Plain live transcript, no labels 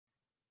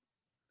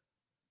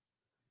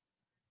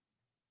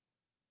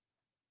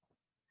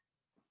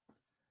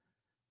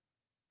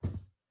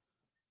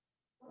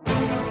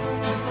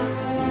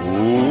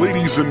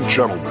Ladies and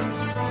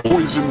gentlemen,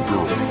 boys and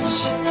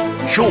girls,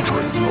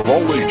 children of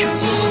all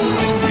ages,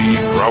 we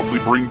proudly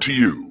bring to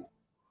you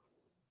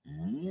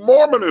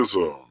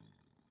Mormonism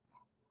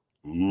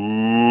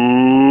Live!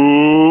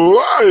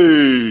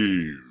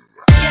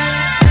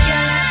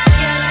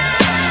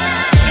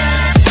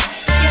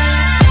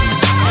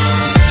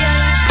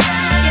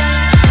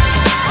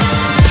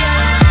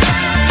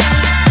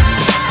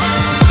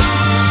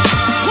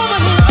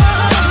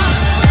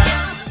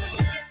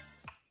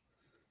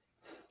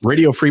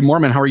 Radio Free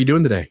Mormon, how are you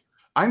doing today?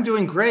 I'm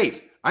doing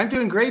great. I'm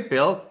doing great,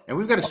 Bill. And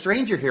we've got a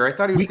stranger here. I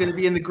thought he was going to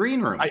be in the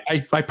green room.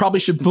 I probably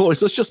should. Let's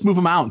just move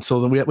him out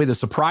so that the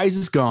surprise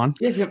is gone.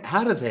 Get him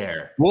out of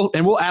there. We'll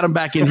add him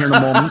back in here in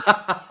a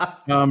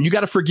moment. You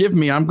got to forgive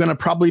me. I'm going to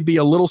probably be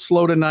a little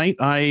slow tonight.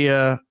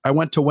 I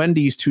went to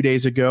Wendy's 2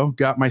 days ago,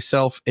 got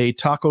myself a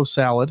taco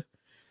salad.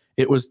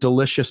 It was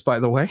delicious, by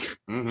the way.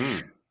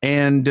 Mm-hmm.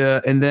 And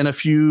then a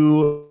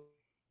few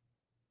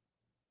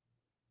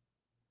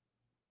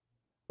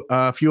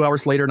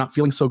hours later, not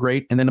feeling so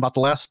great. And then about the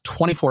last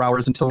 24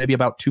 hours until maybe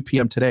about 2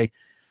 p.m. today,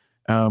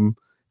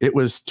 it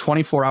was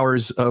 24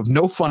 hours of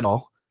no fun at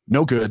all,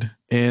 no good.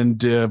 And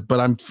but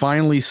I'm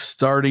finally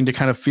starting to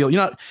kind of feel,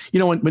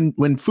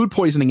 when food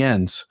poisoning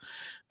ends,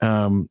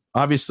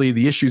 obviously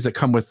the issues that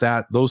come with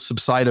that, those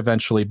subside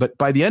eventually. But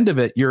by the end of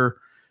it, you're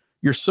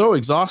so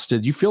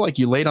exhausted, you feel like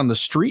you laid on the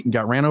street and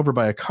got ran over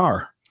by a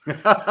car.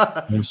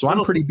 And so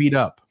I'm pretty beat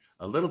up.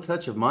 A little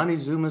touch of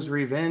Montezuma's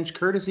revenge,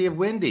 courtesy of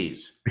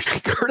Wendy's.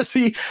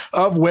 Courtesy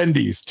of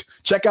Wendy's.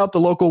 Check out the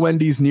local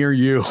Wendy's near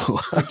you.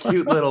 A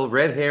cute little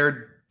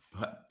red-haired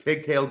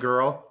pigtail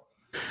girl.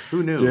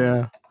 Who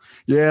knew?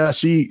 Yeah.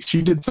 She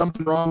did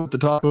something wrong with the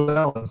taco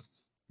salad.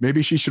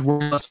 Maybe she should wear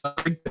less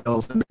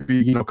pigtails and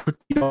maybe cook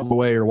it all the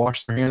way or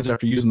wash their hands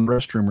after using the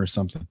restroom or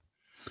something.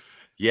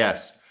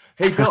 Yes.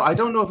 Hey, Bill. I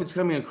don't know if it's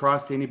coming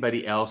across to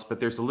anybody else,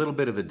 but there's a little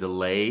bit of a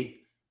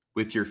delay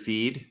with your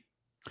feed.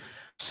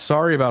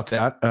 Sorry about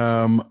that.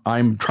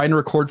 I'm trying to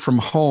record from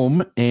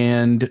home,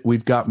 and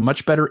we've got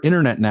much better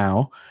internet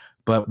now,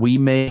 but we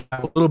may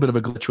have a little bit of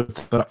a glitch with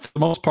it. But for the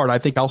most part, I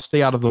think I'll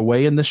stay out of the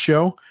way in this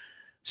show.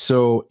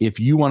 So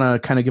if you want to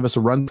kind of give us a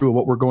run through of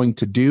what we're going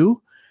to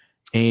do,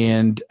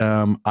 and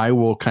I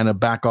will kind of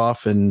back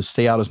off and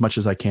stay out as much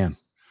as I can.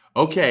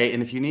 Okay.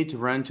 And if you need to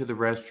run to the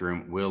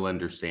restroom, we'll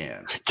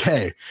understand.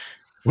 Okay.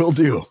 Will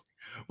do.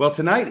 Well,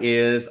 tonight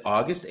is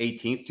August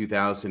 18th,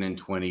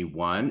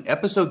 2021,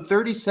 episode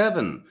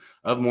 37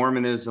 of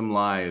Mormonism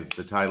Live.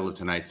 The title of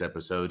tonight's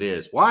episode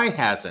is, Why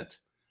Hasn't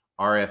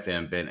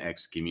RFM Been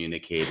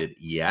Excommunicated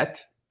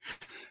Yet?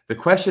 The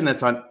question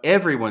that's on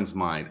everyone's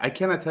mind. I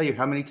cannot tell you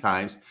how many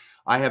times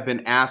I have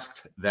been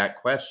asked that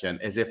question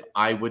as if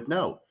I would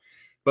know.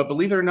 But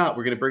believe it or not,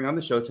 we're going to bring on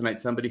the show tonight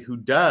somebody who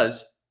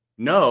does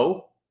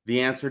know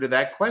the answer to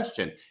that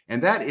question.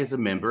 And that is a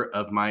member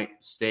of my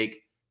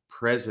Stake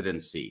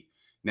Presidency.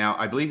 Now,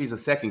 I believe he's a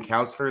second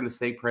counselor in the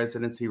Stake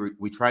Presidency.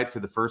 We tried for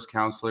the first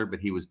counselor,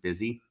 but he was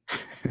busy.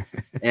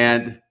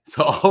 And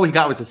so all we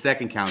got was the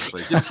second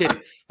counselor. Just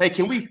kidding. Hey,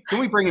 can we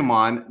bring him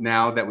on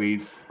now that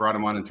we brought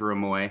him on and threw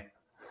him away?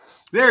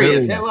 There he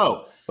is.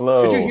 Hello.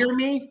 Hello. Could you hear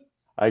me?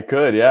 I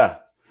could, yeah.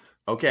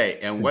 Okay.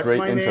 And what's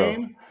my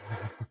name?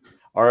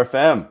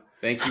 RFM.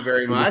 Thank you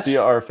very Good much. to see you,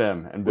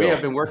 RFM and Bill. We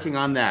have been working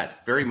on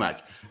that very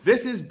much.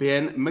 This is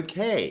Ben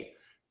McKay.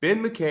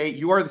 Ben McKay,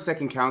 you are the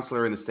second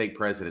counselor in the Stake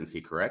Presidency,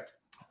 correct?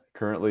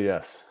 Currently,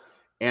 yes.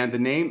 And the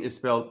name is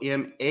spelled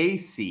M-A-C-K-A-Y,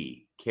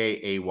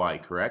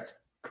 correct?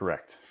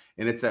 Correct.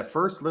 And it's that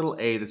first little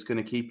A that's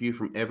going to keep you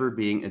from ever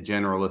being a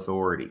general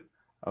authority.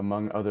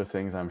 Among other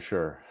things, I'm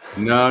sure.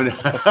 No,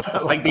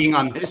 like being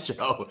on this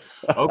show.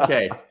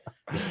 Okay.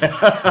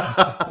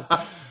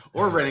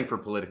 Or running for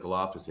political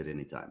office at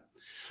any time.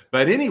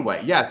 But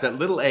anyway, yeah, it's that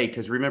little A,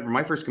 because remember,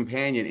 my first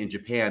companion in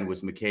Japan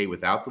was McKay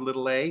without the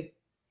little A.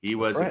 He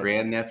was a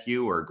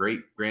grandnephew or a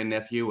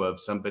great-grandnephew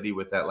of somebody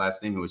with that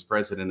last name who was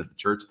president of the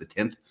church, the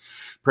 10th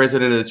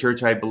president of the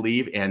church, I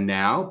believe. And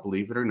now,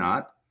 believe it or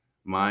not,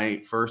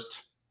 my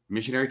first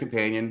missionary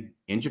companion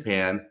in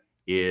Japan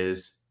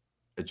is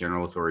a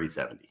general authority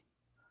 70.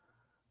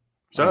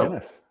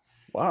 So,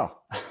 wow.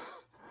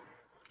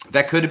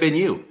 That could have been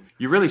you.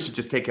 You really should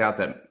just take out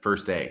that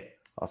first A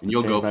and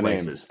you'll go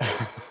places.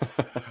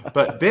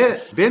 But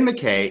Ben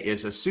McKay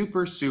is a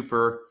super,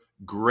 super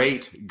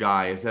great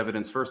guy, as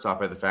evidenced first off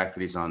by the fact that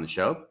he's on the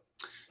show.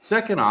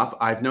 Second off,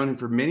 I've known him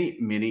for many,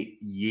 many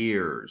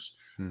years.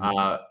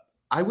 Mm-hmm.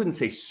 I wouldn't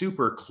say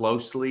super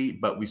closely,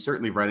 but we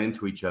certainly run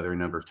into each other a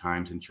number of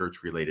times in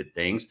church-related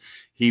things.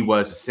 He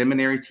was a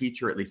seminary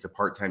teacher, at least a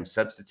part-time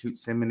substitute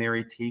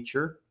seminary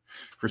teacher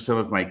for some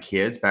of my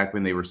kids back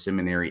when they were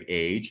seminary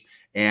age.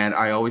 And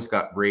I always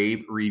got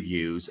rave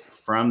reviews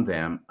from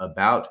them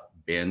about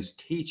Ben's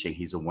teaching.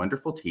 He's a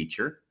wonderful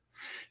teacher.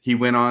 He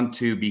went on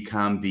to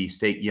become the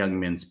State Young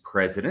Men's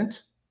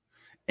president,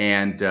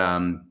 and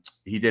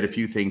he did a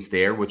few things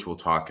there, which we'll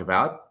talk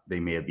about. They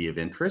may be of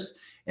interest.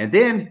 And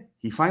then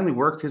he finally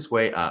worked his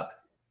way up.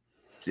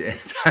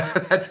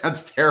 That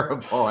sounds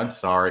terrible. I'm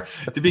sorry.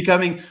 To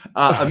becoming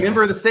a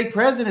member of the Stake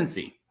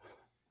Presidency.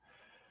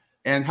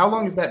 And how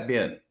long has that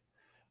been?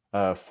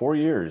 4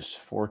 years,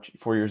 4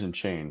 years and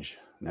change.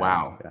 Now.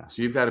 Wow. Yeah.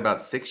 So you've got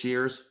about 6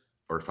 years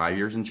or 5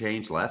 years and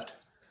change left?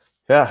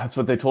 Yeah, that's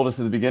what they told us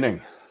at the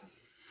beginning.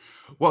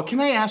 Well, can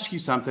I ask you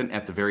something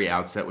at the very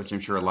outset, which I'm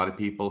sure a lot of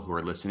people who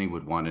are listening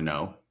would want to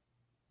know?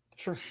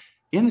 Sure.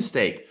 In the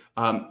stake,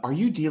 are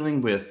you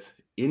dealing with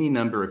any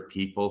number of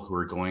people who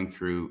are going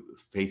through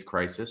faith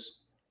crisis?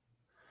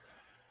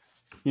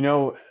 You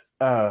know,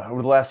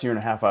 over the last year and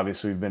a half,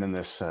 obviously, we've been in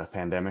this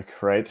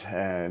pandemic, right?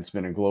 And it's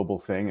been a global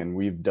thing, and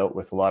we've dealt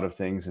with a lot of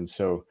things. And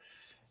so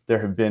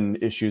there have been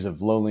issues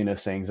of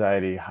loneliness,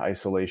 anxiety,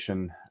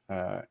 isolation.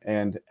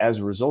 And as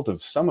a result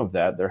of some of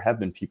that, there have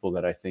been people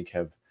that I think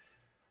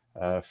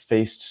have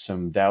faced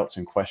some doubts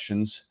and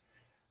questions.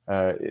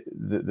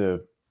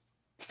 The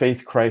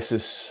faith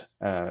crisis,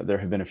 there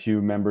have been a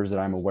few members that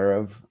I'm aware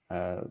of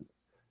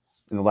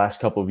in the last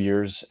couple of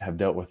years have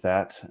dealt with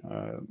that.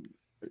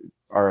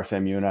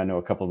 RFM, you and I know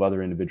a couple of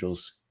other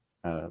individuals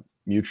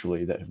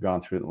mutually that have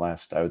gone through it in the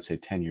last, I would say,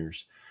 10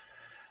 years.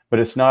 But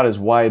it's not as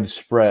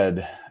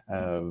widespread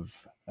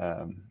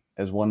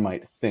as one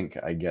might think,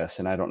 I guess.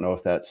 And I don't know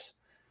if that's,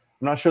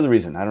 I'm not sure the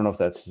reason. I don't know if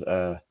that's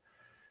a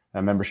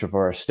membership of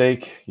our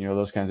stake, you know,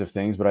 those kinds of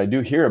things. But I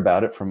do hear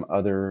about it from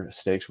other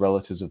stakes,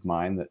 relatives of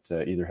mine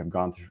that either have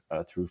gone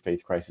through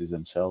faith crises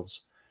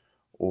themselves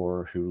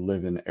or who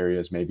live in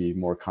areas maybe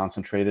more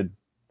concentrated.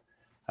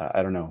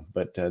 I don't know,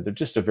 but they're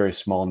just a very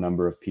small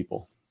number of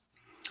people.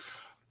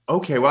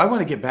 Okay, well, I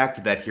want to get back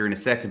to that here in a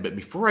second. But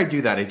before I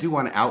do that, I do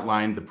want to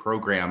outline the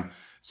program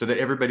so that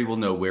everybody will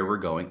know where we're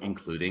going,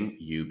 including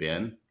you,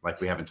 Ben, like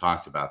we haven't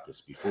talked about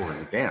this before in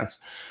advance.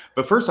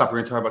 But first off, we're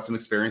going to talk about some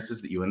experiences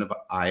that you and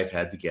I have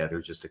had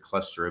together, just a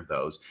cluster of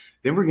those.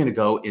 Then we're going to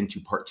go into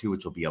part 2,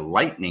 which will be a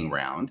lightning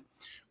round,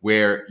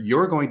 where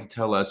you're going to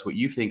tell us what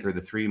you think are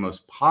the 3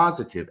 most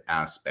positive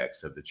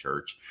aspects of the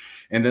church,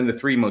 and then the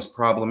 3 most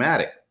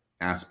problematic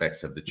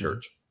aspects of the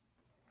church.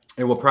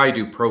 And we'll probably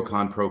do pro,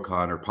 con,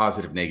 or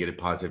positive, negative,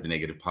 positive,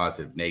 negative,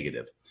 positive,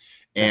 negative.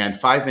 And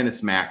 5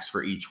 minutes max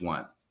for each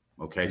one.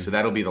 Okay, so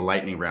that'll be the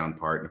lightning round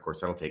part. And of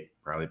course, that'll take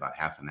probably about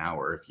half an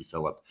hour if you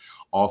fill up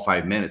all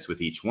 5 minutes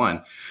with each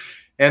one.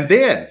 And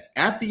then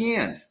at the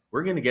end,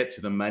 we're going to get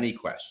to the money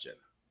question.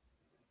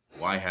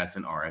 Why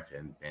hasn't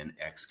RFM been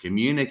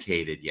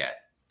excommunicated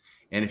yet?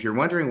 And if you're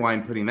wondering why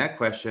I'm putting that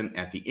question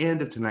at the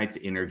end of tonight's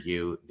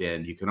interview,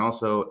 then you can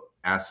also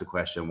ask the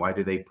question, why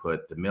do they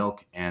put the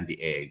milk and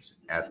the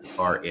eggs at the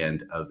far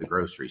end of the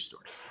grocery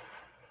store?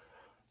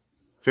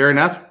 Fair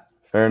enough?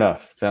 Fair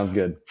enough. Sounds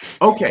good.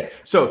 Okay.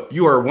 So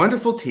you are a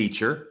wonderful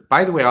teacher.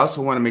 By the way, I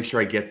also want to make sure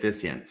I get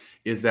this in,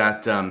 is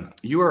that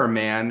you are a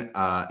man,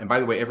 and by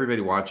the way, everybody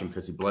watch him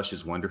because he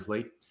blushes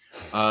wonderfully,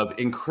 of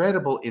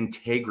incredible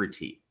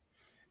integrity.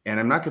 And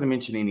I'm not going to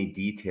mention any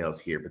details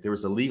here, but there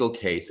was a legal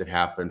case that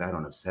happened, I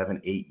don't know,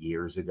 7-8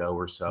 years ago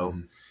or so.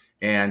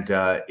 And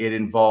it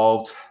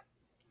involved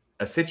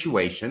a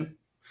situation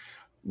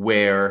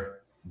where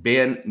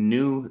Ben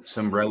knew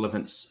some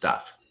relevant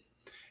stuff.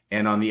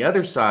 And on the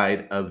other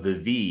side of the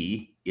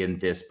V in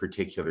this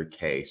particular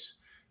case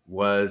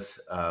was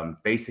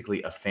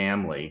basically a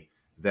family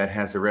that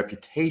has a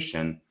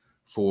reputation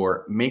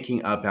for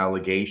making up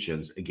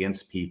allegations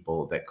against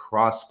people that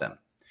cross them.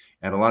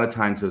 And a lot of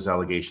times those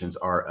allegations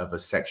are of a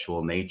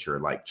sexual nature,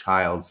 like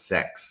child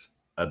sex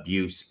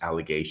abuse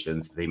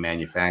allegations they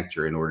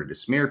manufacture in order to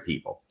smear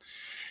people.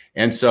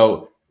 And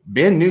so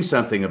Ben knew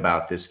something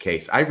about this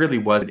case. I really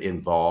wasn't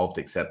involved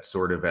except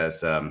sort of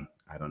as,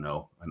 I don't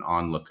know, an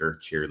onlooker,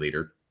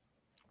 cheerleader.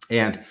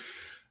 And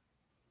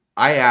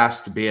I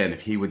asked Ben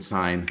if he would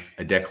sign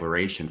a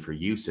declaration for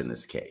use in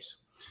this case.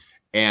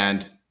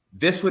 And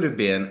this would have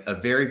been a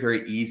very,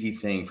 very easy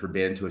thing for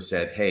Ben to have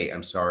said, hey,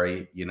 I'm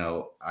sorry, you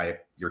know,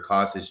 your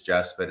cause is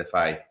just, but if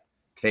I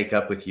take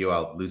up with you,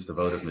 I'll lose the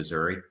vote of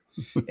Missouri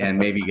and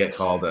maybe get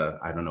called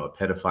I don't know, a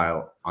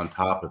pedophile on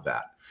top of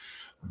that.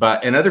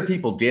 But, and other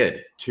people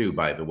did too,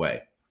 by the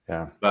way.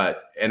 Yeah.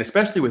 But, and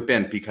especially with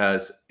Ben,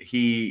 because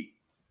he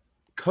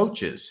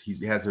coaches,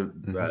 he has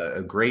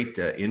a great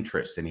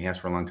interest, and he has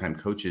for a long time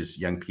coaches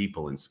young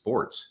people in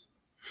sports.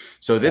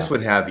 So this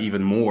would have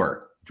even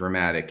more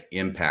dramatic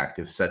impact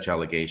if such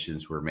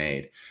allegations were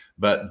made.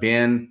 But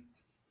Ben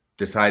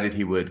decided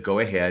he would go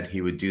ahead,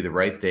 he would do the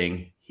right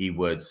thing, he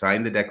would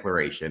sign the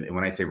declaration. And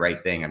when I say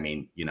right thing, I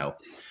mean, you know,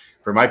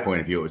 from my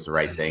point of view, it was the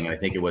right thing. And I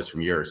think it was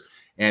from yours.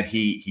 And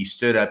he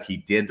stood up, he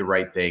did the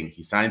right thing,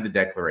 he signed the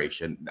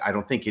declaration. I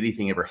don't think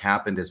anything ever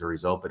happened as a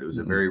result, but it was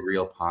a very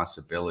real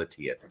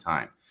possibility at the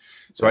time.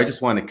 So I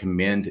just want to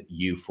commend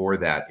you for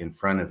that in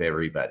front of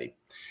everybody.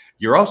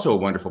 You're also a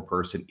wonderful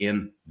person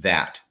in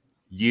that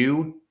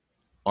you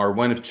are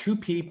one of 2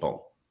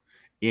 people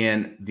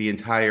in the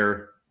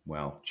entire,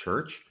 well,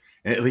 church,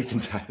 and at least in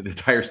the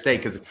entire state,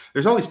 because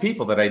there's all these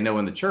people that I know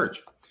in the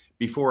church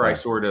before I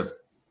sort of,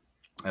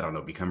 I don't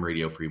know, become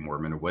Radio Free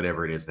Mormon or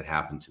whatever it is that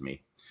happened to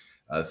me.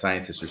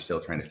 Scientists are still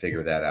trying to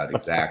figure that out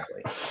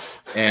exactly.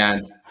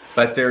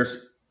 But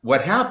there's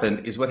what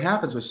happened is what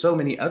happens with so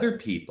many other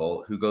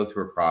people who go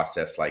through a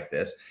process like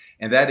this.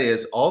 And that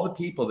is all the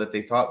people that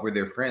they thought were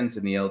their friends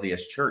in the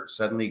LDS church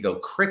suddenly go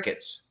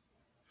crickets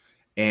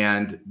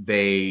and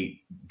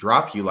they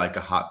drop you like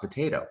a hot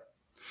potato.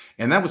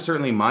 And that was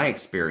certainly my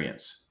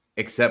experience,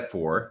 except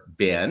for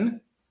Ben,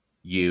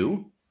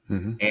 you,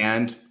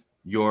 and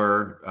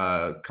your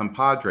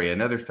compadre,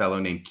 another fellow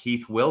named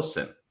Keith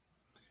Wilson,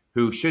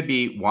 who should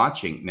be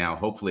watching now,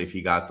 hopefully, if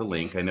he got the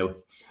link. I know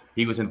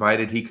he was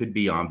invited, he could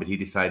be on, but he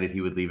decided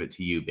he would leave it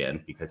to you,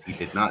 Ben, because he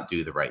did not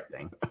do the right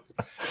thing.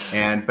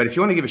 But if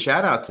you want to give a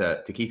shout out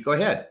to Keith, go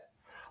ahead.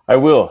 I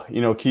will. You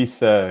know,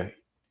 Keith, I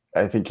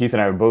think Keith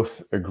and I would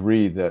both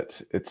agree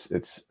that it's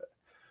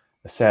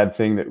a sad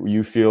thing that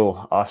you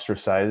feel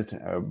ostracized.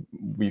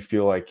 We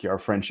feel like our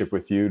friendship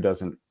with you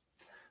doesn't,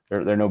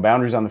 there are no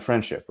boundaries on the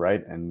friendship,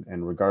 right?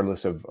 And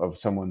regardless of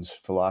someone's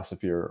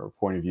philosophy or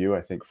point of view,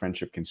 I think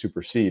friendship can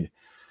supersede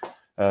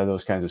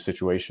those kinds of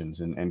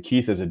situations. And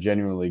Keith is a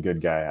genuinely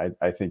good guy.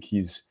 I think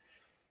he's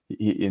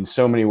in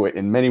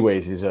many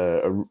ways, he's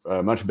a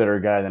much better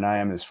guy than I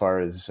am as far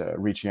as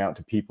reaching out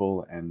to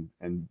people and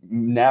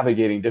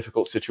navigating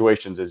difficult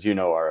situations, as you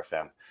know,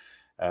 RFM.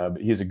 But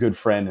he's a good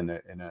friend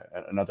and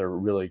another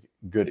really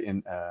good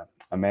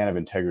a man of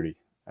integrity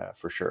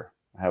for sure.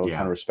 I have a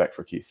ton of respect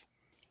for Keith.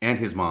 And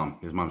his mom.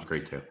 His mom's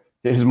great too.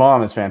 His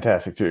mom is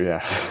fantastic too.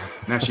 Yeah.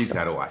 Now she's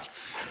got to watch.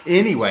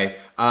 Anyway,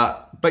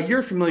 but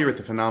you're familiar with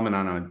the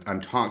phenomenon I'm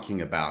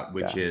talking about,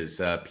 which is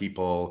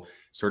people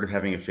sort of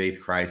having a faith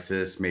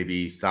crisis,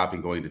 maybe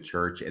stopping going to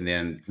church, and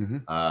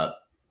then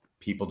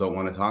people don't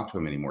want to talk to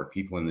him anymore.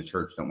 People in the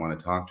church don't want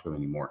to talk to him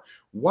anymore.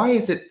 Why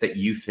is it that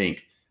you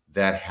think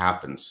that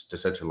happens to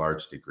such a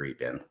large degree,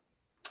 Ben?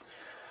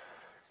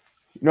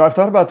 You know, I've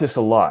thought about this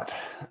a lot,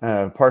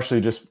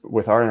 partially just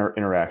with our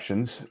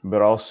interactions,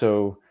 but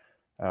also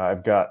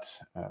I've got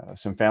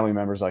some family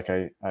members, like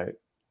I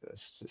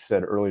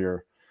said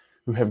earlier,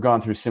 who have gone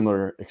through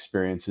similar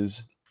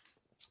experiences.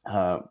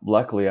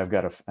 Luckily, I've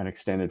got an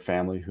extended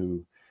family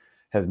who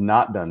has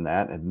not done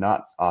that and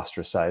not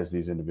ostracized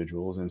these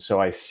individuals. And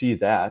so I see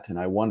that and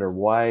I wonder,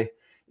 why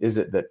is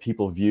it that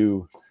people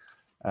view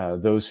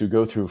those who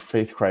go through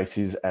faith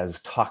crises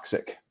as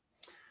toxic?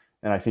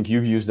 And I think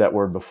you've used that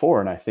word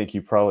before, and I think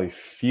you probably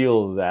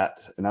feel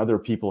that, and other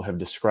people have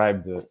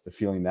described the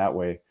feeling that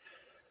way.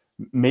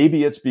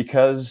 Maybe it's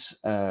because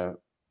the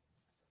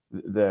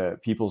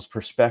people's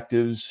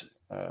perspectives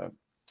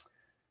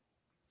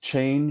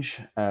change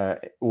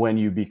when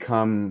you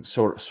become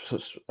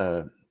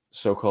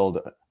so-called,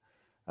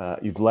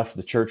 you've left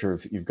the church, or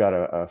if you've got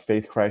a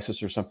faith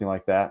crisis or something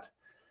like that.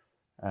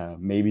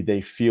 Maybe they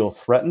feel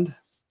threatened.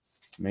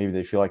 Maybe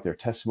they feel like their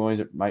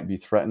testimonies might be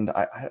threatened.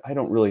 I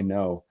don't really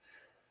know.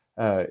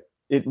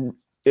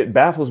 It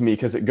baffles me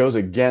because it goes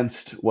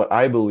against what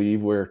I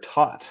believe we're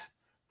taught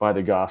by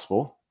the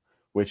gospel,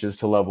 which is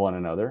to love one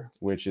another,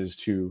 which is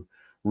to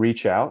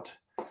reach out.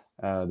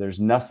 There's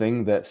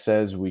nothing that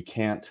says we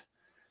can't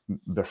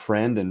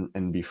befriend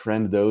and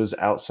befriend those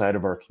outside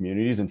of our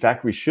communities. In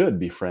fact, we should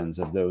be friends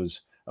of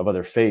those of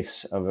other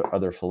faiths, of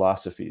other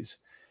philosophies.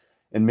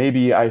 And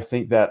maybe I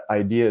think that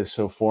idea is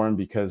so foreign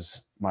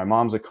because my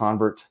mom's a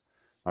convert,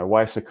 my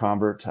wife's a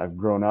convert. I've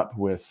grown up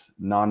with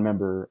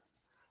non-member,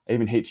 I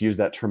even hate to use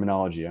that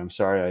terminology, I'm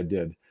sorry I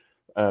did,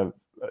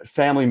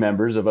 family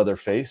members of other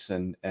faiths,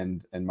 and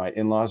my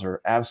in-laws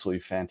are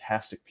absolutely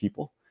fantastic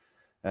people.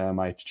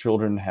 My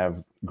children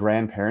have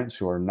grandparents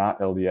who are not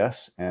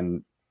LDS,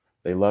 and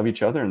they love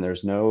each other, and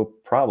there's no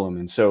problem.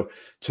 And so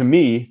to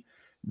me,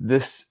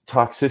 this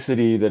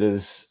toxicity that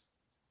is,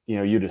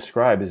 you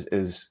describe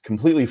is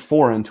completely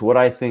foreign to what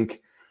I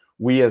think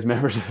we as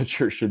members of the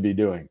church should be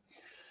doing.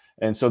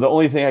 And so the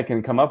only thing I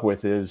can come up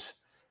with is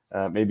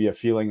maybe a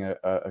feeling,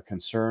 a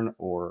concern,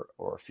 or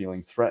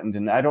feeling threatened.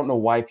 And I don't know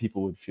why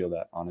people would feel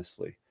that,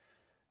 honestly.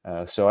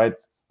 So I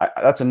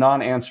that's a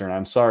non-answer, and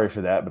I'm sorry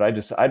for that,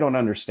 but I don't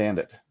understand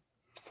it,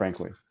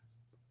 frankly.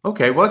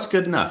 Okay, well, it's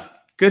good enough.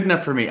 Good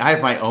enough for me. I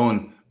have my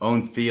own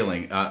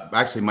feeling.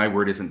 Actually, my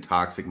word isn't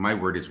toxic. My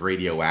word is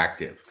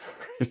radioactive.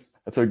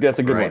 That's a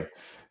good one.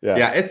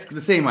 Yeah, it's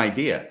the same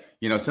idea.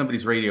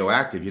 Somebody's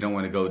radioactive. You don't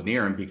want to go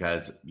near them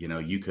because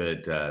you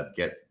could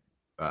get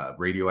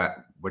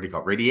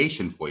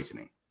radiation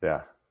poisoning.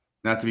 Yeah.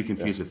 Not to be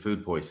confused with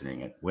food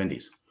poisoning at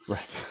Wendy's.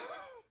 Right.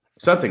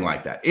 Something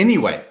like that.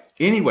 Anyway,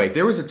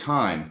 there was a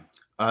time,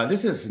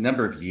 this is a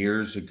number of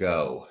years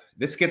ago.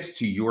 This gets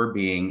to your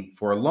being,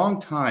 for a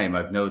long time,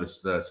 I've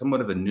noticed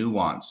somewhat of a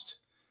nuanced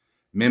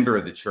member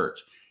of the church.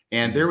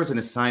 And there was an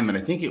assignment,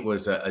 I think it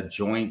was a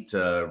joint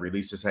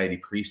Relief Society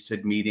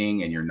priesthood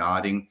meeting, and you're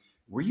nodding.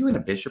 Were you in a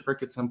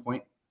bishopric at some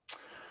point?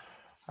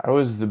 I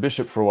was the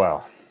bishop for a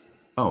while.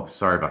 Oh,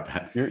 sorry about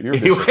that. You're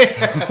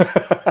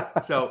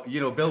bishop. So,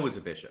 Bill was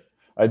a bishop.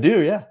 I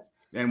do, yeah.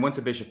 And once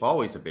a bishop,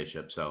 always a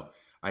bishop. So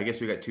I guess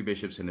we got two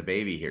bishops and a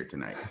baby here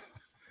tonight.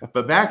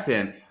 But back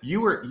then,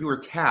 you were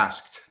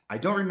tasked. I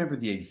don't remember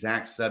the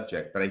exact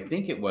subject, but I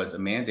think it was a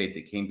mandate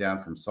that came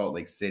down from Salt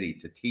Lake City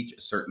to teach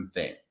a certain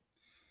thing.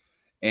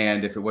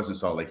 And if it wasn't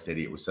Salt Lake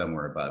City, it was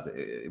somewhere above.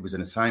 It was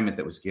an assignment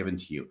that was given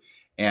to you.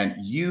 and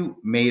you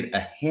made a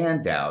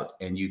handout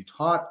and you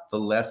taught the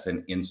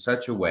lesson in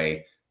such a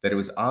way that it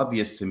was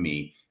obvious to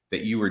me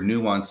that you were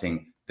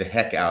nuancing the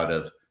heck out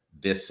of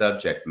this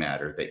subject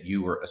matter that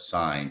you were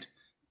assigned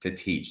to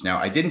teach. Now,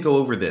 I didn't go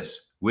over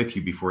this with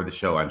you before the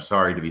show. I'm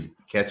sorry to be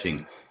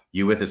catching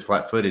you with this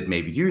flat-footed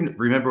maybe. Do you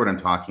remember what I'm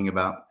talking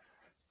about?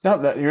 No,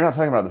 you're not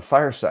talking about the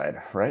fireside,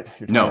 right?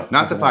 No,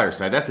 not the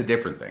fireside. That's a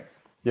different thing.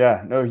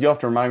 Yeah, no, you have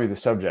to remind me of the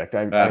subject.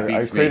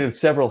 I've created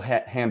several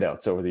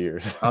handouts over the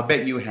years. I'll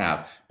bet you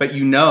have. But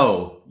you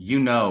know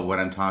what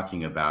I'm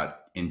talking about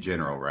in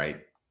general, right?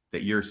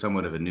 That you're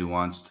somewhat of a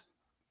nuanced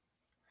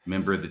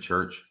member of the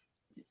church.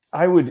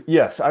 I would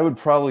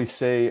probably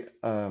say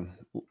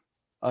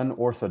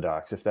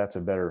unorthodox, if that's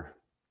a better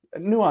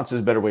nuance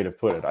is a better way to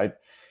put it.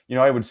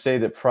 I would say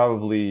that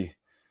probably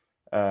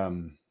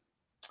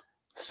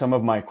some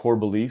of my core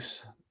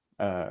beliefs,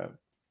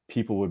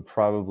 people would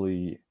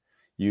probably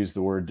use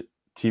the word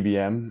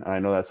TBM. I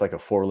know that's like a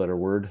 4-letter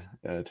word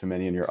to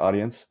many in your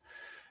audience.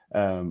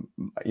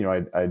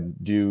 I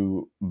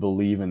do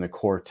believe in the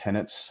core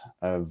tenets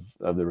of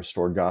the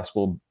restored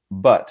gospel,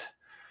 but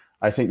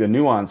I think the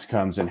nuance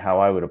comes in how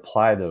I would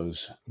apply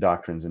those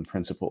doctrines and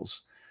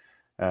principles.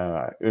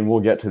 And we'll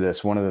get to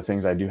this. One of the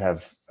things I do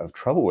have of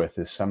trouble with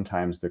is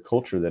sometimes the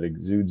culture that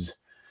exudes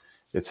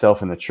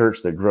itself in the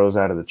church, that grows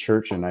out of the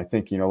church. And I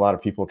think, a lot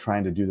of people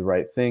trying to do the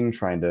right thing,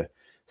 trying to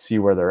see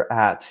where they're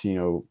at,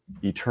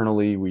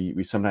 eternally.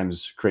 We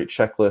sometimes create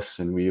checklists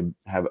and we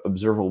have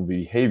observable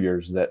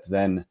behaviors that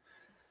then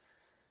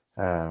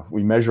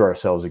we measure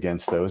ourselves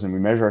against those, and we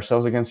measure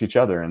ourselves against each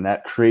other. And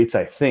that creates,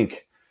 I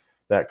think,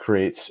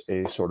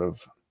 a sort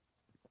of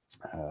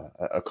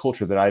a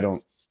culture that I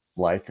don't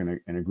like and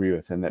agree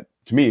with. And that,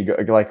 to me,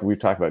 like we've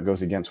talked about,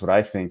 goes against what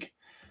I think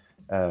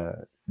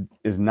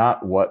is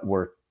not what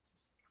we're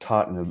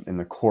taught in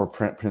the core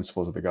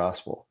principles of the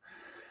gospel.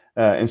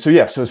 So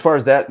as far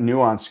as that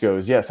nuance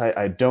goes, yes,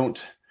 I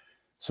don't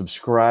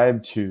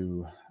subscribe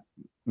to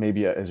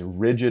maybe as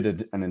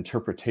rigid an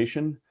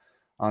interpretation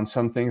on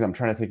some things. I'm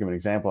trying to think of an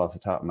example off the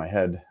top of my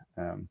head.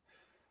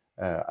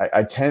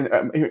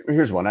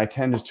 Here's one. I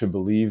tend to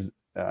believe,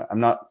 I'm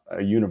not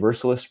a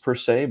universalist per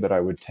se, but I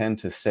would tend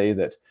to say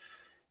that,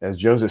 as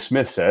Joseph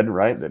Smith said,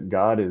 right, that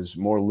God is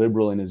more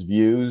liberal in his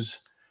views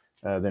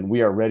than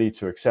we are ready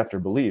to accept or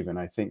believe. And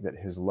I think that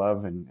his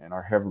love and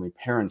our heavenly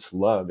parents'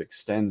 love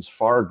extends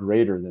far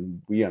greater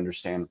than we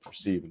understand and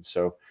perceive. And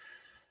so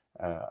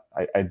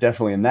I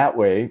definitely, in that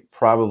way,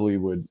 probably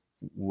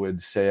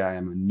would say I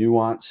am a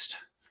nuanced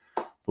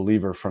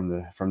believer from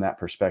that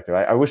perspective.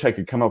 I wish I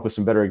could come up with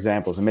some better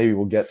examples, and maybe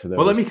we'll get to those.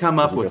 Well, let me come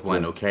up with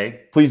one,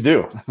 okay? Please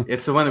do.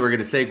 It's the one that we're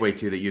going to segue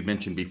to that you'd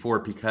mentioned before,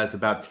 because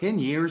about 10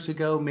 years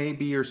ago,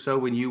 maybe or so,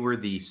 when you were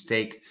the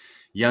Stake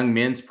Young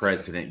Men's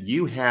president,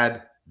 you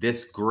had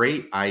this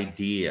great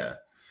idea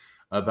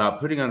about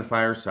putting on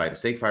a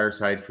Stake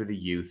fireside for the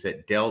youth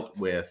that dealt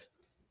with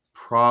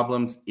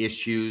problems,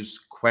 issues,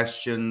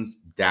 questions,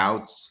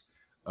 doubts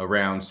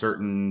around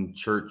certain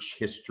church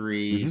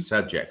history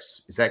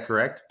subjects. Is that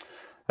correct?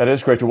 That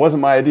is correct. It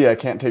wasn't my idea. I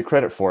can't take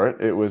credit for it.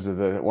 It was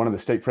one of the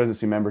Stake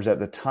Presidency members at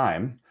the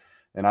time.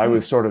 And I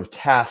was sort of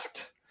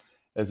tasked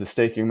as the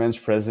Stake Young Men's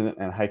president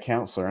and high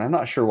counselor. And I'm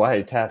not sure why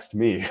he tasked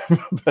me,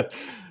 but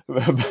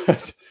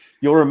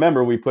you'll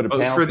remember we put a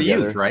panel together. It was for the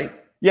youth, right?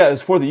 Yeah, it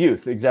was for the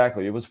youth.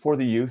 Exactly. It was for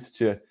the youth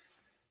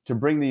to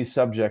bring these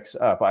subjects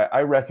up.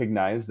 I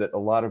recognize that a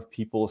lot of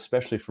people,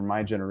 especially from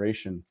my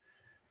generation,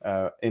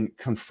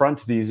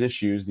 confront these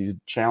issues, these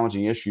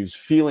challenging issues,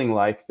 feeling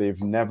like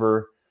they've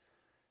never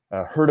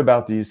heard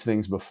about these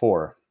things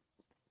before.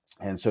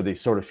 And so they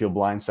sort of feel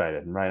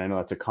blindsided, right? I know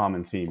that's a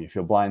common theme. You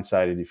feel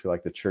blindsided. You feel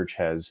like the church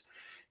has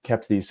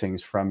kept these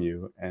things from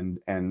you. And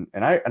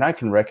I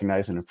can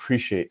recognize and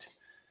appreciate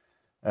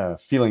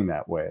feeling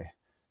that way.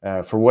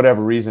 For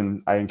whatever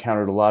reason, I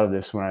encountered a lot of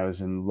this when I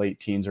was in late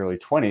teens, early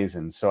 20s.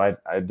 And so I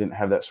didn't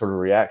have that sort of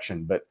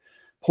reaction. But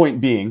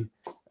point being,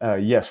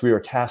 yes, we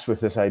were tasked with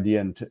this idea,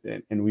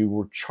 and we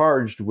were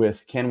charged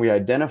with, can we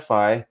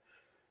identify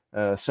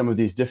some of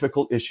these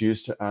difficult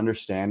issues to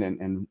understand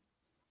and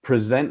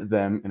present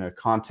them in a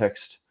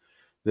context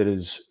that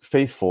is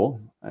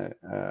faithful,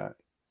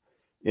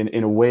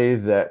 in a way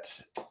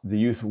that the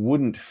youth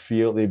wouldn't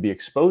feel they'd be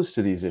exposed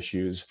to these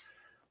issues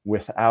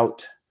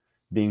without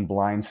being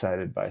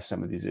blindsided by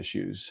some of these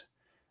issues.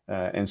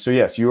 And so,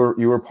 yes, you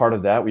were part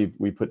of that.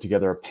 We put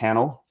together a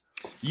panel.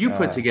 You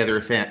put together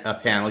a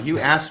panel. You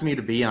asked me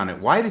to be on it.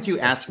 Why did you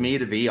ask me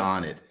to be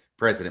on it,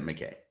 President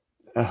McKay?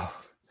 Oh,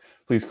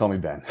 please call me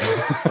Ben.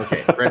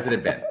 Okay,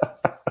 President Ben.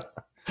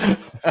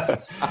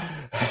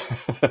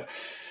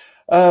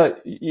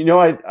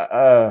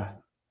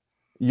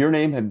 Your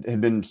name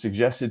had been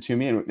suggested to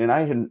me, and I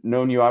had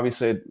known you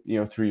obviously,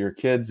 through your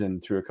kids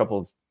and through a couple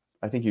of,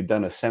 I think you'd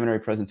done a seminary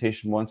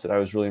presentation once that I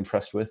was really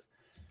impressed with.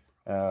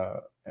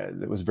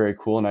 That was very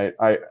cool. And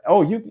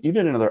you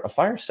did a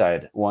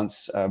fireside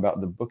once about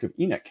the Book of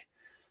Enoch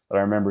that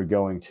I remember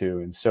going to.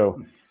 And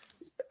so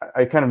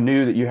I kind of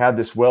knew that you had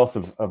this wealth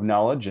of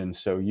knowledge. And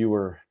so you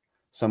were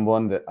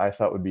someone that I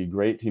thought would be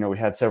great. We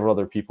had several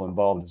other people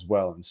involved as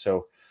well. And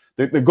so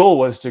the goal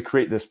was to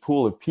create this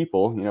pool of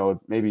people,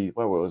 maybe,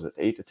 what was it,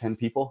 8 to 10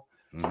 people,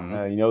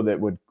 that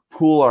would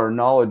pool our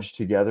knowledge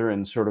together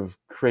and sort of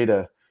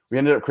we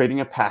ended up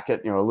creating a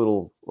packet, a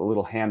little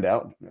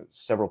handout,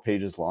 several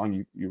pages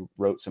long. You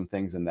wrote some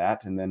things in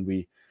that. And then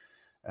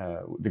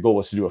the goal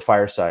was to do a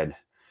fireside.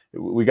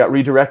 We got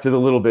redirected a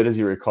little bit, as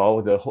you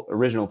recall. The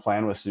original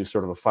plan was to do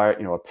sort of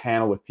a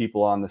panel with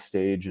people on the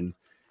stage, and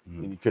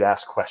you could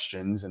ask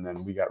questions. And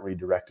then we got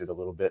redirected a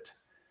little bit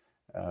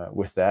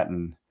with that.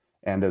 And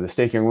the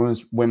Stake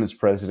Women's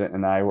president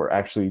and I were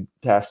actually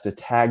tasked to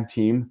tag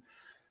team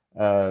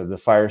the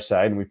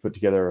fireside, and we put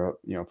together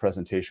a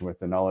presentation with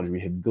the knowledge we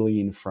had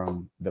gleaned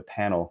from the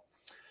panel.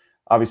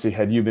 Obviously,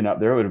 had you been up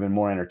there, it would have been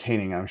more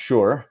entertaining, I'm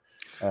sure.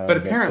 But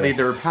apparently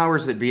there were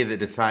powers that be that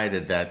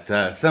decided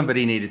that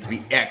somebody needed to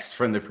be X'd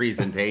from the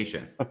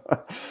presentation.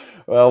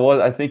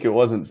 Well, I think it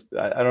wasn't.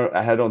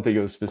 I don't think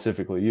it was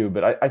specifically you,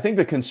 but I think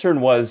the concern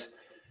was,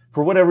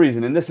 for whatever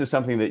reason, and this is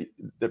something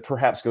that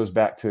perhaps goes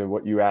back to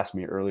what you asked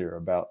me earlier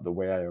about the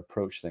way I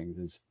approach things,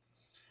 is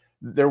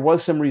there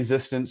was some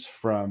resistance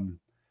from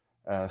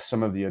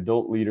some of the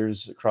adult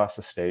leaders across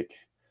the stake,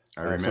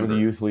 some of the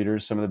youth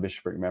leaders, some of the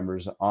bishopric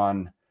members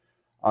on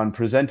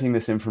presenting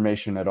this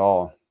information at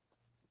all.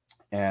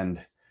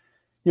 And,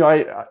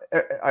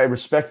 I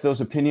respect those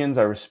opinions.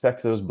 I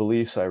respect those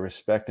beliefs. I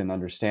respect and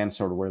understand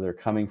sort of where they're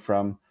coming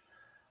from.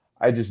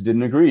 I just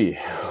didn't agree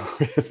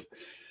with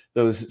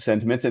those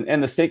sentiments.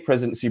 And the stake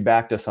presidency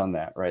backed us on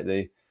that, right?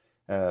 The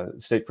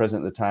stake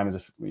president at the time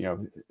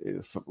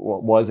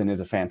was and is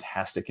a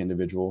fantastic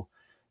individual.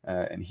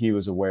 And he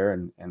was aware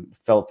and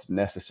felt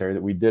necessary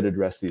that we did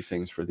address these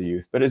things for the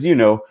youth. But as you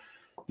know,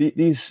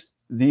 these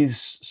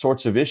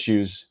sorts of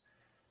issues,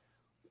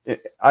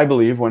 I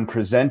believe, when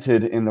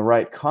presented in the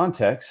right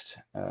context,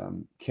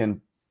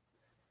 can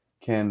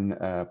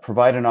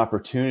provide an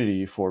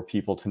opportunity for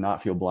people to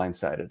not feel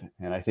blindsided.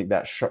 And I think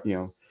that,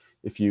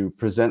 if you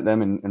present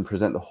them and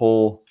present the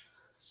whole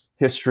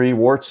history,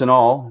 warts and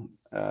all,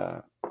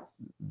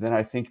 then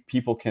I think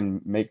people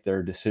can make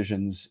their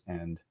decisions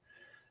and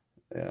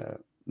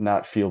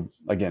not feel,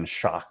 again,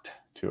 shocked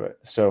to it.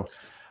 So,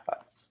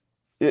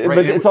 but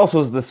it's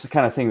also this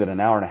kind of thing that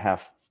an hour and a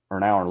half or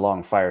an hour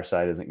long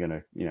fireside isn't going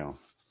to,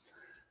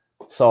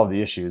 solve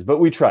the issues, but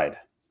we tried.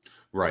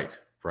 Right.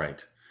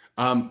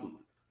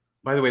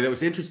 By the way, that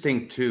was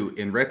interesting too,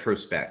 in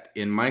retrospect,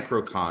 in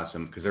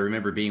microcosm, because I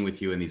remember being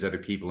with you and these other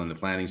people in the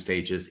planning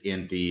stages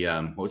in the,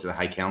 the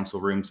high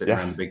council room sitting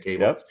around the big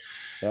table,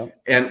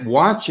 and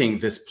watching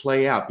this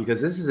play out,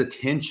 because this is a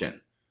tension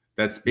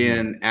that's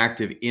been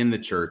active in the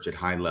church at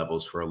high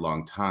levels for a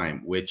long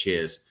time, which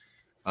is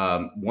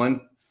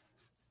one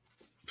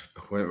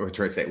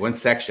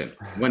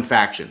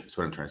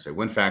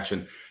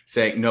faction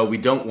saying, no, we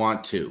don't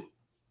want to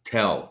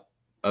tell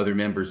other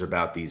members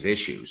about these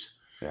issues.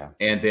 Yeah.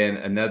 And then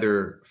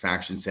another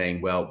faction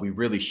saying, well, we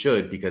really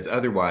should, because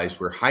otherwise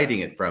we're hiding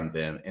it from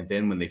them. And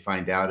then when they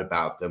find out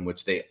about them,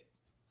 which they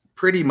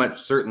pretty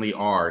much certainly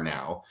are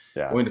now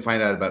going to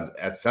find out about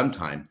at some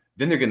time,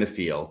 then they're going to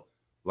feel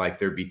like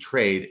they're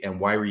betrayed. And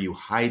why were you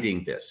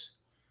hiding this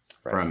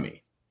from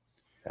me?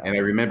 Yeah. And I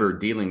remember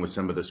dealing with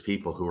some of those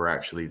people who were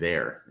actually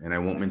there, and I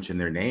won't mention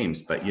their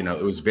names, but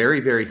it was very,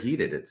 very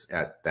heated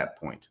at that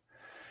point.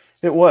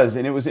 It was,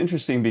 and it was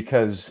interesting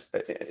because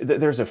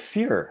there's a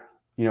fear,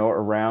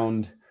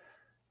 around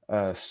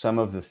some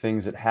of the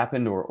things that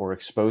happened or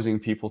exposing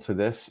people to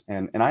this,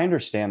 and I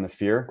understand the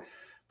fear,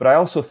 but I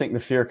also think the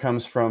fear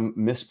comes from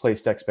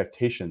misplaced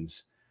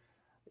expectations.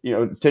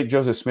 Take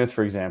Joseph Smith,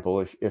 for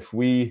example. If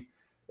we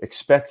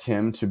expect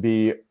him to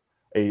be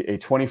a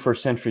 21st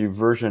century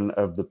version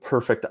of the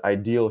perfect,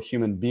 ideal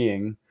human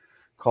being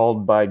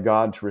called by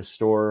God to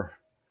restore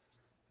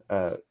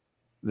the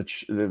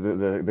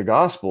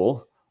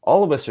gospel,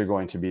 all of us are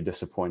going to be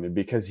disappointed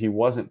because he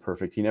wasn't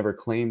perfect. He never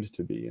claimed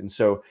to be. And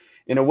so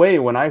in a way,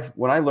 when I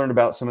learned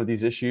about some of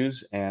these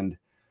issues and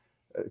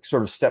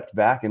sort of stepped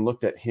back and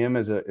looked at him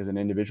as an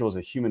individual, as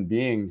a human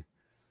being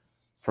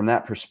from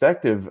that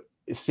perspective,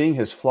 seeing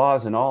his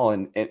flaws and all,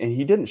 and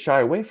he didn't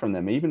shy away from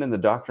them. Even in the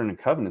Doctrine and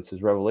Covenants,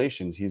 his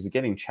revelations, he's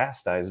getting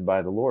chastised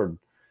by the Lord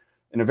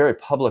in a very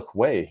public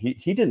way.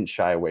 He didn't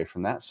shy away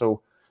from that.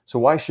 So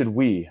why should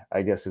we,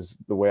 I guess, is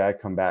the way I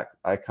come at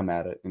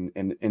it.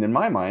 And in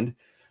my mind,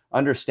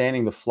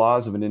 understanding the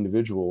flaws of an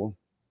individual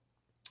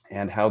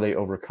and how they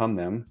overcome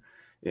them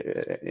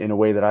in a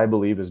way that I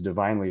believe is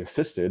divinely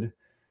assisted,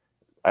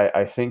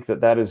 I think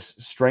that is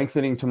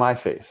strengthening to my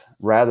faith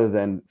rather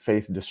than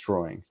faith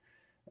destroying.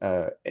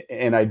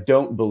 And I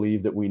don't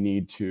believe that we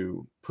need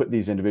to put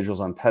these individuals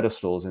on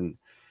pedestals and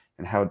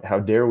how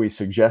dare we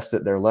suggest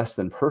that they're less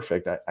than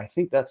perfect. I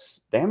think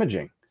that's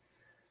damaging.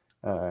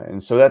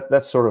 And so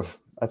that's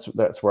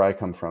where I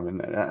come from.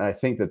 And I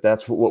think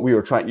that's what we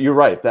were trying. You're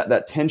right.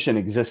 That tension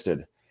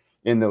existed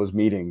in those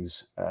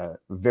meetings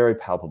very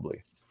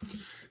palpably.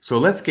 So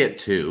let's get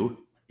to,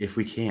 if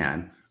we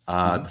can,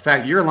 the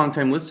fact you're a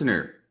longtime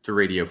listener to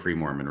Radio Free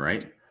Mormon,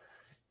 right?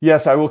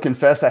 Yes, I will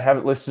confess I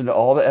haven't listened to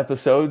all the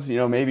episodes.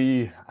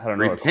 Maybe, I don't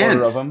know, Repent. a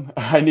quarter of them.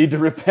 I need to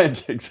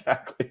repent.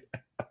 Exactly.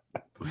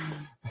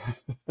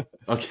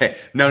 Okay.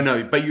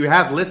 No, but you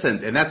have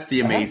listened, and that's the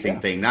amazing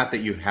thing. Not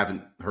that you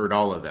haven't heard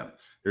all of them.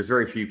 There's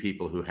very few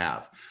people who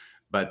have,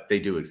 but they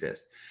do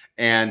exist.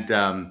 And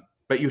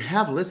but you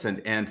have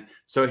listened. And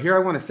so here I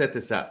want to set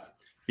this up,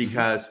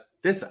 because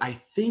this, I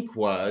think,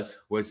 was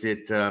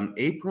it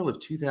April of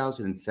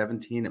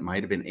 2017? It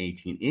might have been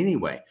 18.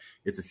 Anyway,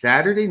 it's a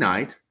Saturday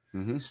night.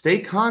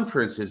 Stake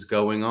conference is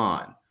going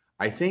on.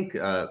 I think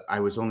I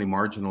was only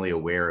marginally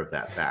aware of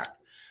that fact.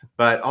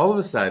 But all of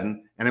a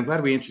sudden, and I'm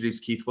glad we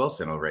introduced Keith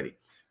Wilson already,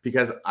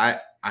 because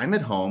I'm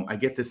at home. I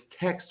get this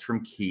text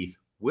from Keith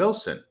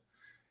Wilson,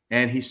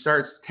 and he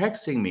starts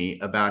texting me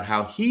about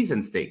how he's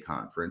in Stake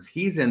Conference.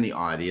 He's in the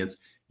audience.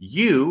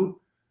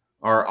 You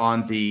are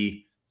on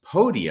the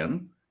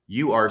podium.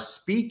 You are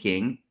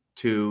speaking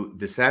to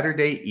the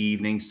Saturday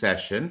evening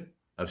session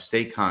of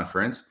Stake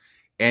Conference,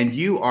 and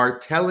you are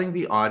telling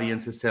the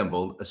audience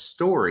assembled a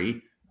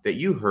story that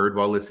you heard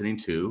while listening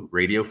to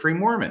Radio Free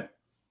Mormon.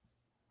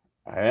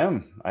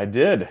 I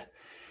did.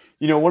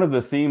 One of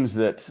the themes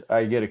that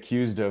I get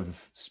accused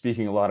of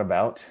speaking a lot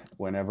about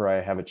whenever I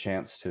have a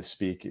chance to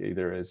speak,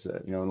 either as,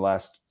 in the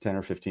last 10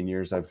 or 15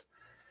 years, I've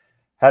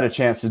had a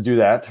chance to do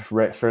that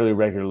fairly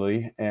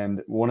regularly.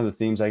 And one of the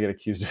themes I get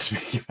accused of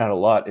speaking about a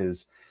lot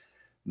is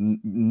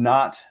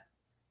not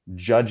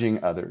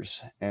judging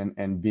others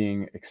and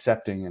being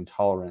accepting and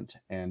tolerant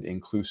and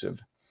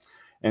inclusive.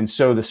 And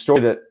so the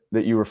story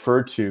that you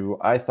referred to,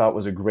 I thought,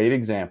 was a great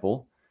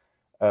example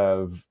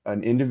of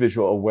an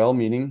individual, a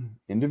well-meaning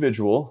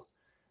individual,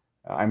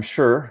 I'm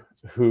sure,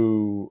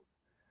 who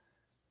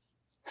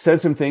said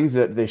some things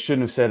that they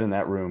shouldn't have said in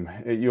that room.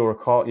 You'll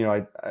recall,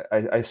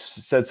 I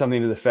said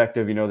something to the effect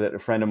of, that a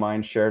friend of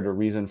mine shared a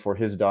reason for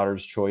his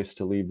daughter's choice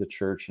to leave the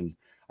church. And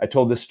I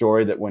told this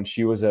story that when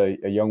she was a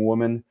young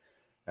woman,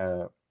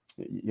 there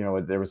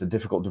was a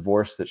difficult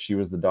divorce that she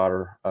was the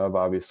daughter of,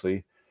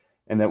 obviously.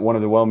 And that one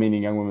of the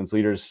well-meaning young women's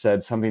leaders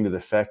said something to the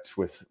effect,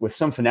 with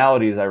some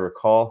finality, as I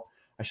recall.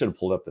 I should have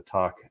pulled up the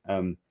talk.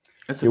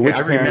 That's okay.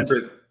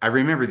 I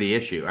remember the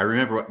issue. I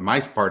remember my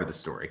part of the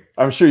story.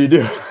 I'm sure you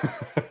do.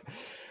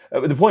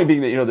 The point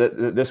being that,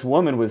 that this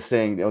woman was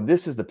saying,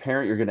 this is the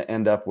parent you're going to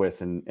end up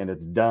with, and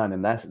it's done,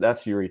 and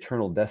that's your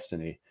eternal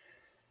destiny.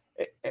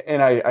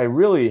 And I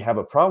really have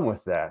a problem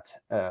with that.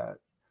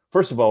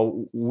 First of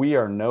all, we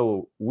are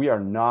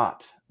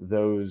not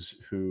those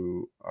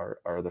who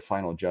are the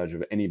final judge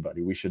of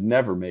anybody. We should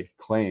never make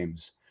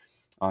claims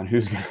on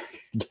who's going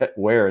to get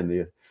where in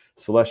the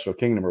celestial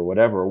kingdom or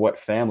whatever, or what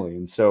family.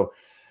 And so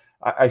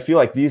I feel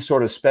like these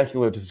sort of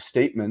speculative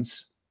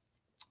statements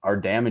are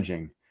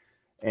damaging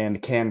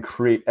and can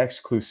create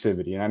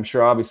exclusivity. And I'm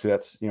sure, obviously,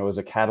 that's, as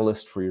a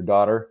catalyst for your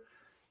daughter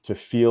to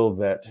feel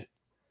that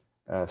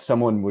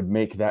someone would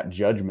make that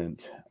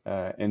judgment.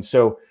 And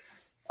so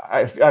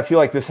I feel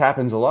like this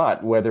happens a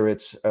lot, whether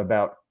it's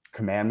about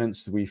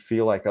commandments we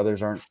feel like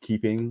others aren't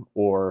keeping,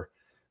 or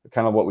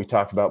kind of what we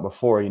talked about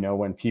before,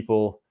 when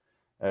people,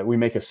 we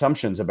make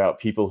assumptions about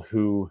people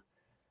who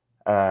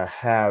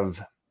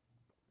have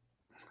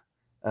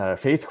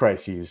faith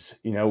crises.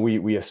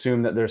 We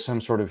assume that there's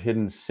some sort of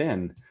hidden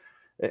sin,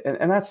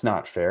 and that's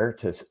not fair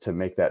to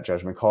make that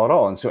judgment call at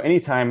all. And so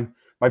anytime,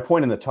 my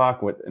point in the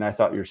talk, and I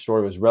thought your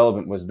story was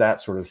relevant, was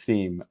that sort of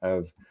theme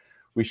of,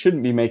 we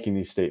shouldn't be making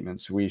these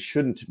statements. We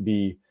shouldn't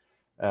be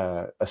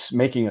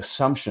making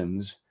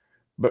assumptions,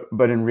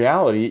 but in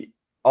reality,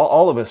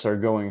 all of us are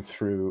going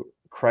through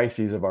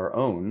crises of our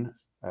own,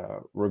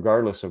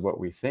 regardless of what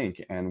we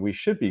think. And we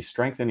should be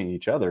strengthening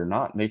each other,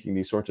 not making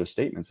these sorts of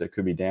statements that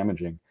could be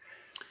damaging.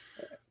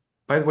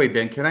 By the way,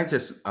 Ben, can I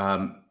just,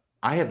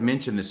 I have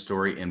mentioned this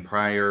story in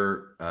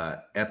prior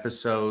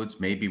episodes,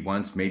 maybe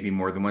once, maybe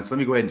more than once. Let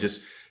me go ahead and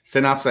just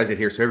synopsize it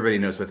here so everybody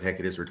knows what the heck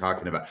it is we're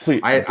talking about.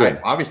 Please, I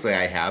obviously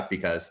I have,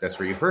 because that's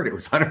where you heard it. It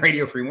was on a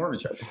Radio Free Mormon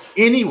show.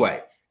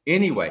 Anyway,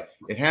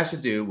 it has to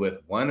do with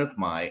one of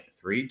my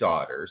 3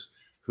 daughters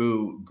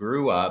who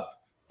grew up.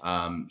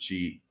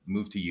 She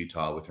moved to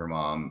Utah with her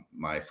mom,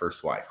 my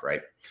first wife,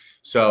 right?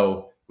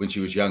 So when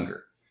she was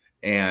younger,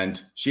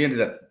 and she ended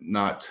up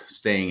not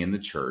staying in the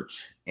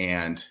church.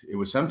 And it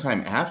was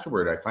sometime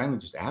afterward, I finally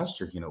just asked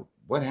her,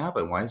 what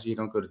happened? Why is it you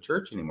don't go to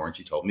church anymore? And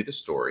she told me the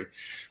story,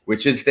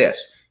 which is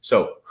this.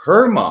 So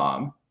her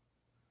mom,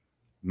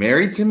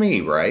 married to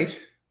me, right?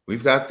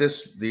 We've got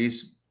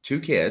these 2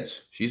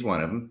 kids. She's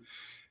one of them.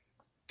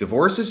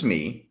 Divorces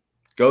me,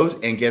 goes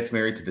and gets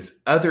married to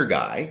this other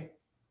guy.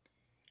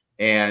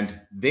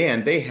 And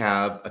then they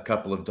have a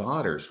couple of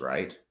daughters,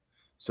 right?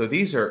 So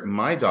these are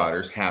my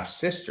daughter's half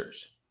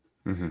sisters.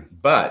 Mm-hmm.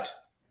 But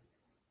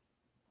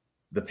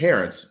the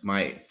parents,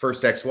 my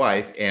first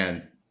ex-wife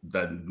and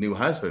the new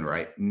husband,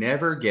 right,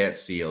 never get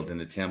sealed in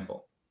the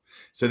temple.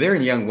 So they're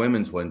in Young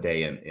Women's one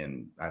day,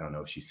 and I don't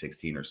know if she's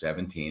 16 or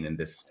 17, and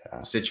this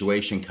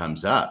situation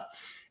comes up.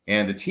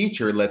 And the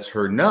teacher lets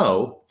her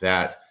know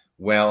that,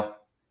 well,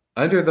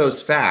 under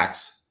those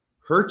facts,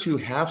 her 2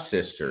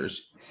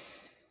 half-sisters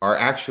are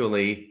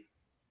actually,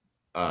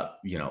 I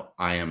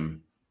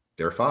am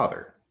their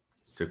father,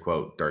 to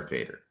quote Darth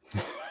Vader.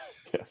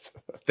 Yes.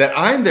 That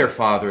I'm their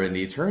father in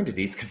the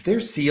eternities because they're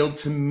sealed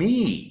to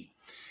me.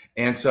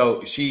 And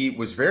so she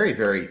was very,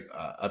 very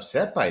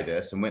upset by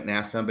this and went and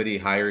asked somebody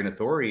higher in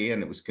authority,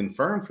 and it was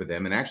confirmed for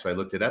them. And actually, I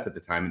looked it up at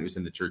the time, and it was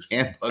in the church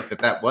handbook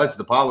that was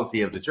the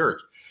policy of the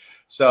church.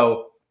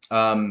 So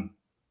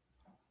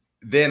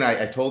then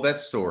I told that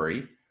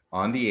story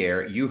on the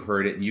air. You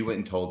heard it, and you went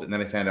and told it. And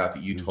then I found out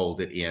that you told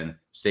it in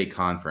stake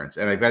conference.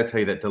 And I've got to tell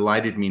you, that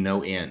delighted me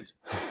no end.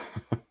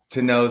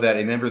 To know that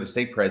a member of the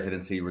stake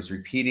presidency was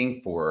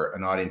repeating for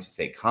an audience at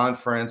stake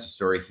conference a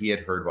story he had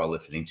heard while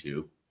listening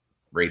to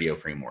Radio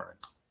Free Mormon.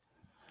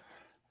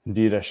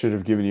 Indeed, I should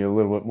have given you a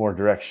little bit more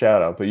direct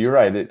shout out, but you're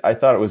right. I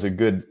thought it was a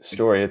good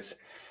story.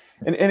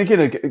 And again,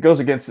 it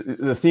goes against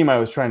the theme I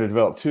was trying to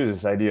develop too,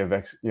 is this idea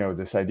of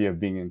this idea of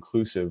being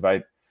inclusive.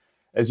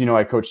 As you know,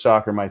 I coach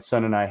soccer. My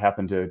son and I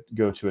happened to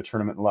go to a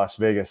tournament in Las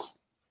Vegas,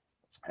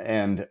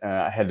 and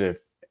I had to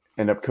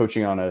end up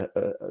coaching on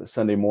a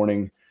Sunday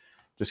morning,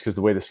 just because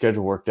the way the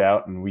schedule worked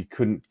out, and we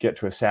couldn't get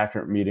to a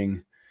sacrament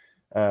meeting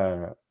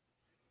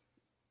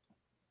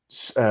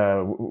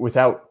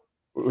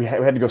we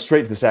had to go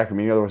straight to the sacrament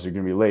meeting, otherwise we're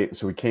going to be late.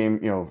 So we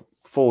came,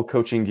 full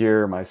coaching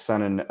gear. My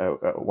son and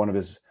one of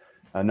his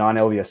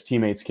non-LDS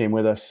teammates came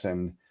with us,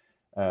 and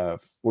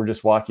we're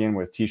just walking in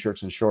with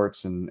t-shirts and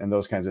shorts and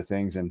those kinds of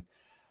things. And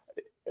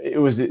it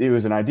was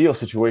an ideal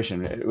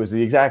situation. It's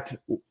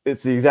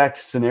the exact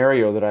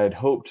scenario that I had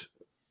hoped,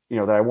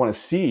 that I want to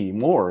see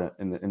more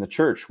in the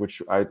church,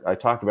 which I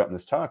talked about in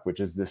this talk,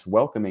 which is this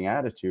welcoming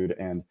attitude.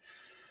 And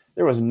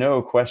there was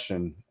no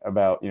question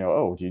about,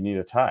 oh, do you need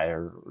a tie?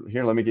 Or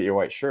here, let me get you a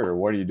white shirt. Or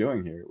what are you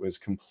doing here? It was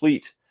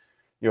complete,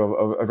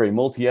 a very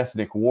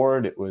multi-ethnic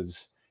ward. It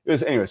was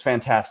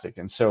fantastic.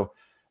 And so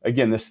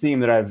again, this theme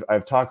that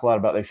I've talked a lot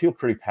about, I feel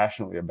pretty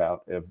passionately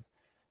about.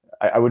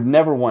 I would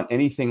never want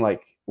anything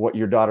like what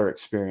your daughter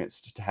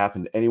experienced to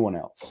happen to anyone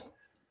else.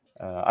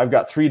 I've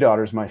got 3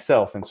 daughters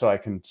myself, and so I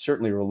can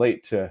certainly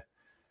relate to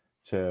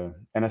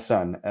and a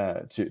son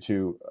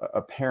to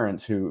a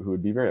parent who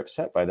would be very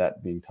upset by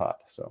that being taught.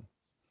 So,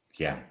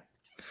 yeah.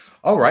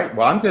 All right.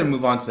 Well, I'm going to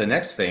move on to the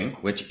next thing,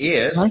 which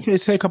is. Can I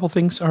say a couple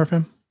things,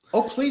 RFM?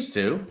 Oh, please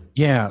do.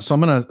 Yeah. So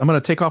I'm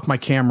gonna take off my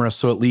camera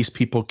so at least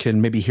people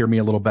can maybe hear me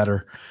a little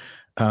better.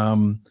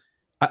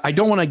 I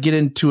don't want to get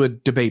into a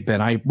debate,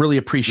 Ben. I really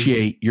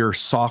appreciate your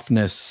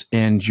softness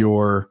and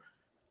your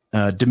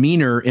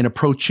demeanor in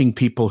approaching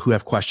people who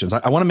have questions.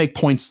 I want to make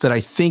points that I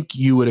think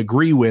you would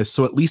agree with,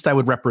 so at least I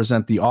would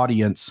represent the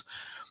audience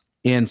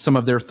and some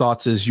of their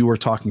thoughts as you were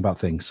talking about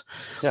things.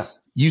 Yeah.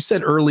 You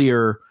said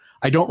earlier,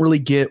 I don't really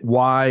get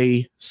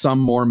why some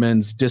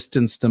Mormons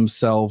distance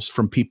themselves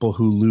from people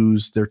who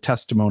lose their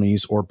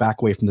testimonies or back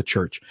away from the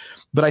church.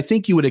 But I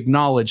think you would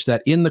acknowledge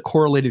that in the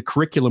correlated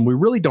curriculum, we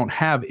really don't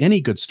have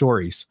any good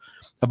stories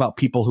about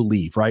people who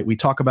leave, right? We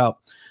talk about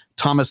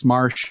Thomas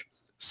Marsh,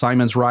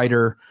 Simon's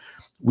Rider.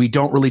 We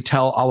don't really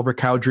tell Oliver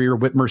Cowdery or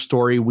Whitmer's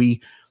story.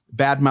 We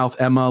badmouth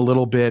Emma a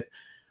little bit.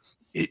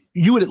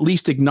 You would at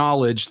least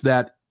acknowledge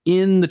that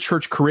in the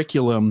church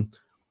curriculum,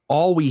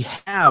 all we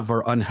have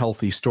are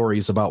unhealthy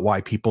stories about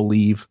why people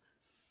leave,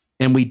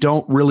 and we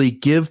don't really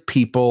give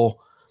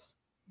people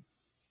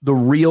the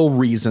real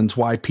reasons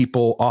why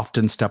people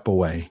often step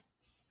away.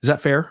 Is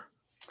that fair?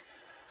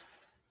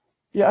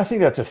 Yeah, I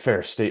think that's a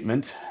fair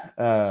statement.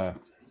 And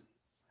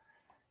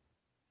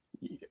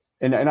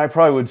I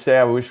probably would say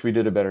I wish we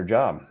did a better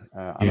job.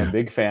 I'm a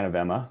big fan of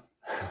Emma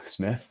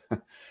Smith,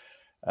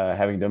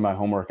 having done my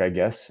homework, I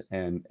guess.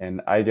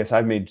 And I guess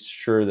I've made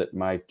sure that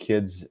my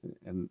kids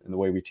and the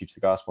way we teach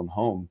the gospel in the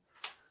home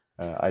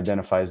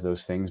identifies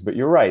those things. But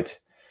you're right.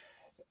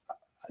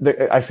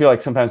 I feel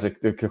like sometimes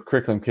the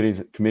curriculum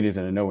committee is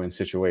in a no-win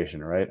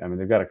situation, right? I mean,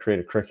 they've got to create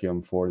a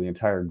curriculum for the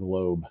entire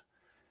globe,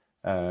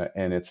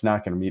 and it's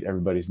not going to meet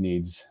everybody's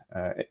needs.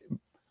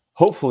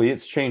 Hopefully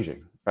it's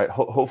changing, right?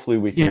 Hopefully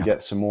we can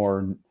get some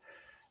more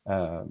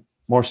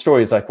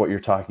stories like what you're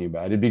talking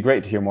about. It'd be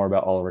great to hear more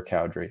about Oliver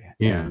Cowdery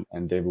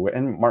and David Witt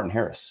and Martin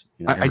Harris.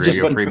 I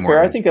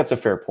think that's a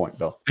fair point,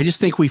 Bill. I just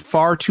think we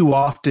far too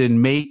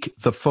often make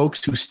the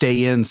folks who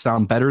stay in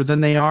sound better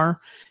than they are,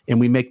 and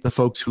we make the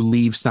folks who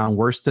leave sound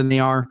worse than they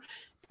are,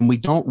 and we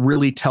don't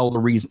really tell the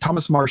reason.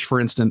 Thomas Marsh,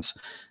 for instance,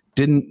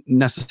 didn't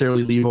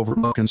necessarily leave over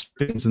milk and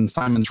strings, and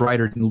Simon's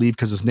Rider didn't leave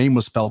because his name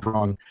was spelled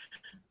wrong.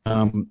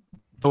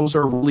 Those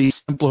are really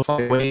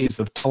simplified ways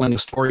of telling a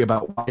story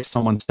about why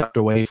someone stepped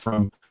away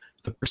from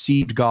the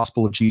perceived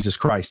gospel of Jesus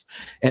Christ.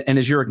 And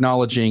as you're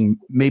acknowledging,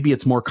 maybe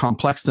it's more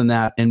complex than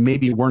that, and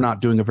maybe we're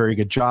not doing a very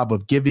good job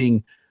of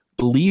giving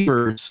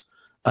believers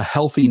a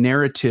healthy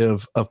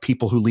narrative of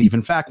people who leave.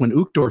 In fact, when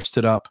Uchtdorf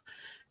stood up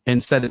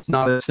and said it's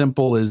not as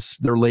simple as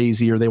they're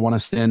lazy or they want to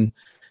sin,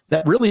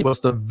 that really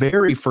was the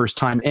very first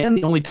time and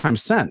the only time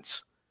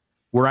since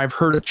where I've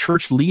heard a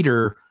church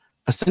leader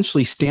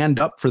essentially stand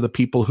up for the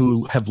people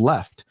who have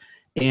left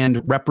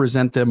and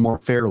represent them more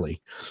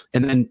fairly.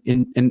 And then,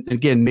 and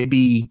again,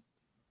 maybe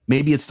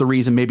Maybe it's the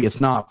reason, maybe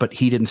it's not, but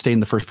he didn't stay in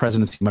the first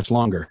presidency much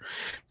longer.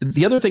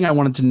 The other thing I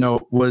wanted to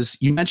note was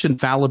you mentioned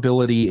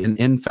fallibility and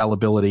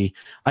infallibility.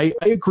 I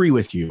agree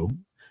with you.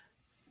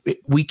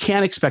 We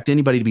can't expect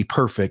anybody to be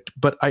perfect,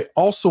 but I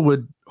also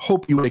would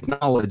hope you would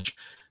acknowledge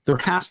there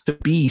has to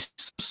be some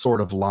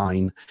sort of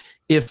line.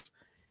 If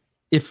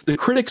the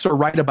critics are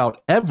right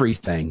about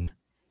everything,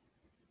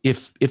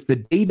 if the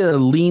data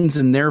leans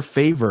in their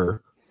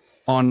favor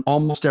on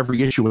almost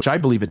every issue, which I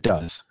believe it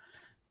does,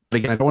 but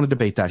again, I don't want to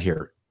debate that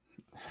here.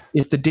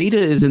 If the data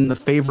is in the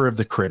favor of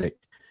the critic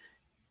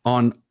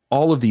on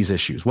all of these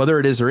issues, whether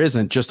it is or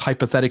isn't, just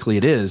hypothetically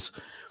it is,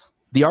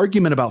 the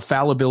argument about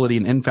fallibility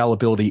and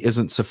infallibility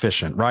isn't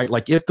sufficient, right?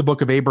 Like if the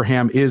Book of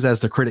Abraham is as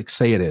the critics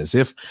say it is,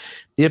 if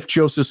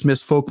Joseph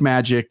Smith's folk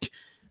magic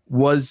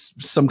was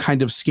some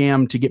kind of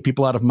scam to get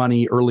people out of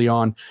money early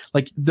on,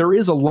 like there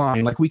is a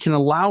line, like we can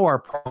allow our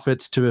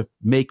prophets to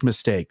make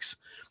mistakes.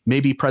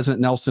 Maybe President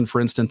Nelson,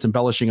 for instance,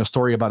 embellishing a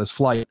story about his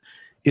flight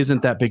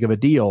isn't that big of a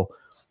deal.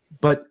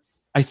 But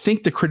I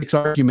think the critic's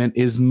argument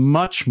is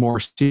much more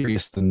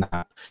serious than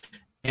that.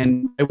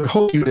 And I would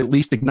hope you would at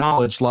least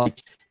acknowledge,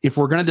 like, if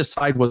we're going to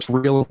decide what's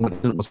real and what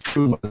isn't, what's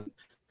true,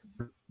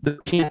 there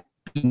can't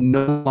be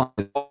no line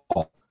at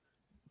all.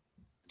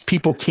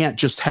 People can't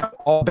just have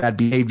all bad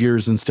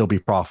behaviors and still be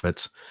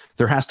prophets.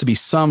 There has to be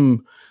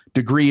some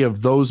degree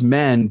of those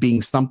men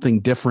being something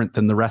different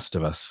than the rest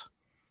of us.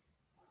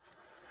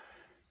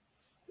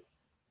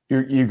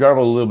 You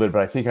garbled a little bit,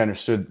 but I think I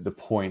understood the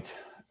point.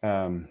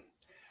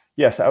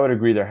 Yes, I would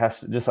agree. There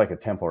has to, just like a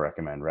temple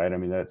recommend, right? I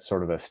mean, that's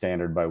sort of a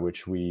standard by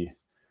which we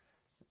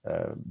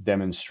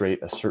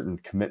demonstrate a certain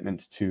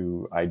commitment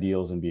to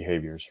ideals and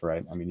behaviors,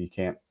 right? I mean, you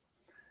can't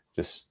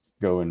just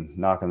go and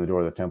knock on the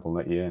door of the temple and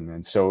let you in.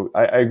 And so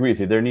I agree with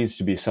you. There needs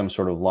to be some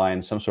sort of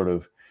line, some sort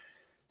of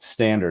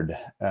standard.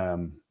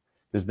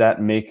 Does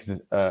that make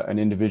an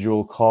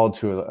individual called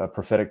to a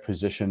prophetic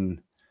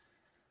position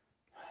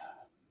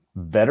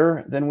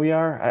better than we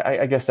are?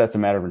 I guess that's a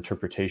matter of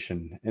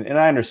interpretation. And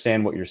I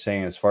understand what you're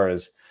saying as far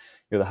as,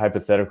 you know, the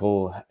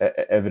hypothetical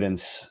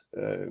evidence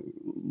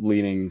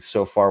leaning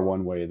so far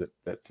one way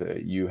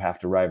that you have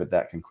to arrive at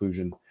that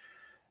conclusion.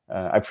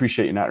 I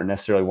appreciate you not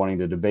necessarily wanting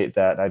to debate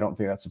that. I don't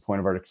think that's the point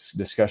of our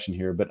discussion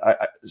here. But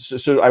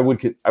I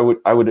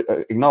would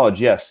acknowledge,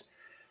 yes,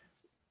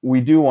 we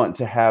do want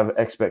to have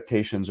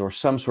expectations or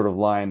some sort of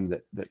line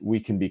that we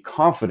can be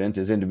confident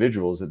as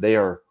individuals that they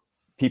are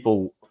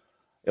people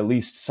at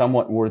least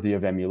somewhat worthy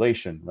of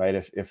emulation, right?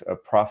 If a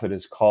prophet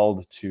is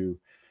called to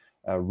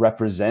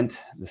represent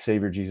the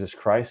Savior Jesus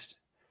Christ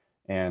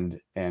and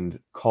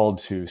called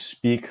to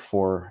speak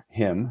for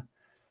him,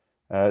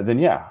 then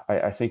yeah,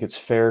 I think it's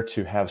fair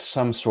to have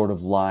some sort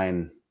of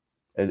line,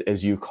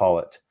 as you call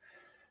it.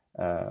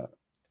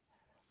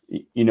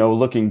 You know,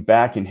 looking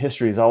back in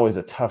history is always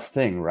a tough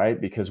thing,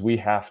 right? Because we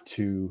have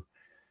to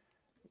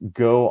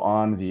go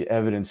on the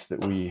evidence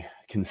that we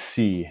can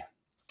see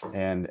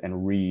and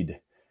read.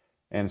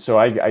 And so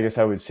I guess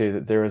I would say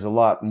that there is a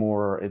lot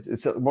more.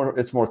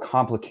 It's more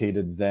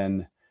complicated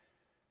than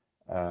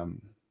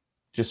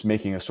just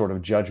making a sort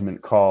of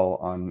judgment call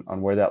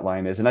on where that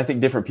line is. And I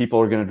think different people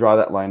are going to draw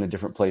that line in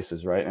different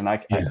places, right? And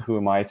who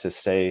am I to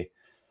say,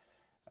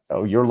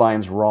 oh, your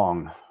line's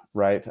wrong,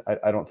 right?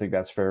 I don't think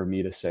that's fair of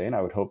me to say, and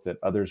I would hope that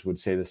others would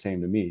say the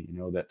same to me. You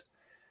know, that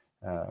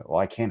well,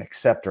 I can't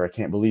accept or I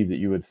can't believe that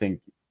you would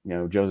think, you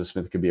know, Joseph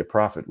Smith could be a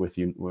prophet with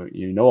you.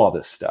 You know all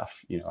this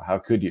stuff. You know, how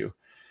could you?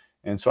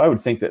 And so I would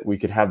think that we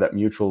could have that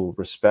mutual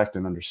respect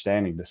and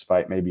understanding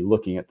despite maybe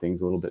looking at things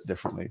a little bit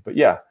differently. But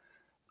yeah,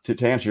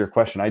 to answer your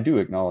question, I do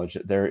acknowledge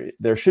that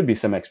there should be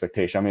some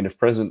expectation. I mean, if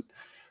President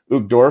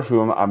Uchtdorf,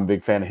 who I'm a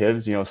big fan of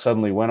his, you know,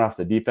 suddenly went off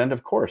the deep end,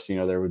 of course, you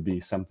know, there would be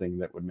something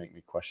that would make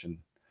me question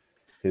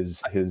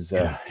his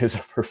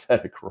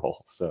prophetic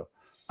role. So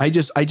I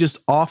just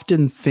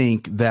often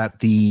think that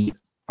the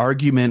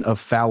argument of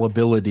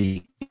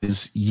fallibility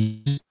is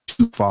used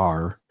too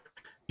far,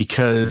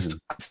 because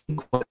I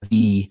think what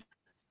the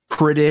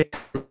critic,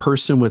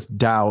 person with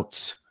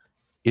doubts,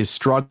 is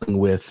struggling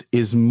with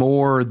is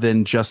more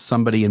than just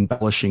somebody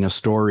embellishing a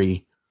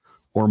story,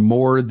 or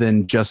more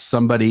than just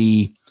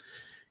somebody,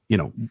 you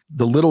know,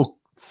 the little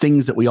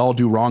things that we all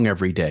do wrong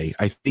every day.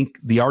 I think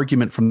the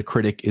argument from the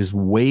critic is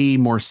way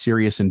more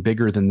serious and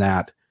bigger than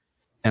that.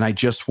 And I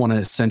just want to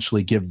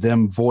essentially give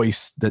them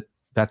voice that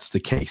that's the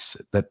case,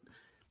 that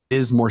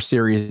is more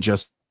serious than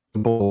just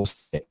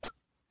bullshit.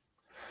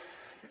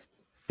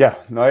 Yeah,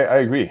 no, I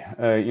agree.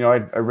 You know,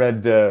 I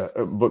read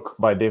a book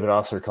by David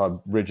Osler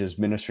called Bridges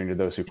Ministering to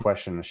Those Who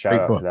Question. A shout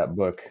out to that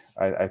book.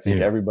 I think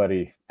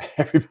everybody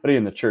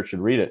in the church should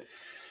read it,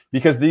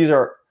 because these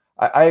are,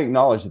 I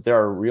acknowledge that there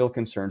are real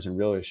concerns and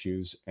real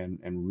issues and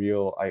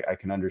real, I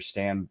can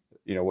understand,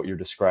 you know, what you're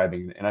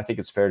describing. And I think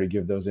it's fair to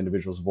give those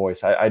individuals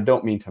voice. I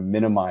don't mean to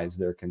minimize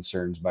their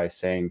concerns by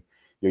saying,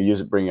 you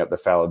know, bringing up the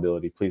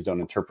fallibility. Please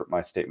don't interpret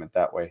my statement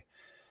that way.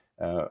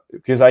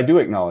 Because I do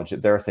acknowledge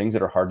that there are things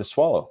that are hard to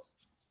swallow.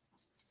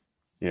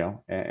 You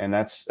know, and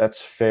that's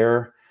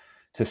fair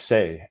to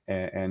say.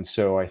 And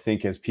so I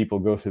think as people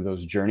go through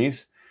those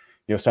journeys,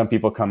 some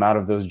people come out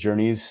of those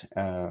journeys,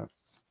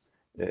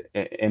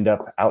 end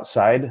up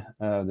outside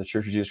the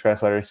Church of Jesus Christ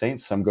of Latter-day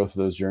Saints. Some go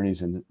through those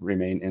journeys and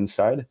remain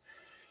inside.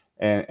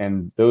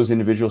 And those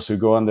individuals who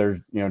go on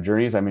their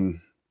journeys, I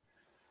mean,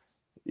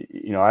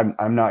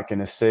 I'm not going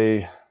to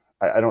say,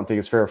 I don't think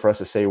it's fair for us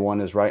to say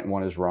one is right and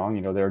one is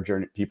wrong. There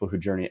are people who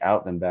journey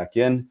out then back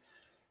in.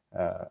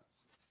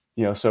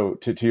 So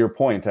to your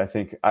point, I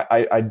think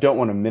I don't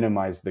want to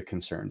minimize the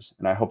concerns,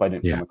 and I hope I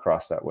didn't come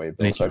across that way.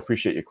 Bill, so I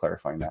appreciate you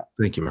clarifying that.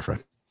 Thank you, my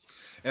friend.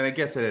 And I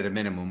guess that at a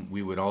minimum,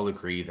 we would all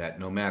agree that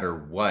no matter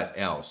what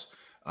else,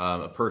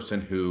 a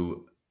person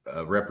who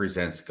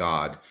represents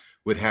God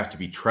would have to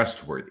be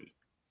trustworthy.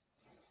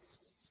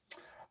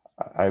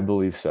 I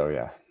believe so.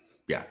 Yeah.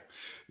 Yeah.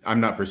 I'm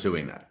not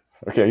pursuing that.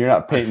 Okay, you're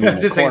not painting me in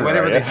the just corner, saying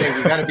whatever right? They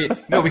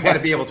say. We got to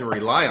be able to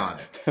rely on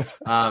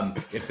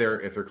it if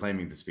they're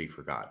claiming to speak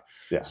for God.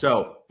 Yeah.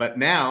 So, but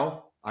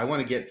now I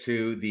want to get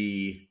to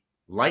the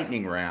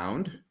lightning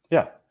round.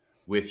 Yeah.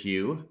 With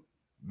you,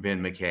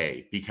 Ben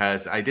McKay,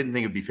 because I didn't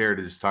think it'd be fair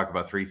to just talk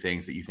about 3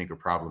 things that you think are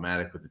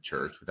problematic with the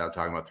church without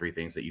talking about 3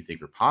 things that you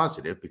think are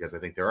positive, because I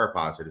think there are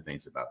positive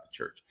things about the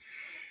church.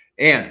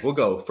 And we'll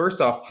go first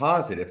off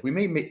positive. We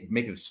may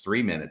make this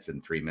 3 minutes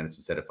and 3 minutes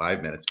instead of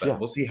 5 minutes, but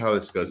we'll see how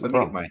this goes. Let me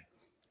get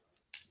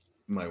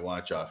my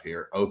watch off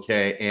here.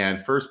 Okay.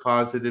 And first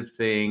positive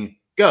thing,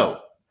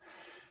 go.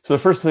 So the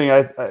first thing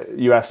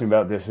you asked me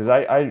about this is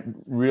I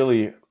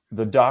really,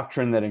 the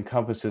doctrine that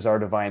encompasses our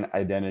divine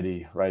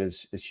identity, right,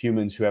 is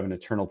humans who have an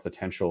eternal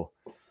potential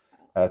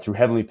through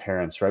heavenly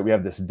parents, right? We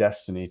have this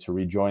destiny to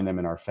rejoin them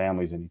in our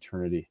families in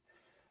eternity.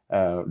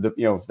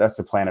 That's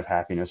the plan of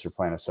happiness or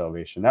plan of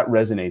salvation. That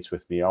resonates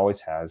with me, always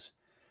has.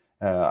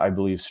 I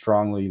believe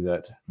strongly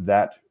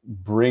that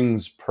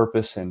brings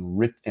purpose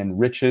and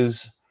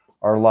enriches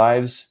our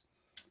lives.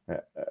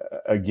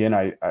 Again,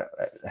 I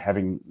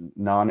having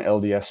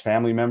non-LDS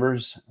family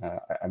members,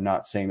 I'm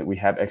not saying that we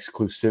have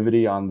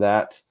exclusivity on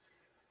that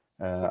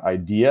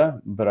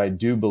idea, but I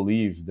do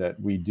believe that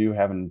we do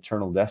have an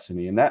eternal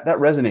destiny, and that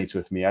resonates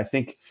with me. I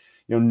think,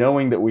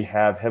 knowing that we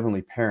have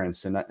heavenly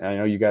parents, and I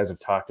know you guys have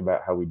talked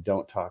about how we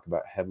don't talk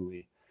about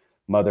Heavenly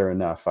Mother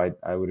enough.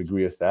 I would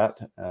agree with that.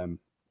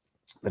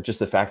 But just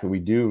the fact that we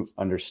do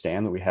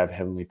understand that we have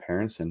heavenly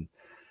parents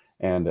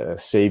and a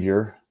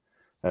Savior,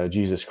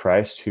 Jesus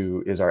Christ,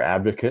 who is our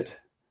advocate,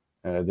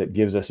 that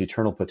gives us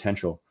eternal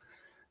potential.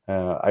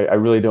 I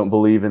really don't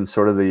believe in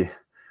sort of the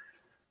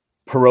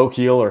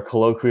parochial or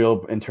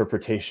colloquial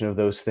interpretation of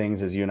those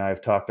things, as you and I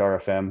have talked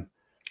RFM.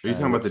 Are you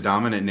talking about the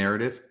dominant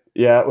narrative?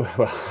 Yeah,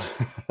 well,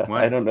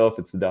 I don't know if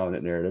it's the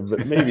dominant narrative,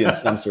 but maybe in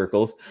some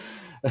circles,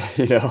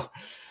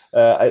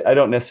 I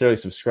don't necessarily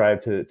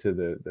subscribe to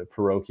the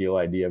parochial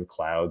idea of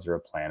clouds or a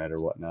planet or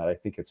whatnot. I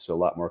think it's a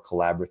lot more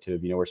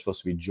collaborative. We're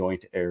supposed to be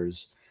joint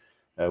heirs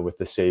with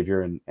the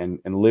Savior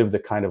and live the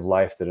kind of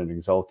life that an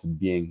exalted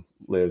being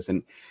lives.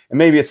 And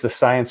maybe it's the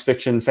science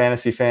fiction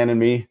fantasy fan in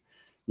me,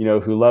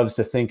 who loves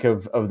to think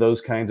of those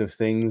kinds of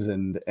things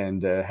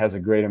and has a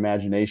great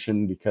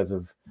imagination because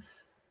of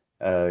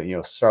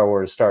Star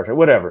Wars, Star Trek,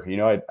 whatever.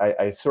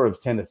 I sort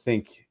of tend to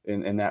think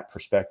in that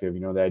perspective.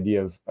 The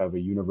idea of a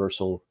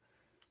universal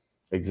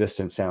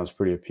existence sounds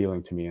pretty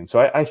appealing to me, and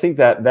so I think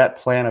that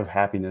plan of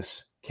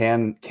happiness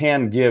can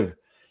give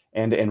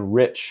and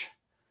enrich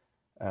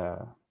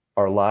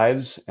our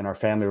lives and our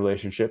family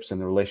relationships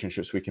and the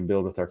relationships we can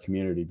build with our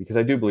community, because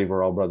I do believe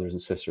we're all brothers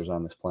and sisters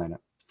on this planet.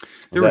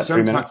 There were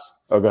some times.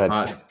 Oh, go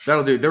ahead.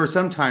 That'll do. There were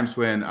some times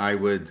when I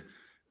would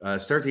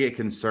start to get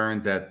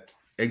concerned that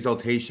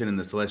exaltation in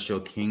the celestial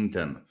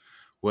kingdom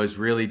was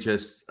really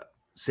just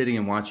sitting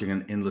and watching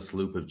an endless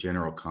loop of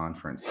general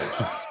conference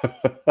sessions.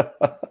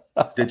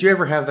 Did you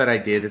ever have that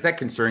idea? Does that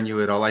concern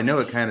you at all? I know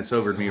it kind of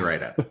sobered me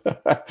right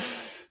up.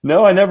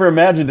 No, I never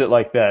imagined it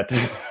like that.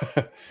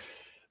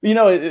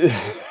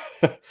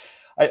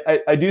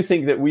 I do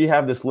think that we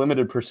have this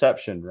limited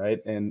perception, right?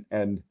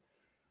 And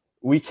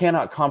we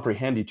cannot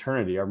comprehend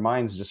eternity. Our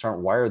minds just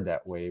aren't wired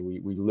that way.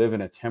 We live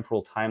in a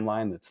temporal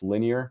timeline that's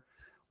linear.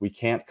 We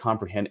can't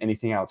comprehend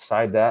anything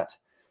outside that.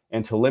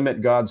 And to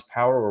limit God's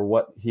power or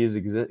what his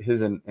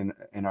and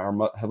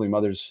our Heavenly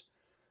Mother's,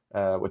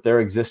 what their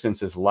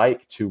existence is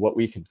like to what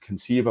we can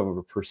conceive of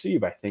or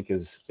perceive, I think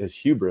is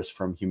hubris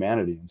from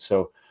humanity. And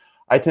so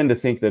I tend to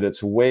think that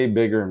it's way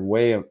bigger and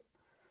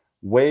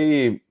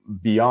way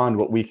beyond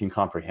what we can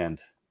comprehend.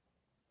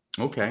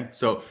 Okay.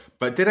 So,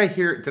 but did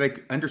I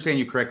understand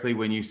you correctly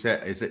when you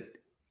said, is it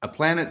a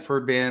planet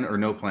for Ben or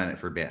no planet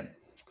for Ben?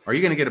 Are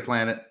you going to get a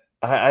planet?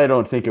 I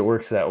don't think it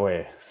works that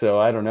way. So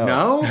I don't know.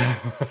 No?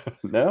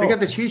 No. They got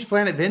this huge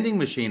planet vending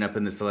machine up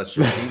in the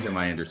celestial kingdom,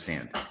 I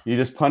understand. You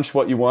just punch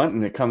what you want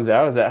and it comes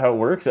out. Is that how it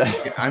works?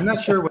 I'm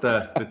not sure what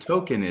the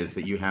token is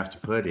that you have to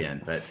put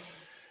in, but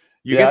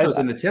you get those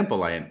in the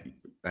temple, I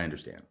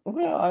understand.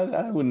 Well,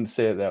 I wouldn't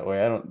say it that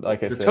way. I don't,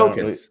 like I said.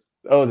 Tokens.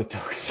 The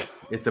tokens.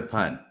 It's a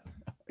pun.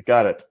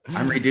 Got it.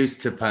 I'm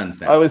reduced to puns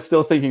now. I was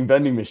still thinking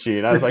vending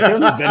machine. I was like,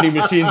 there are vending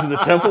machines in the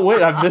temple.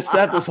 Wait, I've missed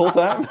that this whole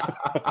time.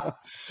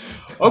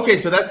 Okay,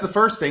 so that's the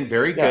first thing.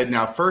 Very good.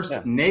 Now,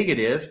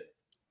 negative,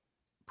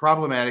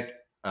 problematic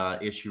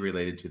issue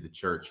related to the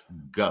church.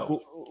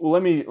 Go. Well,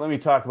 let me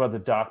talk about the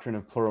doctrine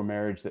of plural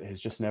marriage that has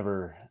just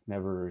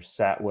never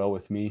sat well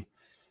with me.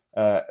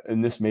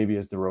 And this maybe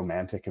is the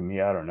romantic in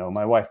me. I don't know.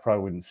 My wife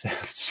probably wouldn't say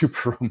I'm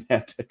super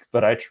romantic,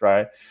 but I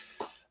try.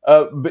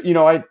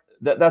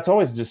 But that's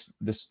always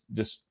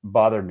just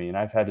bothered me, and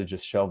I've had to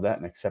just shelve that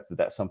and accept that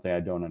that's something I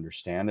don't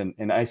understand.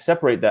 And I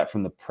separate that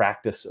from the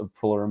practice of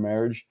plural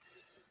marriage.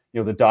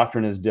 The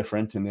doctrine is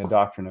different, and the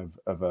doctrine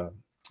of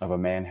a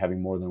man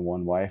having more than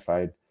one wife.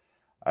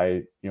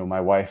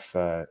 My wife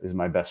is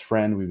my best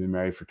friend. We've been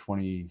married for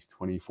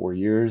 24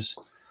 years.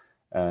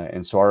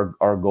 And so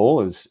our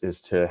goal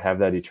is to have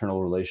that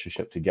eternal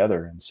relationship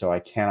together. And so I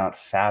cannot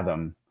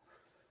fathom,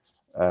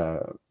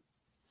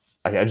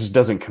 it just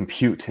doesn't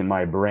compute in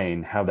my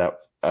brain how that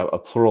a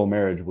plural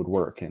marriage would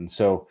work. And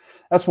so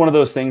that's one of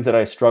those things that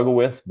I struggle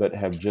with, but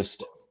have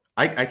just...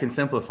 I can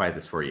simplify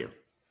this for you.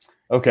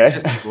 Okay.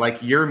 It's just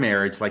like your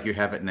marriage, like you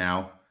have it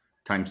now,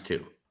 times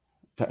 2.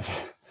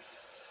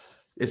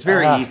 It's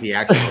very easy,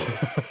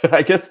 actually.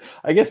 I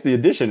guess the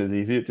addition is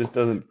easy. It just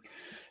doesn't.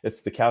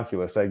 It's the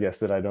calculus, I guess,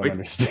 that I don't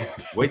understand.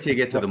 Wait till you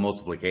get to the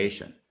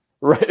multiplication.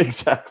 Right,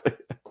 exactly.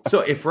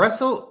 So if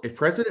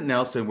President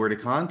Nelson were to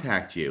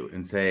contact you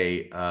and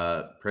say,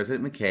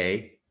 President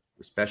McKay,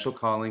 a special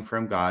calling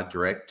from God,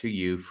 direct to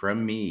you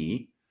from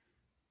me,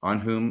 on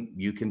whom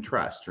you can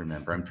trust.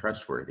 Remember, I'm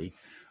trustworthy.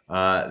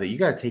 That you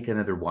got to take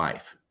another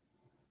wife.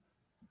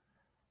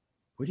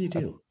 What do you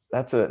do?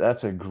 That's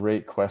a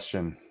great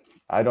question.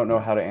 I don't know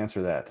how to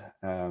answer that.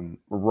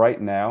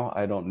 Right now,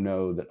 I don't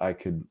know that I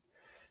could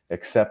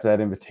accept that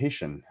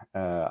invitation.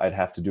 I'd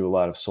have to do a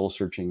lot of soul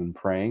searching and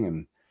praying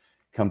and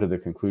come to the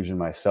conclusion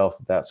myself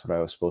that that's what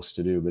I was supposed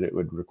to do. But it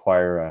would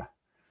require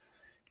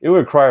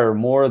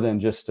more than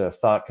just a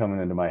thought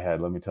coming into my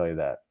head. Let me tell you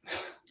that.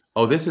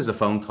 Oh, this is a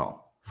phone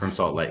call from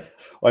Salt Lake.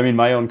 Well, I mean,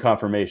 my own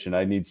confirmation.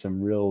 I need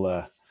some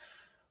real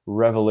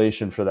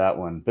revelation for that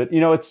one. But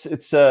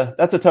that's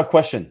a tough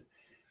question.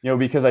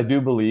 Because I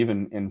do believe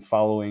in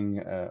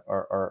following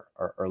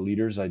our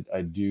leaders.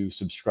 I do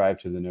subscribe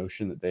to the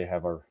notion that they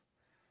have our,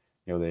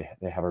 they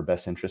have our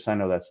best interests. I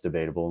know that's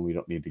debatable, and we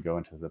don't need to go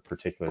into the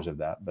particulars of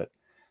that. But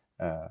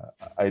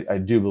I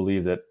do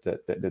believe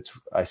that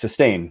I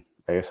sustain,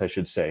 I guess I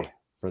should say,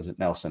 President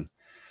Nelson.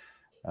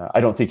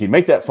 I don't think he'd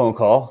make that phone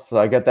call, so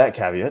I got that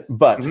caveat.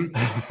 But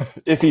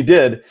if he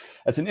did,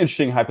 that's an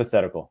interesting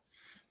hypothetical.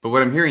 But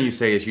what I'm hearing you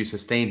say is you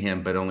sustain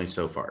him, but only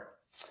so far.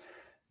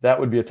 That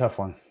would be a tough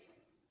one.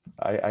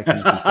 I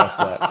can confess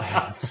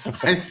that.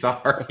 I'm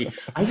sorry.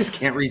 I just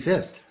can't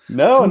resist.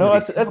 No,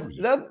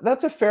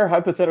 that's a fair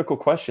hypothetical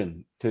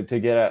question to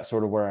get at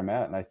sort of where I'm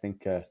at. And I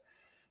think,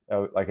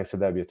 like I said,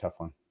 that'd be a tough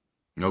one.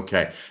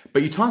 Okay.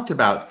 But you talked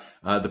about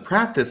the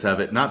practice of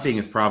it not being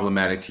as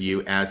problematic to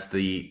you as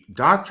the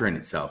doctrine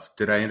itself.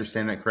 Did I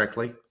understand that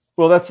correctly?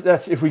 Well,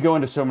 that's if we go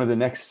into some of the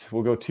next,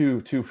 we'll go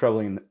two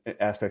troubling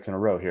aspects in a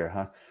row here,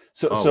 huh?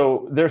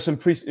 So there's some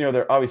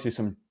there are obviously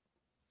some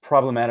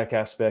problematic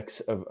aspects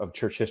of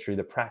church history.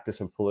 The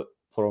practice of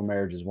plural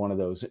marriage is one of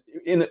those,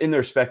 in the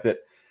respect that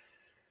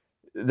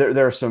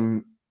there are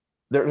some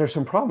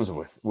problems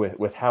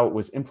with how it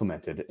was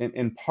implemented.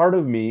 And part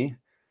of me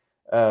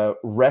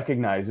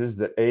recognizes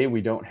that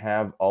we don't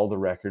have all the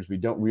records. We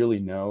don't really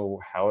know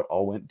how it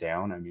all went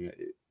down. I mean,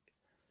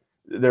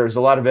 there's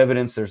a lot of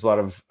evidence. There's a lot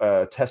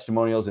of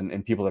testimonials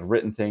and people that have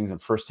written things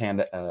and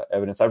firsthand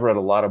evidence. I've read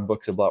a lot of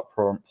books about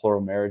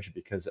plural marriage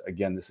because,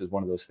 again, this is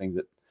one of those things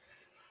that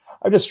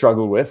I've just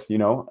struggled with,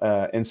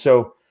 and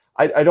so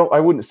I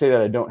wouldn't say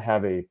that I don't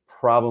have a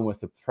problem with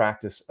the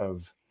practice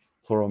of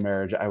plural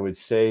marriage. I would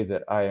say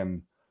that I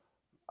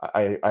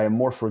am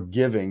more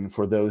forgiving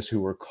for those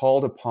who were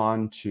called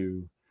upon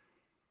to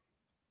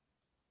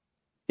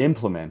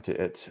implement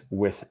it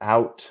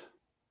without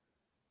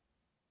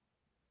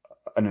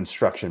an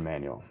instruction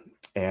manual.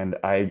 And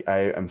I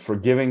am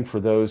forgiving for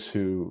those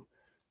who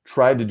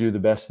tried to do the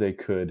best they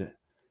could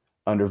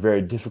under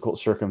very difficult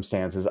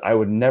circumstances. I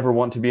would never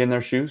want to be in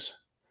their shoes.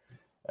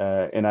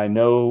 And I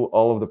know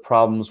all of the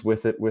problems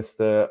with it, with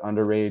the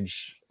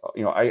underage,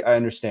 I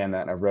understand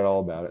that, and I've read all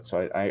about it.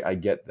 So I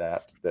get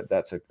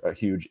that's a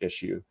huge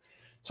issue.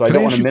 So I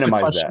don't want to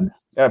minimize that.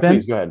 Yeah, Ben,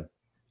 please go ahead.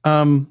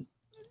 And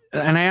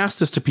I ask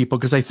this to people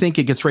because I think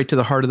it gets right to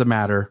the heart of the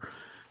matter.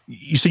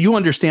 So you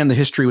understand the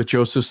history with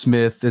Joseph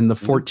Smith and the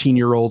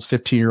 14-year-olds,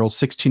 15-year-olds,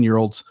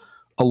 16-year-olds,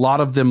 a lot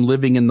of them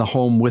living in the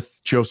home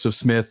with Joseph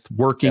Smith,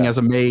 working as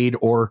a maid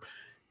or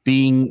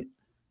being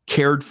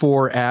cared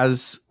for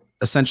as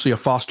essentially a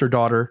foster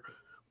daughter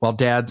while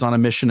dad's on a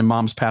mission and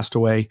mom's passed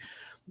away.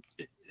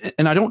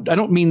 And I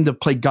don't mean to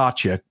play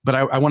gotcha, but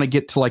I want to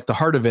get to like the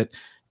heart of it.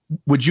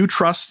 Would you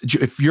trust,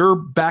 if you're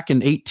back in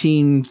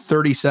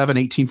 1837,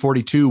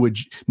 1842,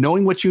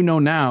 knowing what you know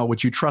now,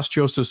 would you trust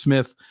Joseph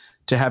Smith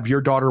to have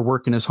your daughter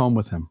work in his home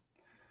with him?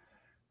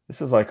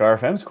 This is like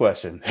RFM's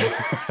question.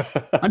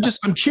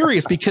 I'm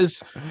curious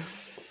because,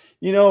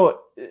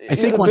 I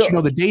think once you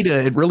know the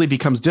data, it really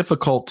becomes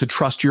difficult to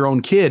trust your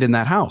own kid in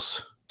that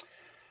house.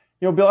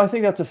 Bill, I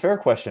think that's a fair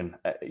question.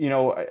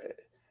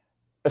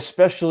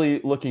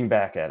 especially looking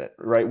back at it,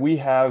 right? We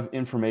have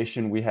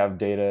information, we have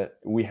data,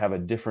 we have a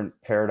different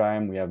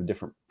paradigm, we have a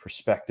different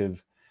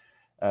perspective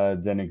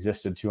than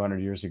existed 200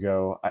 years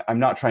ago. I'm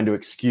not trying to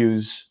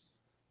excuse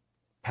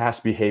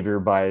past behavior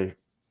by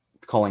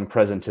calling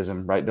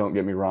presentism, right? Don't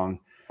get me wrong.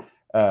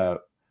 And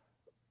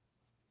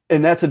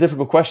that's a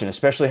difficult question,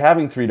 especially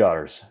having 3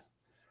 daughters.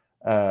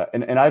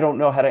 And I don't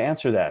know how to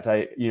answer that.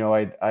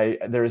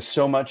 There is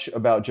so much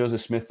about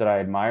Joseph Smith that I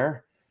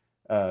admire.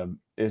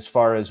 As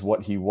far as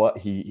what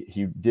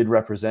he did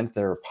represent,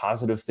 there are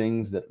positive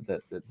things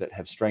that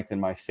have strengthened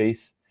my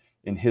faith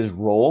in his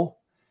role.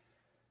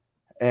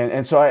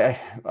 And so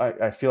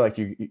I feel like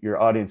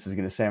your audience is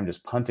going to say I'm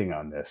just punting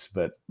on this,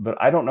 but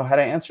I don't know how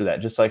to answer that.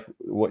 Just like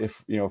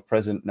if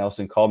President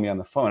Nelson called me on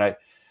the phone,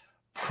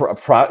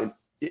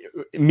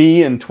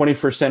 me and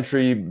 21st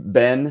century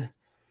Ben,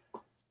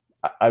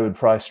 I would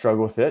probably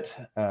struggle with it.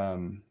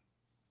 And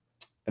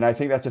I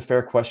think that's a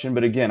fair question.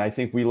 But again, I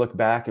think we look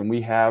back and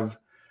we have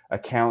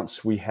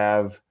accounts, we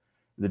have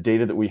the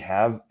data that we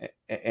have,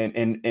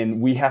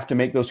 and we have to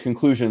make those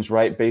conclusions,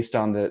 right, based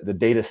on the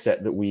data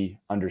set that we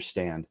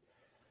understand.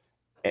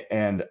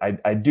 And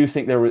I do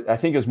think I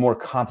think it was more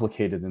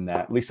complicated than that.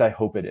 At least I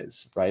hope it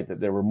is, right? That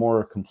there were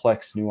more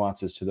complex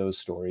nuances to those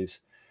stories.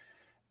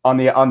 On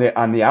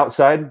the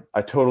outside,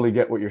 I totally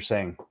get what you're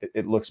saying.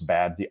 It looks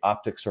bad. The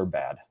optics are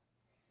bad.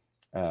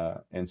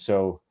 And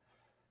so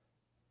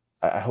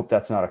I hope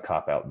that's not a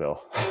cop-out,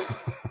 Bill.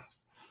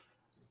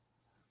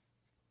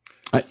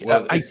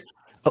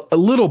 A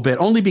little bit,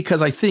 only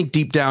because I think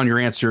deep down your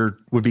answer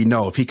would be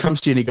no. If he comes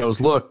to you and he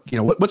goes, look,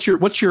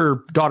 what's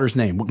your daughter's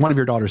name? One of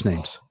your daughter's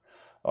names.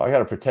 Oh, I got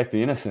to protect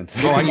the innocent.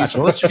 Oh, I use.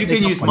 Well, you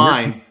can use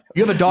mine.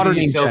 You have a daughter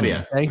named Jenny.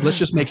 Okay? Let's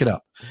just make it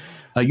up.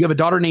 You have a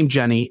daughter named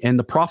Jenny, and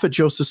the prophet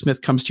Joseph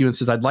Smith comes to you and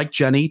says, I'd like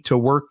Jenny to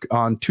work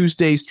on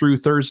Tuesdays through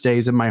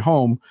Thursdays in my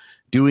home,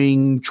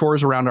 doing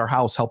chores around our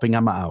house, helping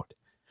Emma out.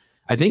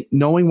 I think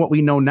knowing what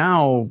we know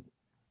now,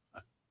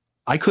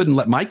 I couldn't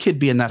let my kid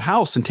be in that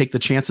house and take the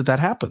chance that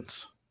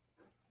happens.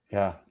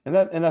 Yeah.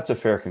 And that's a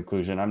fair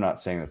conclusion. I'm not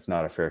saying that's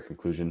not a fair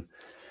conclusion.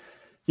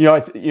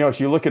 If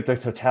you look at the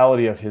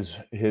totality of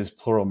his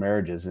plural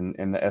marriages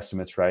and the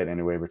estimates, right,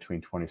 anyway,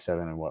 between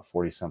 27 and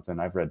 40 something,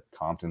 I've read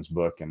Compton's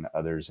book and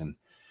others. And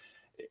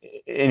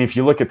if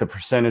you look at the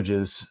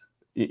percentages,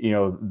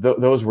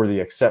 those were the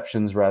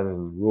exceptions rather than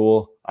the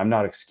rule. I'm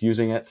not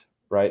excusing it,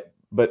 right?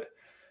 But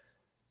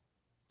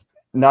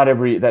that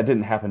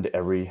didn't happen to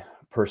every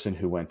person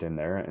who went in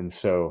there. And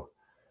so,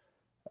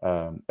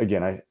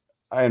 again,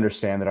 I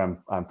understand that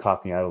I'm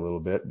copying out a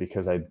little bit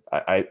because I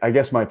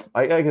guess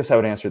I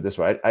would answer it this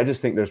way. I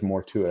just think there's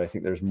more to it. I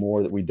think there's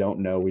more that we don't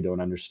know, we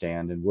don't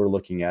understand, and we're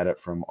looking at it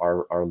from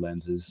our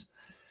lenses.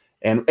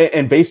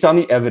 And based on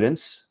the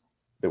evidence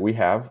that we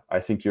have, I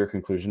think your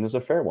conclusion is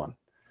a fair one.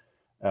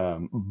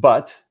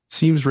 But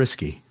seems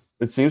risky.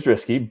 It seems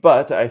risky,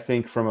 but I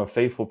think from a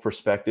faithful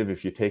perspective,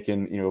 if you take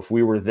in, if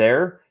we were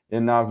there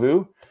in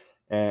Nauvoo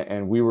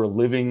and we were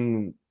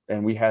living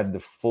and we had the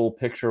full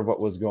picture of what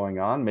was going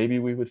on, maybe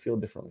we would feel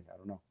differently. I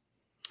don't know.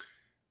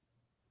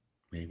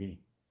 Maybe.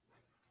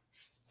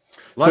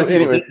 A lot of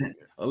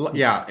people,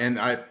 yeah. And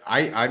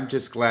I'm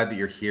just glad that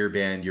you're here,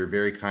 Ben. You're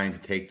very kind to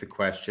take the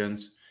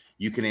questions.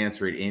 You can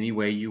answer it any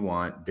way you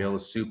want. Bill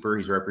is super.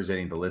 He's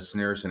representing the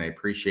listeners, and I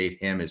appreciate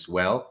him as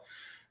well.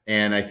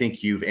 And I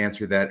think you've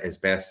answered that as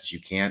best as you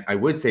can. I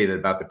would say that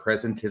about the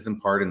presentism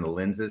part and the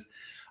lenses,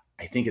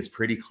 I think it's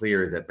pretty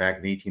clear that back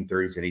in the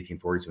 1830s and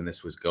 1840s when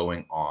this was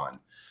going on,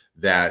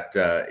 that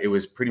it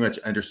was pretty much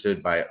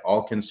understood by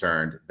all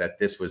concerned that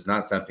this was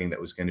not something that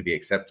was going to be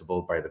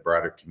acceptable by the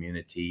broader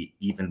community,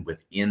 even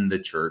within the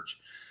church,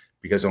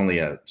 because only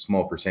a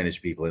small percentage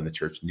of people in the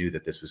church knew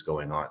that this was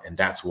going on. And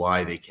that's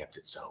why they kept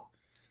it so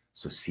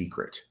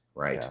secret,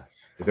 right? Yeah.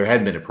 If there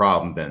hadn't been a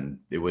problem, then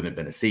it wouldn't have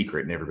been a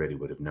secret and everybody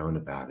would have known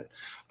about it.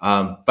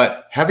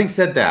 But having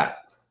said that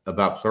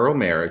about plural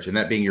marriage and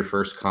that being your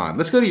first con,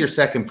 let's go to your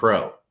second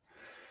pro.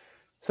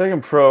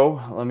 Second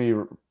pro, let me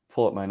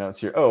pull up my notes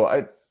here.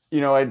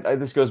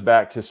 This goes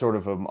back to sort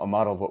of a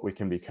model of what we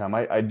can become.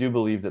 I do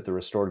believe that the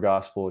restored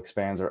gospel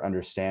expands our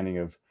understanding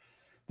of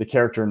the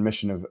character and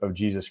mission of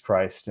Jesus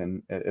Christ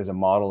and as a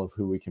model of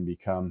who we can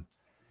become.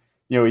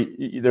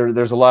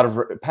 There's a lot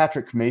of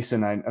Patrick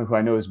Mason, who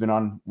I know has been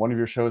on one of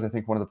your shows, I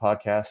think one of the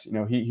podcasts.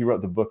 He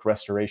wrote the book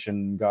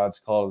Restoration, God's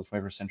Call to the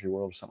 21st Century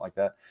World, or something like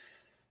that.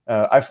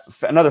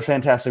 Another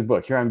fantastic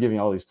book. Here I'm giving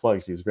all these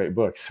plugs, these great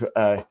books.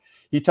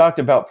 He talked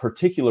about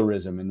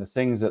particularism and the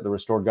things that the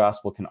restored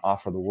gospel can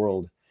offer the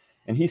world.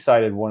 And he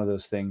cited one of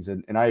those things,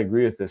 and I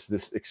agree with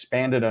this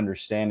expanded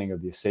understanding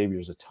of the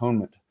Savior's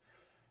atonement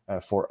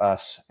for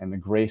us and the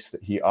grace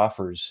that he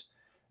offers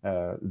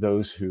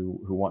those who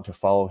want to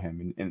follow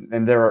him.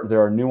 And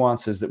there are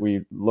nuances that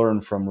we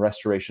learn from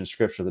Restoration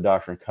Scripture, the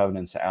Doctrine and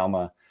Covenants,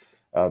 Alma,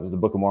 the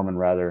Book of Mormon,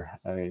 rather,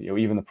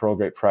 even the Pearl of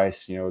Great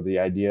Price, the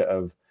idea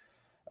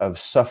of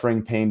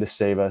suffering pain to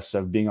save us,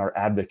 of being our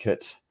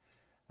advocate,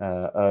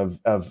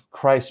 of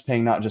Christ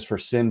paying not just for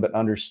sin, but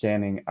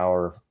understanding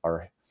our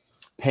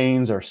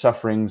pains, our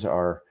sufferings,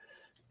 our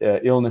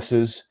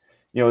illnesses,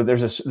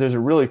 there's a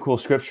really cool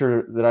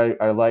scripture that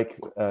I like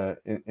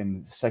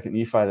in 2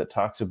 Nephi that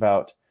talks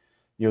about,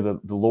 the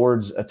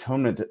Lord's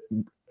atonement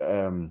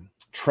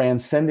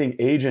transcending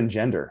age and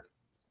gender.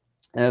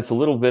 And it's a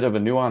little bit of a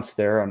nuance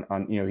there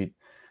on he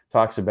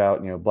talks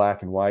about,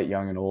 black and white,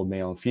 young and old,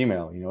 male and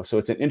female, so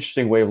it's an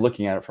interesting way of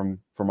looking at it from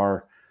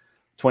our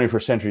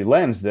 21st century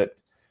lens, that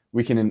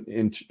we can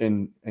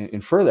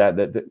infer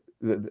that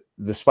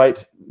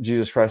despite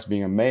Jesus Christ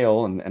being a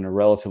male and a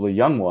relatively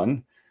young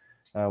one,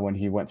 when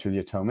he went through the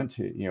atonement,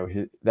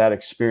 that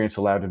experience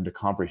allowed him to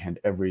comprehend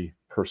every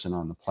person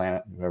on the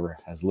planet who ever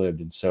has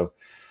lived. And so,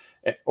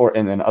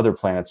 and then other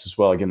planets as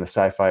well. Again, the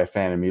sci-fi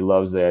fan in me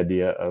loves the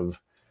idea of,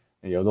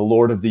 the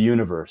Lord of the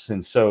universe.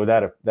 And so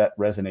that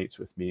resonates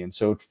with me. And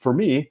so for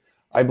me,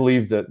 I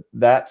believe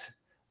that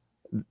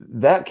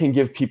can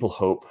give people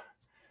hope.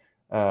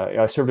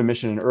 I served a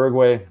mission in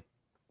Uruguay.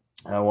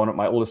 One of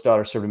my oldest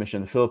daughters served a mission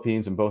in the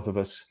Philippines, and both of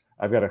us,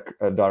 I've got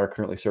a daughter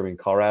currently serving in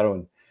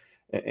Colorado,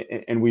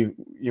 and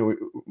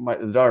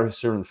the daughter who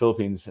served in the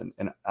Philippines,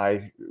 and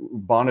I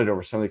bonded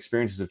over some of the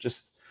experiences of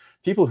just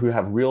people who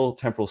have real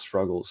temporal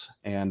struggles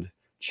and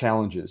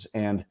challenges,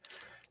 and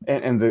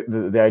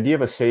the idea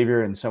of a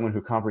savior and someone who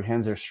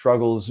comprehends their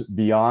struggles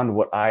beyond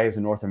what I as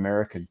a North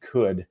American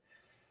could.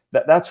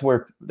 That's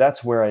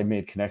where I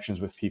made connections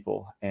with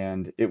people,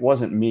 and it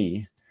wasn't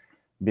me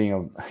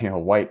being a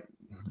white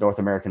North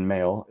American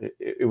male.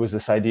 It was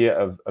this idea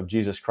of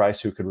Jesus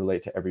Christ who could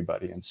relate to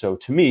everybody. And so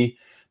to me,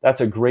 that's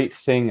a great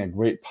thing, a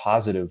great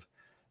positive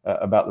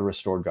about the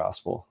restored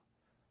gospel.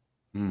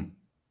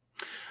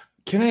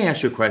 Can I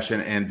ask you a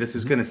question? And this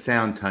is going to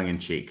sound tongue in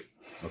cheek.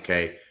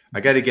 Okay. I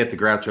got to get the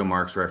Groucho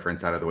Marx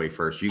reference out of the way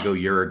first. You go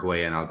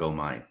Uruguay and I'll go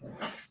mine.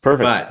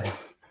 Perfect.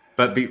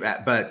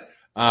 But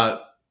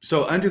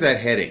so under that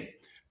heading,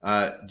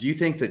 do you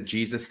think that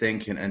Jesus then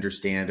can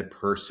understand a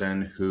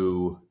person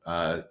who,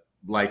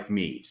 like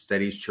me,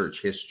 studies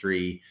church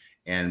history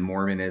and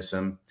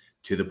Mormonism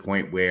to the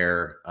point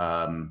where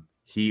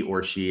he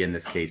or she, in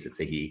this case,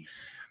 it's a he,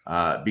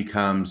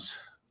 becomes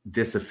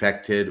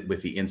disaffected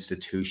with the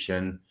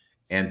institution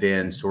and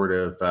then sort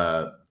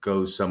of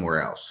goes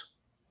somewhere else?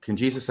 Can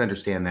Jesus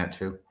understand that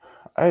too?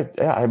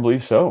 I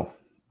believe so.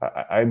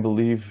 I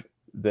believe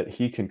that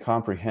he can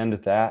comprehend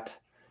that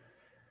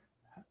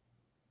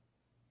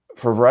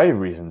for a variety of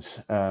reasons.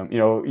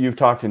 You've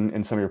talked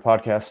in some of your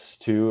podcasts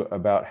too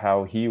about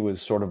how he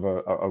was sort of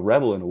a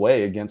rebel in a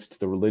way against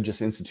the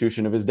religious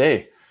institution of his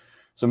day.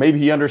 So maybe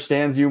he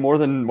understands you more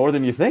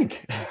than you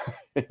think.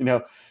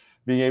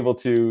 Being able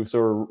to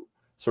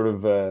sort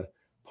of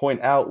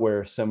point out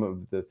where some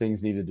of the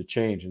things needed to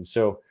change. And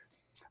so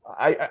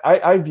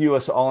I view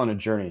us all on a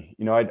journey.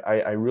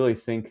 I really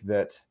think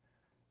that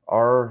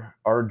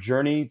our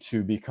journey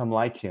to become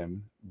like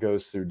him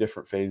goes through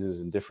different phases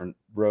and different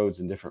roads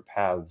and different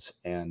paths.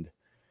 And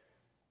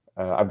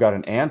I've got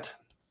an aunt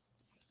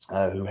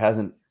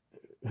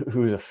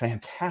who's a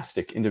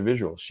fantastic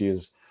individual. She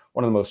is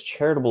one of the most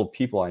charitable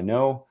people I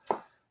know.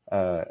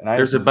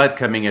 There's a but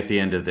coming at the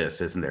end of this,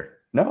 isn't there?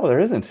 No, there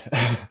isn't.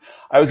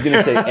 I was going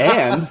to say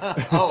and.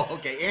 Oh,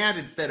 okay. And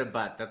instead of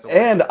but. That's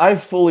okay. And I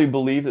fully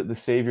believe that the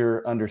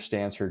Savior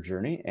understands her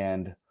journey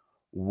and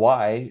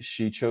why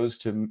she chose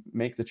to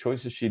make the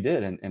choices she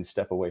did and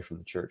step away from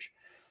the church.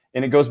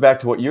 And it goes back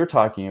to what you're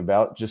talking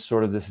about, just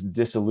sort of this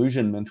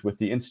disillusionment with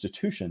the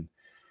institution.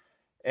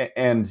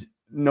 And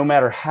no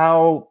matter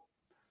how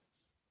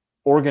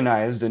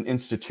organized an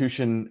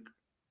institution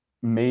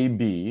may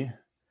be,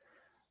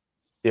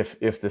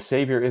 if the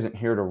Savior isn't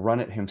here to run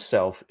it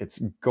himself, it's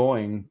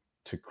going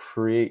to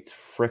create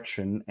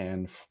friction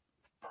and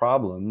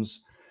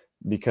problems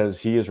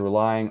because he is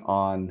relying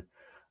on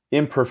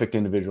imperfect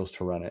individuals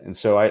to run it. And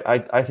so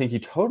I think he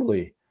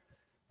totally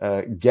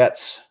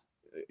gets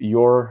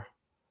your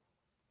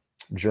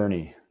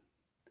journey.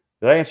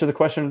 Did I answer the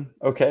question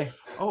okay?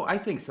 Oh, I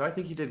think so. I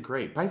think you did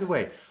great. By the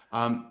way,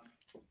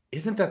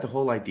 isn't that the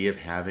whole idea of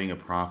having a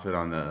prophet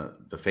on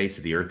the face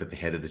of the earth at the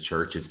head of the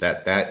church, is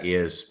that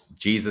is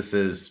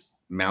Jesus's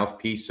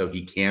mouthpiece so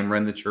he can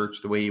run the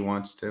church the way he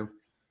wants to?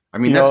 I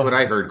mean, that's what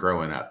I heard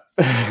growing up.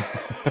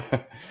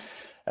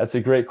 That's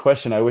a great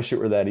question. I wish it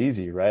were that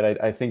easy, right?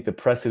 I think the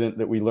precedent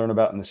that we learn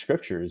about in the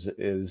scriptures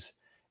is,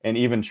 and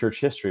even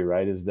church history,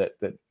 right, is that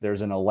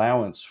there's an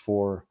allowance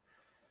for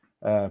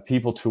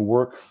people to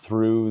work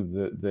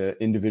through the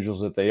individuals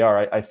that they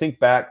are. I think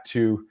back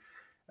to,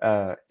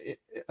 I'm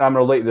going to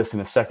relate this in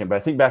a second, but I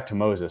think back to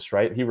Moses,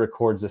 right? He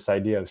records this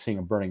idea of seeing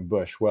a burning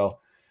bush. Well,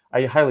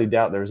 I highly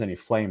doubt there was any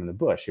flame in the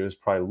bush. It was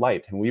probably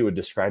light, and we would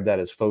describe that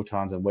as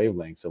photons and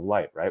wavelengths of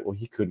light, right? Well,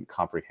 he couldn't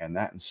comprehend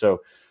that. And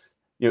so,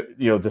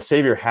 the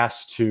Savior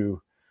has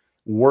to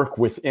work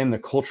within the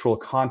cultural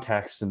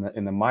context in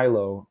the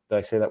milieu. Did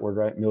I say that word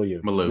right? Milieu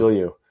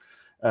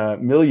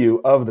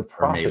of the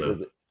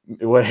prophet.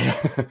 What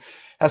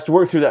has to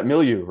work through that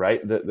milieu,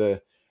 right?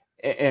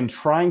 And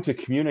trying to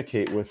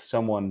communicate with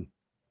someone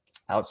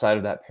outside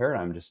of that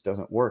paradigm just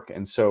doesn't work.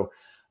 And so,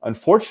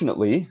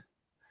 unfortunately,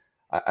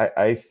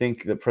 I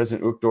think that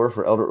President Uchtdorf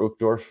or Elder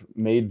Uchtdorf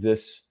made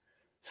this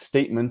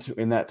statement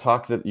in that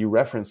talk that you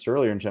referenced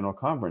earlier in General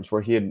Conference,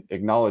 where he had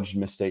acknowledged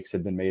mistakes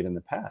had been made in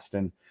the past.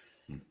 And,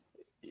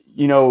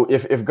 you know,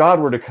 if God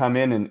were to come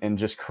in and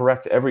just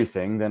correct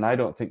everything, then I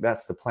don't think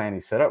that's the plan he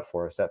set up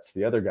for us. That's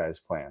the other guy's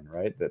plan,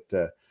 right?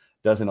 That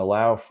doesn't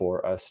allow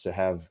for us to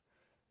have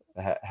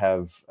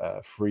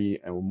free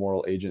and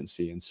moral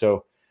agency. And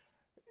so,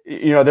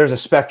 you know, there's a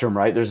spectrum,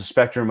 right? There's a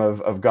spectrum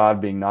of God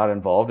being not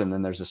involved, and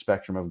then there's a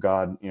spectrum of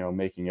God, you know,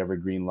 making every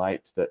green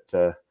light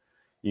that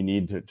you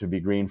need to be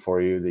green for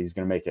you, that he's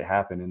going to make it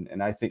happen.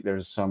 And I think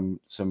there's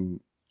some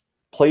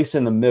place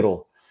in the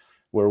middle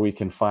where we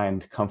can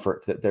find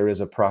comfort that there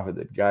is a prophet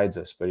that guides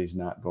us, but he's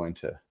not going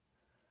to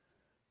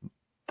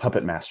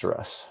puppet master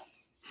us.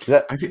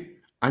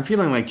 I'm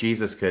feeling like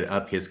Jesus could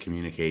up his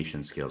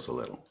communication skills a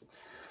little.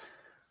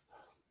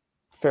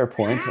 Fair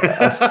point.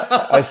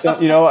 I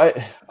you know,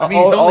 I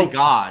mean, he's only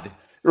God.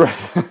 Right.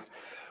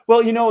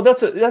 Well, you know,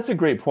 that's a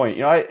great point.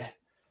 You know,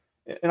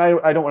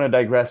 I don't want to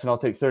digress, and I'll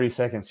take 30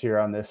 seconds here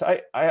on this.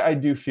 I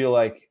do feel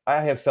like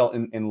I have felt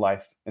in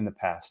life in the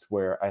past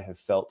where I have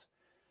felt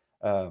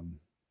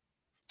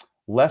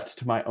left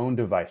to my own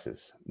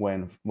devices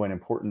when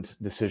important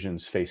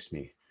decisions faced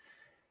me.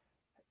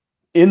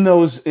 In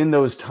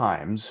those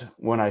times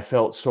when I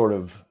felt sort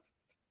of,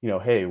 you know,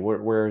 hey,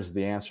 where's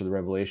the answer to the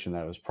revelation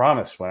that I was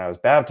promised when I was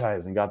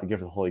baptized and got the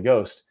gift of the Holy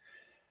Ghost?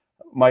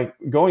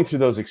 Going through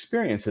those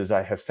experiences,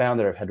 I have found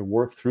that I've had to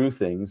work through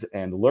things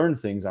and learn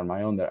things on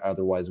my own that I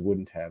otherwise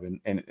wouldn't have.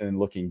 And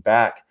looking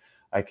back,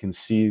 I can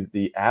see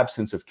the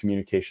absence of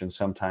communication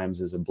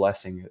sometimes as a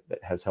blessing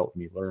that has helped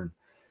me learn.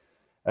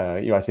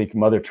 You know, I think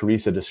Mother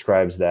Teresa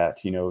describes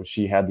that. You know,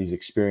 she had these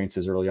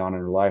experiences early on in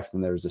her life,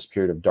 and there was this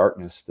period of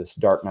darkness, this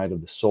dark night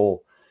of the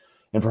soul.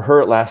 And for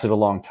her, it lasted a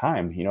long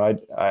time. You know,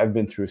 I've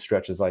been through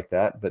stretches like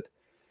that. But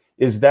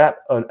is that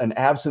an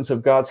absence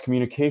of God's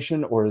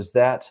communication, or is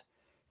that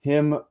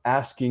him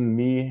asking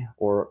me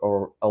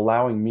or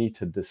allowing me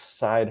to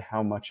decide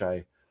how much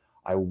I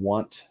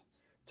want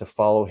to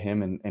follow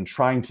him and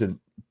trying to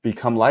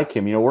become like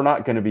him? You know, we're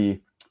not going to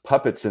be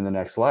puppets in the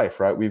next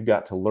life, right? We've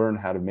got to learn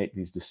how to make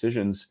these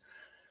decisions.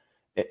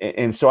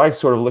 And so I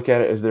sort of look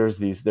at it as there's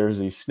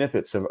these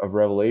snippets of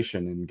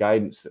revelation and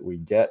guidance that we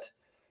get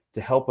to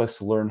help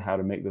us learn how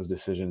to make those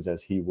decisions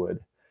as he would.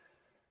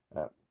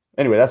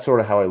 Anyway, that's sort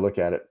of how I look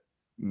at it.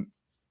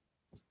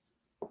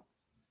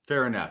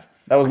 Fair enough.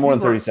 That was more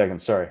than 30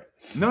 seconds. Sorry.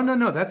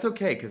 No. That's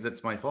okay, because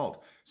it's my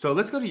fault. So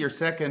let's go to your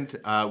second.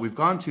 We've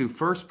gone to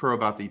first pro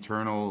about the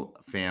eternal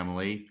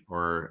family,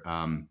 or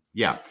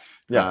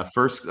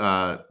first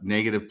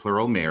negative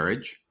plural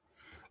marriage.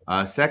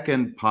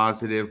 Second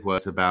positive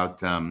was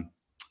about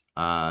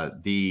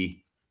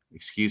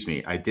excuse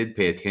me, I did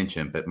pay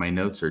attention, but my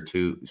notes are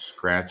too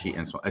scratchy,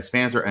 and so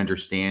expands our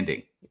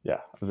understanding. Yeah,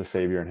 of the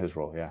Savior and his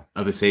role. Yeah,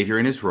 of the Savior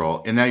and his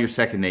role. And now your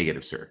second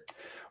negative, sir.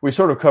 We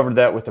sort of covered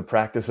that with the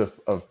practice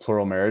of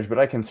plural marriage, but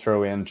I can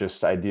throw in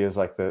just ideas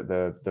like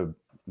the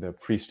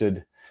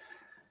priesthood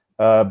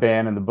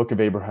ban in the Book of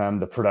Abraham,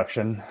 the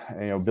production.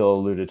 You know, Bill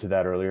alluded to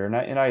that earlier, and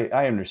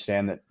I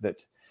understand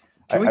that.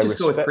 Can we just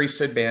go with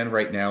priesthood ban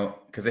right now?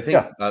 Because I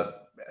think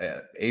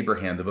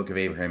Abraham, the Book of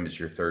Abraham, is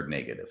your third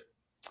negative.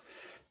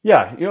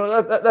 Yeah, you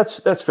know,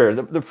 that's fair.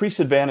 The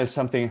priesthood ban is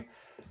something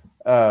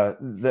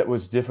that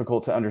was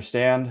difficult to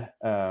understand.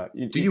 Do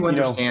you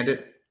understand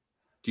it?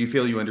 Do you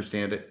feel you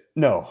understand it?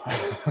 No.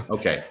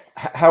 Okay.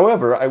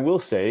 However, I will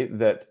say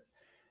that,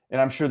 and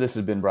I'm sure this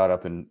has been brought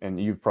up,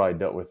 and you've probably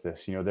dealt with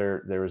this. You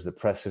know, there was the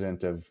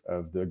precedent of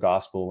the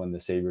gospel when the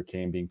Savior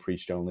came being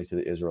preached only to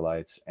the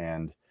Israelites,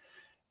 and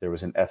there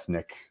was an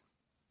ethnic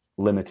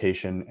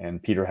limitation,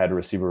 and Peter had to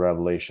receive a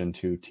revelation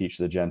to teach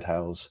the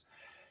Gentiles.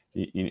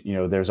 You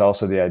know, there's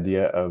also the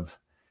idea of,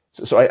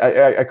 so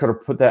I could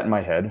have put that in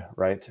my head,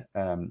 right?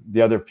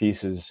 The other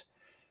piece is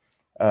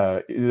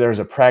there's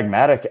a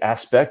pragmatic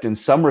aspect in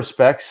some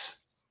respects.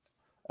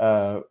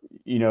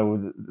 You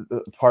know,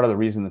 part of the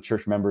reason the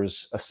church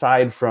members,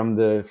 aside from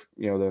the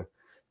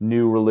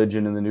new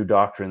religion and the new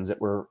doctrines that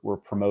were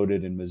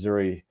promoted in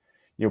Missouri,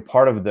 you know,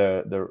 part of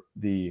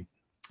the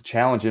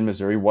challenge in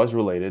Missouri was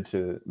related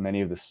to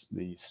many of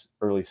these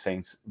early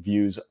saints'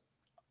 views,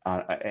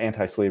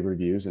 anti-slavery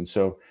views. And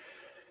so,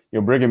 you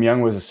know, Brigham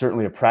Young was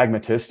certainly a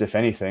pragmatist, if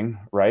anything,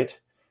 right?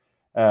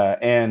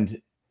 And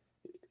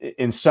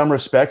in some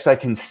respects, I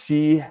can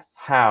see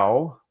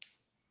how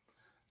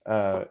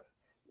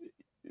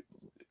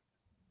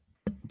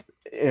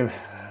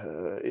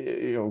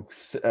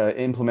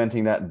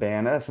implementing that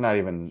ban, that's not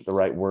even the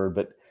right word,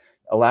 but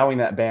allowing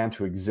that ban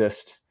to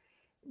exist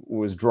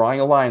was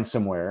drawing a line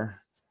somewhere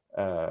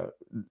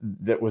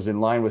that was in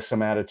line with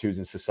some attitudes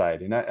in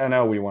society. And I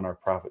know we want our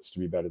prophets to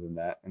be better than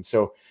that. And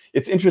so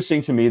it's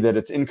interesting to me that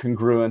it's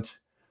incongruent.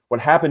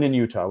 What happened in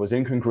Utah was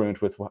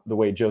incongruent with the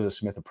way Joseph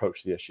Smith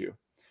approached the issue.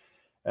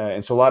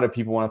 And so a lot of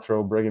people want to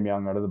throw Brigham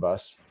Young under the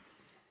bus.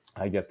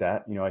 I get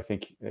that. You know, I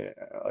think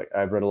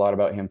I've read a lot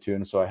about him too.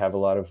 And so I have a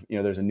lot of, you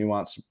know, there's a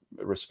nuanced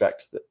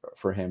respect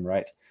for him,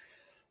 right?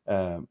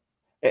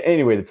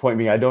 Anyway, the point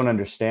being, I don't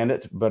understand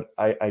it, but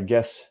I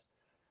guess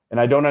And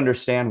I don't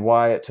understand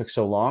why it took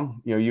so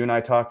long. You know, you and I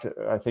talked,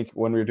 I think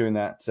when we were doing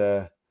that,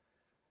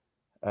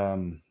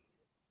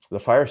 the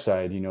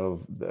fireside, you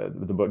know,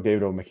 the book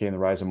David O. McKay and the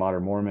Rise of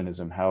Modern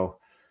Mormonism, how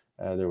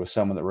there was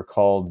someone that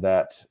recalled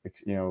that,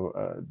 you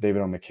know,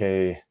 David O.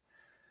 McKay,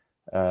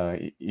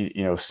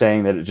 you know,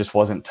 saying that it just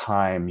wasn't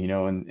time, you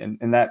know,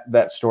 and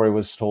that story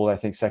was told, I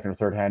think, second or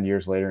third hand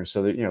years later. And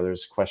so that, you know,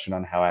 there's a question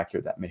on how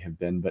accurate that may have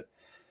been, but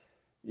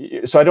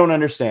so I don't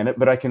understand it,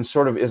 but I can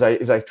sort of, as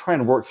I try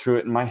and work through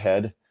it in my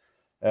head,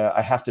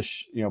 I have to,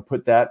 you know,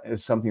 put that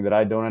as something that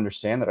I don't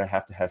understand, that I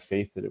have to have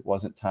faith that it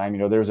wasn't time. You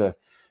know, there's an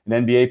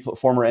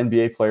former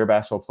NBA player,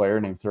 basketball player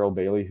named Thurl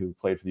Bailey, who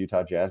played for the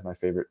Utah Jazz, my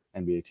favorite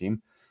NBA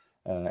team.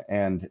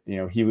 And, you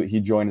know, he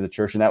joined the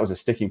church, and that was a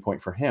sticking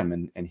point for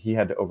him. And he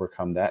had to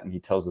overcome that. And he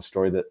tells the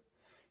story that,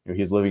 you know,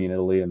 he's living in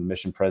Italy, and the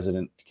mission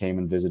president came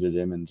and visited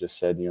him and just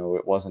said, you know,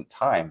 it wasn't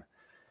time.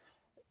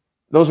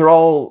 Those are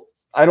all,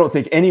 I don't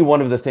think any one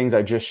of the things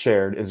I just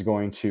shared is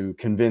going to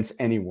convince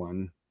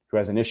anyone who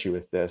has an issue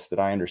with this that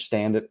I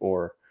understand it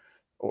or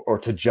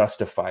to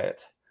justify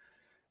it.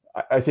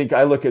 I think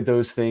I look at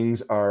those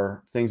things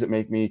are things that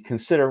make me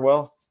consider,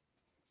 well,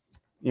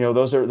 you know,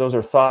 those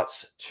are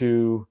thoughts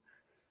to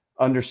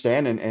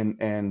understand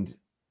and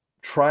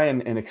try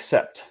and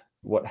accept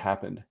what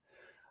happened.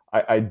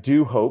 I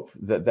do hope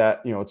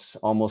that, you know, it's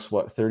almost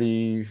what,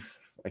 30,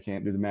 I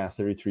can't do the math,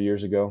 33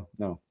 years ago.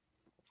 No.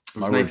 It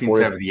was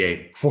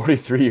 1978.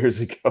 43 years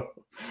ago.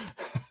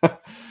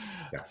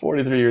 Yeah.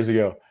 43 years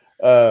ago.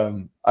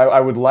 I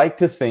would like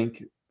to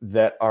think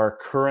that our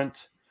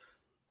current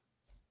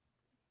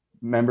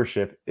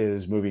membership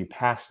is moving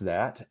past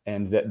that,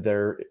 and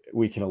that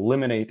we can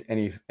eliminate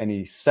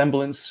any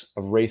semblance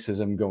of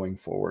racism going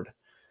forward.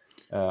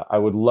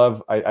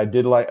 I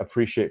did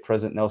appreciate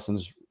President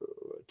Nelson's,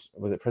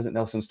 was it President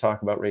Nelson's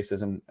talk about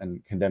racism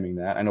and condemning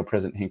that? I know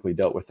President Hinckley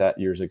dealt with that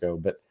years ago,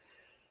 but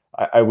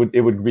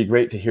it would be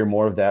great to hear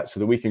more of that so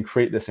that we can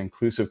create this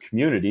inclusive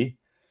community,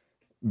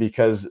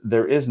 because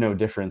there is no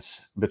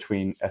difference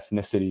between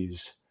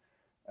ethnicities,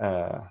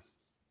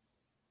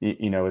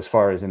 you know, as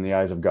far as in the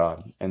eyes of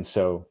God. And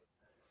so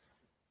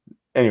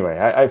anyway,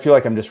 I feel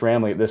like I'm just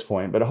rambling at this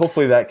point, but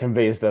hopefully that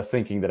conveys the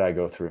thinking that I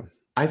go through.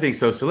 I think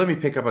so. So let me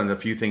pick up on the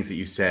few things that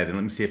you said, and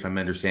let me see if I'm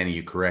understanding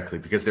you correctly,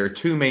 because there are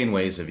two main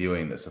ways of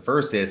viewing this. The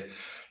first is,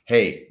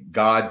 hey,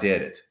 God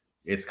did it.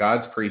 It's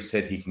God's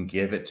priesthood. He can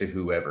give it to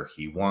whoever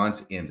he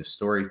wants. In the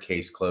story,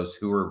 case closed.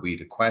 Who are we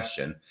to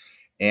question?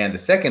 And the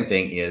second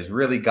thing is,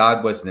 really,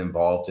 God wasn't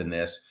involved in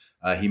this.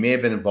 He may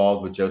have been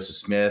involved with Joseph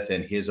Smith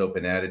and his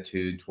open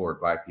attitude toward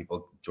Black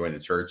people joining the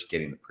church,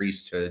 getting the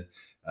priesthood,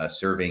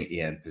 serving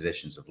in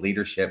positions of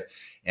leadership.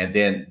 And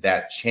then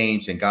that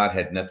changed, and God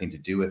had nothing to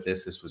do with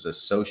this. This was a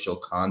social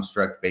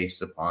construct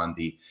based upon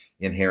the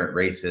inherent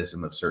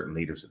racism of certain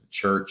leaders of the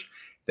church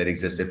that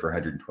existed for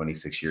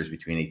 126 years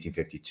between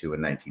 1852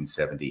 and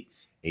 1978,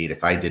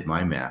 if I did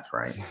my math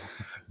right.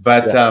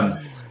 But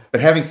yeah.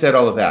 But having said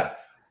all of that,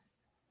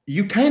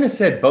 you kind of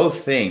said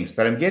both things,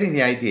 but I'm getting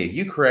the idea.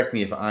 You correct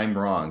me if I'm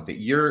wrong, that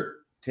you're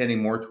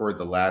tending more toward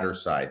the latter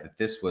side, that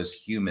this was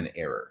human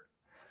error.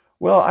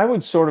 Well, I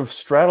would sort of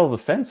straddle the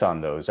fence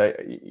on those.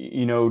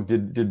 You know,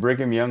 did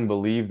Brigham Young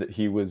believe that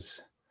he was?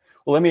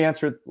 Well, let me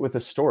answer it with a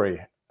story,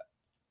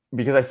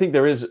 because I think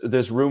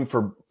there's room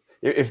for,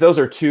 if those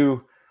are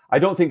two. I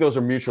don't think those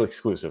are mutually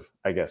exclusive,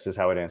 I guess, is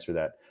how I'd answer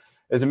that.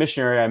 As a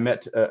missionary, I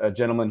met a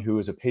gentleman who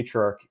was a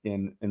patriarch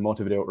in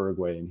Montevideo,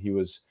 Uruguay, and he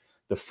was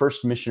the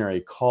first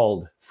missionary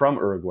called from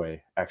Uruguay,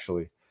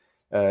 actually,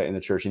 in the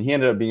church. And he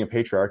ended up being a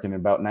patriarch. And in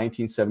about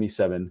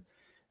 1977,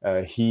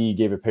 he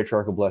gave a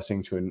patriarchal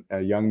blessing to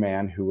a young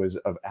man who was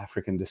of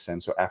African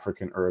descent, so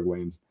African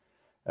Uruguayan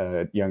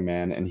young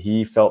man. And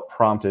he felt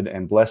prompted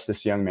and blessed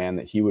this young man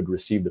that he would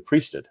receive the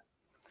priesthood.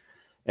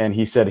 And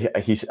he said,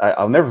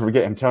 I'll never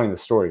forget him telling the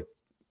story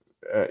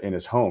in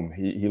his home.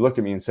 He looked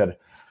at me and said,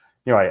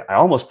 you know, I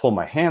almost pulled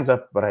my hands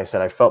up, but I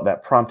said I felt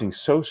that prompting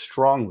so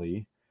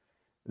strongly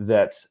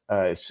that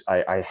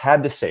I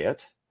had to say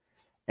it.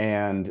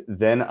 And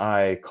then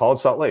I called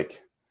Salt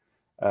Lake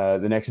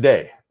the next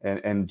day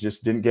and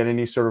just didn't get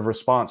any sort of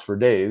response for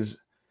days.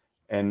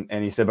 And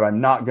he said, but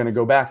I'm not going to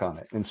go back on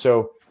it. And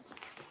so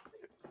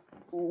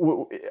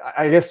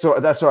I guess so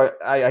that's why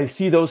I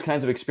see those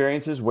kinds of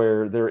experiences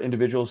where there are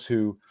individuals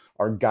who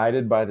are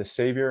guided by the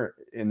Savior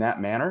in that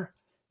manner.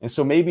 And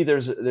so maybe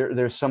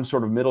there's some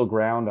sort of middle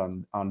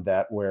ground on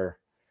that, where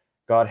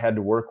God had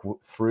to work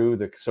through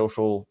the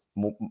social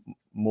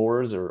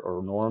mores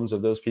or norms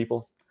of those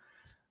people.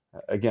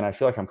 Again, I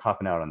feel like I'm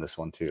copping out on this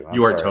one too.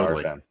 You are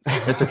totally.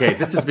 It's okay.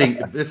 This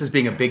is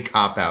being a big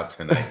cop out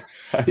tonight,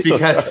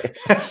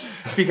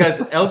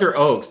 because Elder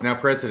Oaks, now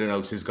President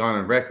Oaks, has gone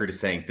on record as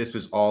saying this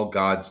was all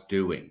God's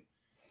doing.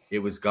 It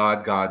was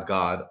God, God,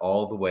 God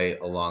all the way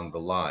along the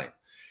line.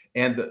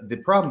 And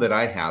the problem that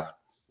I have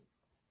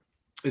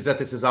is that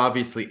this is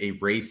obviously a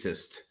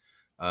racist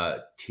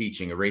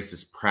teaching, a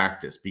racist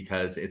practice,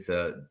 because it's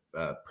a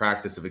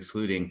practice of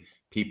excluding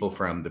people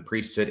from the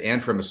priesthood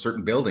and from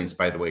certain buildings,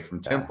 by the way,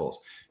 from temples,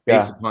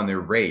 based upon their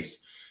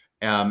race.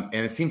 And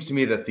it seems to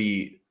me that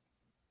the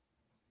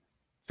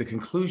the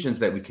conclusions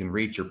that we can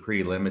reach are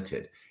pretty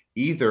limited.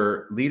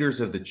 Either leaders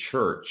of the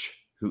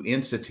church who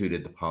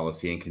instituted the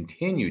policy and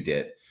continued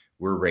it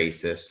were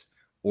racist,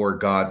 or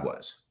God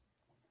was.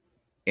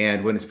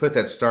 And when it's put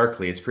that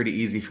starkly, it's pretty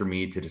easy for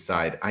me to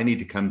decide I need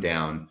to come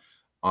down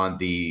on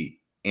the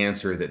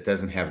answer that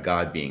doesn't have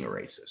God being a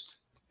racist.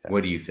 Yeah.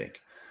 What do you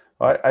think?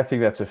 Well, I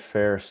think that's a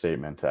fair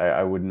statement.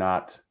 I would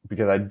not,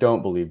 because I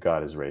don't believe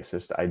God is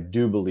racist. I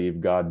do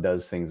believe God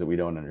does things that we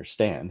don't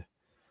understand,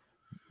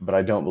 but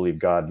I don't believe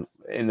God,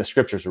 in the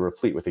scriptures are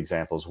replete with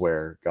examples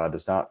where God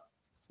does not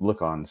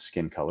look on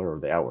skin color or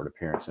the outward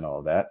appearance and all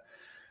of that.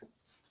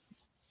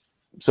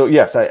 So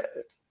yes,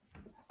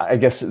 I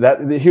guess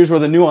that here's where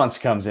the nuance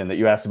comes in that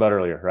you asked about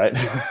earlier, right?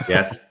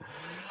 Yes.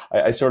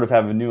 I sort of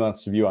have a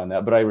nuanced view on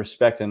that, but I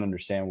respect and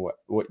understand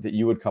what that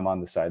you would come on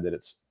the side that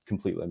it's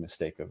completely a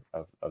mistake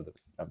of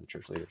the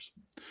church leaders.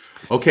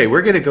 Okay,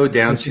 we're going to go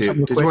down to.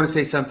 Did you want to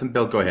say something,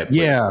 Bill? Go ahead,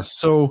 please. Yeah.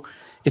 So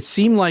it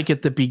seemed like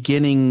at the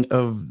beginning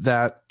of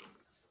that,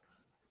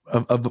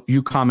 of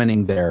you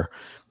commenting there,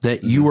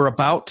 that you were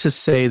about to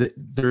say that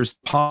there's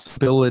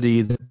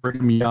possibility that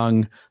Brigham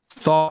Young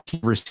thought he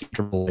received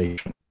a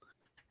revelation.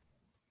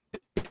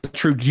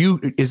 True.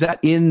 Is that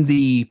in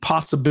the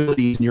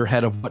possibilities in your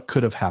head of what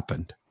could have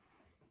happened?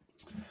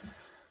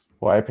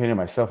 Well, I painted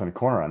myself in a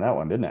corner on that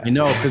one, didn't I? I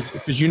know,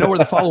 because you know where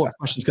the follow-up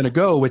question is going to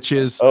go, which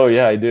is, oh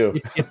yeah, I do.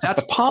 If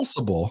that's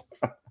possible,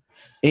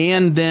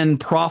 and then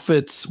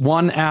prophets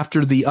one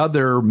after the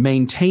other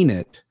maintain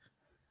it,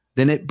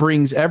 then it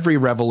brings every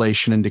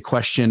revelation into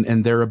question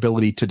and their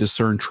ability to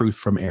discern truth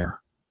from error.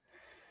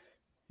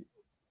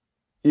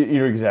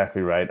 You're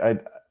exactly right.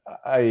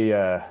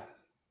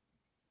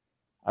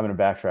 I'm going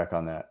to backtrack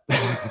on that.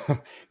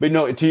 But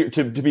no,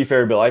 to be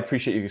fair, Bill, I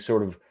appreciate you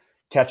sort of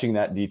catching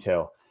that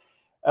detail.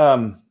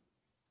 And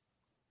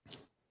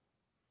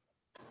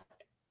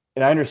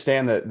I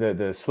understand that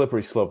the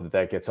slippery slope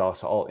that gets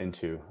us all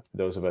into,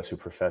 those of us who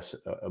profess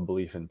a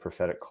belief in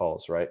prophetic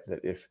calls, right? That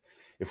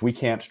if we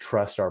can't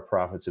trust our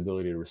prophet's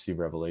ability to receive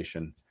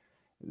revelation,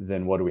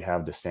 then what do we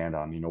have to stand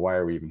on? Why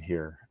are we even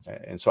here?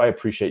 And so I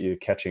appreciate you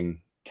catching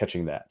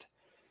that.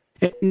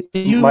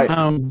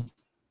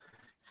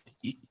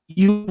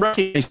 You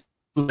recognize,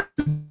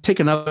 take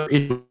another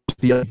issue,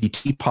 the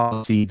LGBT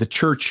policy. The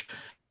church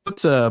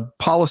puts a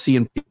policy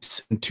in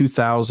place in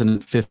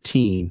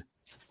 2015,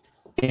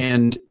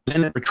 and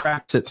then it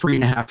retracts it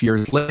 3.5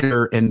 years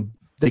later, and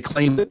they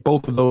claim that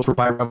both of those were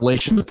by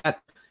revelation. But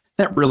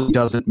that really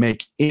doesn't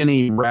make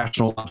any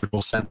rational,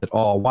 logical sense at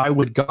all. Why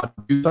would God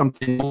do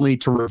something only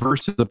to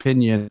reverse his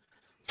opinion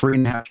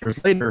 3.5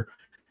 years later?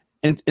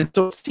 And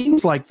so it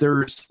seems like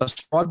there's a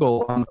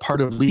struggle on the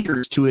part of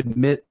leaders to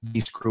admit they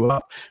screw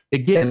up.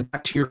 Again,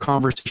 back to your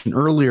conversation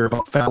earlier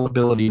about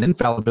fallibility and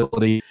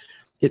infallibility,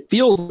 it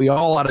feels we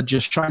all ought to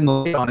just shine the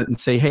light on it and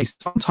say, hey,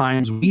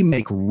 sometimes we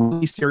make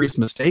really serious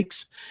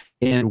mistakes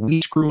and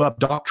we screw up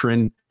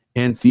doctrine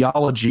and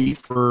theology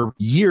for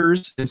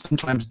years and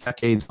sometimes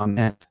decades on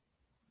end.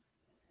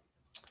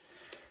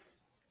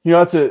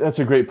 That's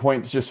a great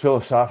point, just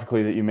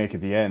philosophically, that you make at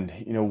the end.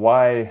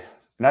 Why?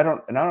 And I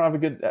don't have a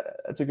good.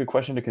 That's a good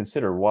question to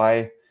consider.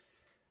 Why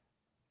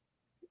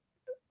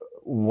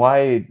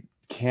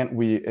can't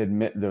we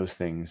admit those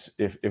things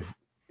if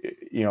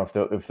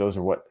those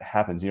are what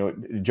happens?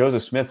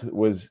 Joseph Smith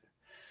was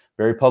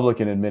very public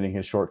in admitting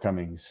his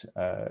shortcomings.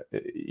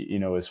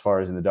 As far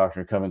as in the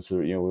Doctrine and Covenants,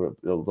 the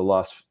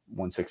last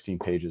 116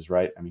 pages,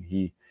 right? I mean,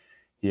 he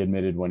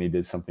admitted when he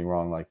did something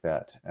wrong like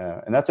that,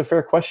 and that's a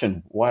fair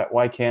question.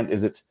 Why can't?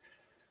 Is it?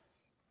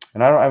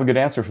 And I don't have a good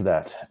answer for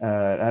that.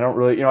 I don't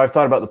really, I've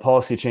thought about the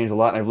policy change a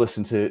lot, and I've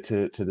listened to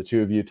the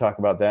two of you talk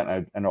about that.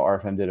 And I know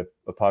RFM did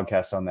a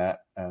podcast on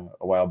that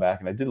a while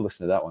back, and I did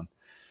listen to that one.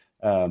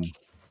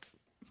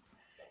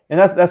 And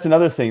that's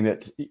another thing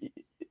that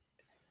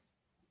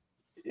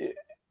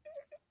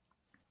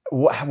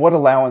what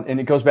allowance, and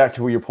it goes back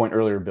to your point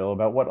earlier, Bill,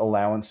 about what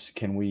allowance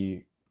can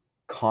we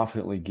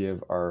confidently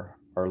give our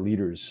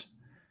leaders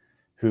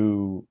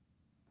who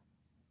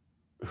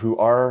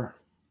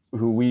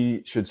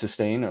we should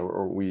sustain,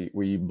 or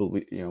we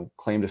believe,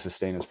 claim to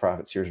sustain as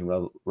prophets, seers, and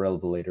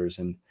revelators.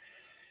 And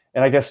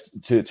I guess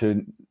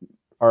to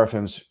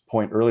RFM's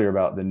point earlier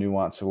about the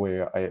nuance of the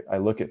way I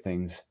look at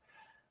things,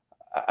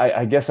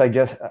 I guess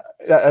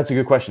that's a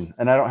good question,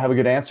 and I don't have a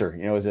good answer.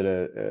 Is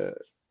it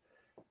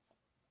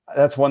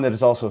that's one that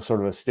is also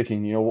sort of a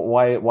sticking.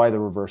 Why the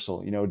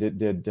reversal?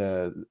 Did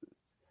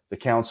the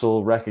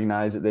council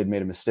recognize that they'd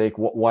made a mistake?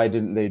 Why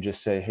didn't they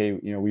just say, hey,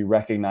 we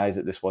recognize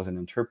that this wasn't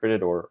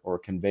interpreted or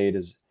conveyed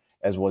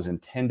as was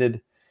intended?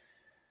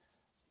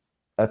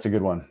 That's a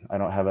good one. I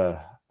don't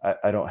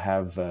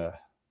have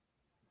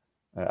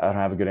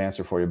a good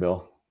answer for you,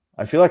 Bill.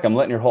 I feel like I'm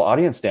letting your whole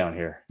audience down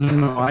here.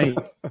 No, I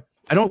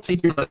don't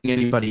think you're letting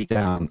anybody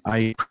down.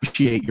 I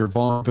appreciate your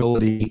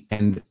vulnerability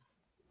and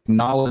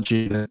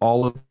acknowledging that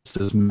all of this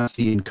is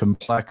messy and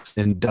complex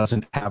and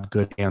doesn't have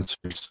good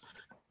answers.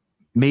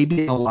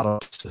 Maybe in a lot of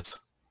places.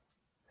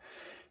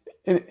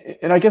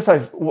 And I guess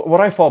what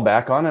I fall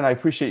back on, and I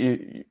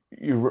appreciate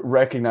you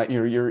recognize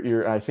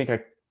you're I think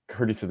I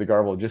heard you through the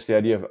garble, just the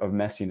idea of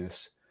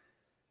messiness.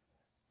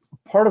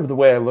 Part of the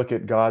way I look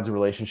at God's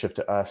relationship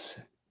to us,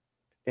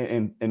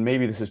 and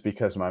maybe this is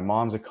because my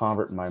mom's a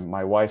convert and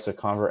my wife's a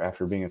convert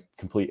after being a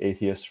complete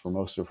atheist for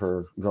most of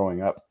her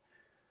growing up.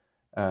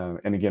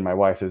 And again, my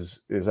wife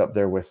is up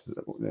there with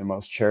the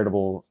most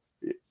charitable.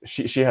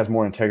 She has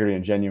more integrity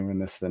and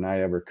genuineness than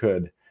I ever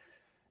could.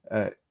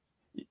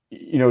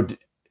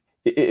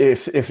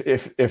 If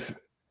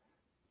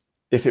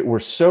it were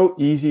so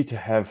easy to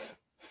have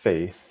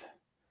faith,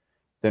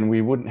 then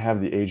we wouldn't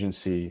have the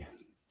agency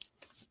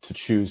to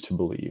choose to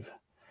believe.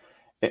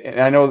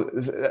 And I know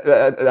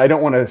I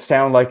don't want to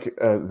sound like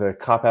the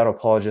cop-out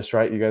apologist,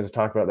 right? You guys have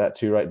talked about that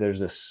too, right? There's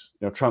this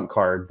trump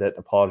card that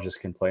apologists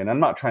can play. And I'm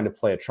not trying to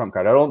play a trump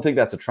card. I don't think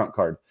that's a trump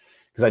card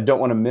because I don't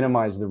want to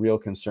minimize the real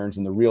concerns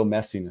and the real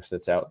messiness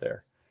that's out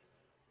there.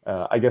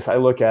 I guess I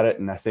look at it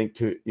and I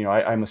think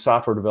I'm a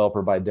software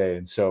developer by day.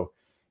 And so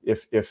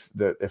if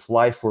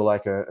life were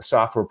like a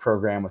software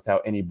program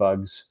without any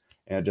bugs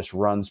and it just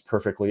runs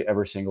perfectly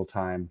every single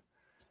time,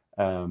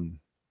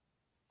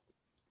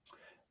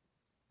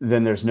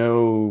 then there's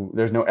no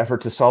effort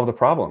to solve the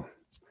problem.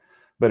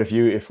 But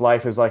if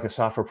life is like a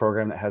software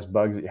program that has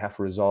bugs that you have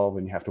to resolve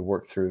and you have to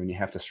work through and you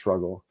have to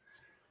struggle,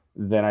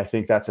 then I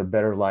think that's a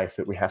better life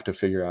that we have to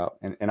figure out.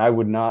 And I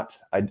would not,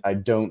 I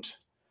don't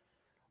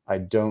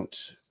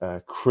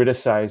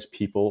criticize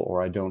people,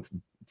 or I don't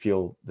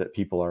feel that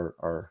people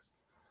are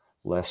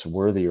less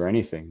worthy or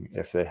anything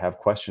if they have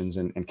questions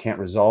and can't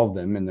resolve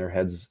them in their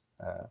heads,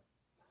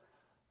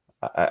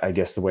 I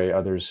guess the way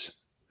others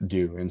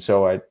do. And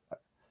so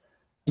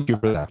Thank you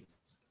for that.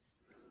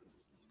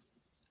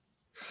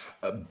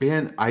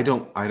 Ben, I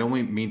don't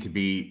mean to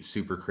be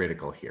super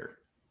critical here.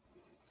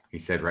 He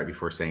said right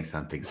before saying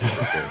something super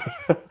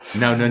critical.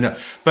 No.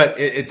 But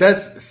it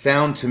does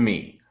sound to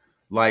me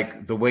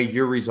like the way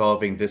you're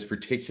resolving this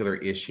particular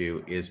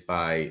issue is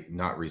by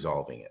not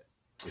resolving it.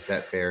 Is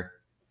that fair?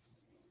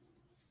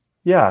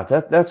 Yeah,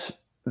 that's.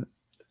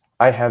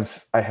 I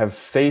have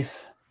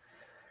faith.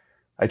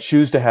 I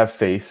choose to have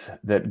faith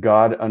that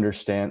God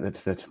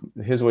understands that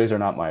His ways are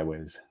not my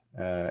ways,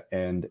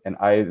 and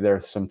there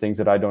are some things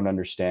that I don't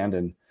understand,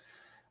 and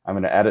I'm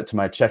going to add it to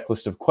my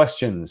checklist of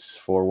questions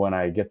for when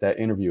I get that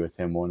interview with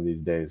Him one of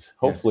these days.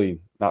 Hopefully,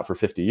 not for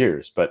 50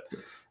 years, but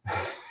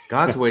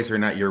God's ways are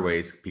not your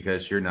ways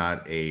because you're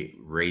not a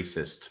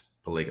racist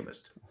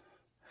polygamist.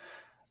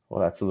 Well,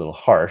 that's a little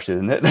harsh,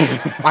 isn't it?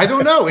 I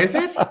don't know. Is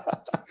it?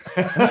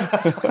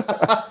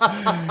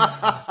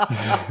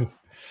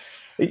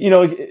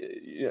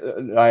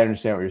 I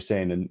understand what you're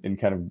saying, and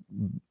kind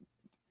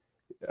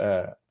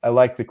of, I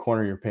like the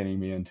corner you're painting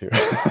me into.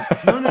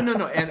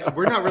 No. And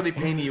we're not really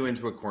painting you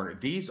into a corner.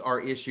 These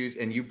are issues,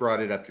 and you brought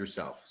it up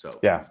yourself. So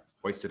yeah,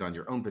 hoisted on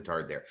your own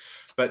petard there.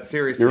 But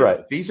seriously, you're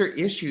right. These are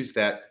issues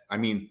that,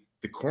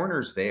 the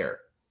corner's there.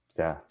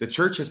 Yeah. The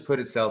church has put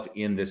itself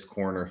in this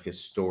corner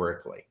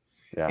historically.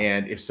 Yeah.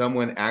 And if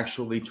someone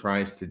actually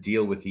tries to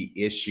deal with the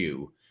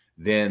issue,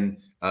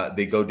 then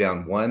they go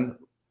down one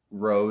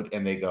road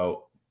and they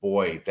go,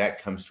 boy,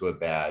 that comes to a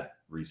bad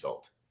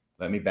result.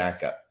 Let me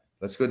back up.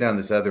 Let's go down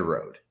this other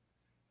road.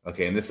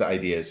 Okay. And this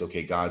idea is,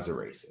 okay, God's a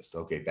racist.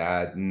 Okay,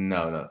 bad.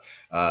 No.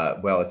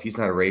 Well, if he's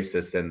not a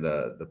racist, then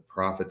the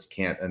prophets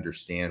can't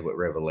understand what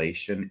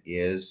revelation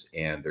is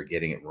and they're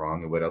getting it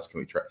wrong. And what else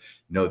can we try?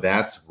 No,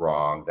 that's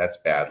wrong. That's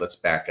bad. Let's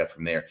back up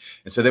from there.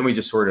 And so then we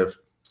just sort of,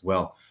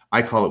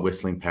 I call it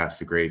whistling past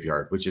the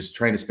graveyard, which is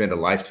trying to spend a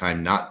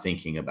lifetime not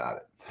thinking about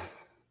it.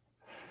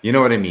 You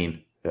know what I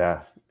mean?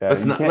 Yeah.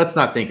 Let's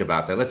not think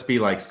about that. Let's be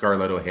like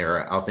Scarlett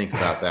O'Hara. I'll think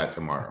about that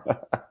tomorrow.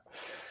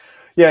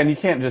 Yeah, and you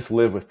can't just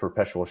live with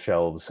perpetual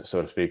shelves,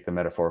 so to speak, the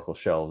metaphorical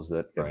shelves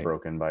that get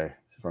broken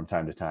from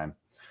time to time.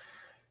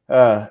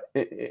 I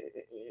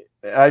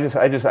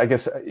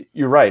guess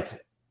you're right.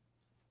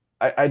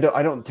 I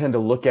don't tend to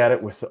look at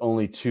it with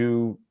only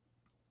two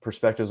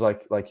perspectives,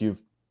 like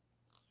you've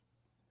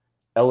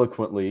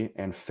eloquently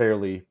and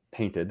fairly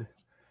painted.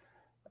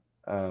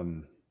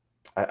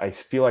 I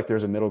feel like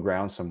there's a middle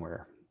ground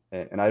somewhere,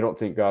 and I don't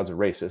think God's a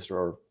racist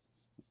or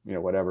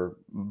whatever,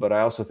 but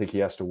I also think He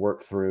has to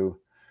work through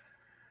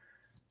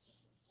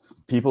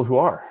people who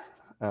are,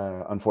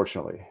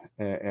 unfortunately,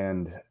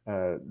 and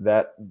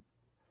that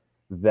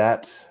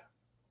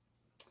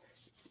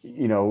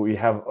we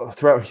have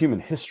throughout human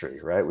history,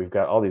 right? We've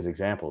got all these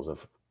examples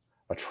of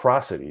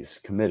atrocities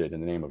committed in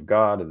the name of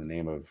God, in the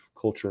name of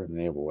culture, in the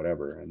name of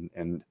whatever,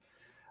 and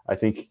I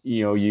think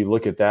you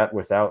look at that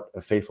without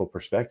a faithful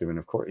perspective, and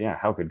of course,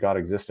 how could God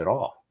exist at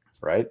all,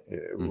 right?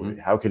 Mm-hmm.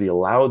 How could He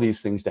allow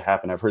these things to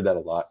happen? I've heard that a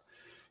lot.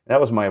 And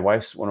that was one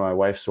of my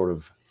wife's sort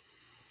of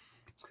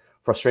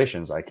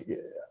frustrations. Like,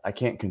 I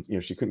can't,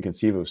 she couldn't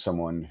conceive of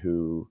someone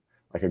who,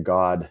 like a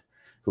God,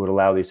 who would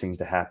allow these things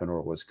to happen,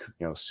 or was,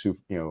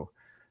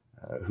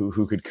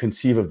 who could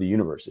conceive of the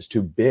universe. It's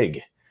too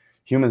big.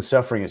 Human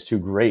suffering is too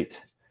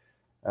great.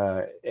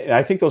 And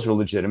I think those are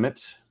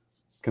legitimate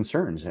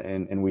concerns,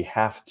 and we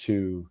have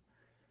to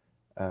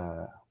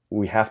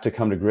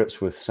come to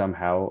grips with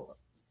somehow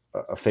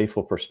a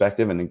faithful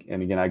perspective. And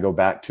again, I go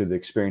back to the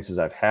experiences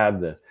I've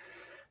had,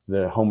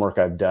 the homework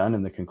I've done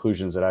and the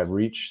conclusions that I've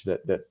reached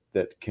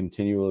that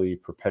continually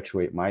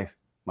perpetuate my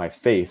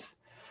faith,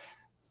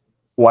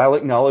 while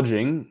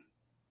acknowledging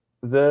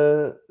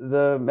the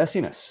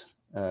messiness.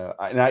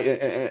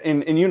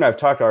 And you and I've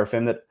talked,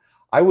 RFM, that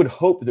I would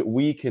hope that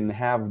we can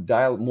have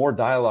more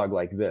dialogue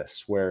like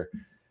this, where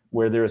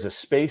there is a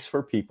space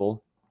for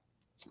people,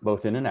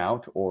 both in and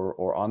out,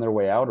 or on their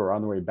way out, or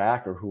on their way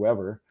back, or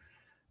whoever,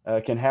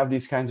 can have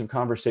these kinds of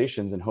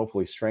conversations and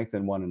hopefully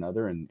strengthen one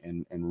another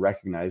and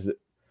recognize that,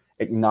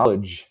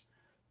 acknowledge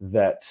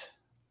that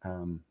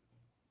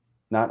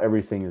not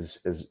everything is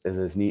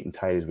as neat and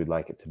tight as we'd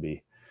like it to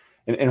be.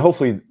 And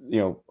hopefully,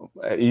 you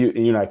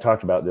and I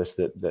talked about this,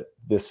 that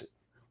this,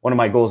 one of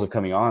my goals of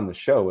coming on the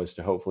show is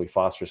to hopefully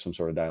foster some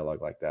sort of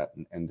dialogue like that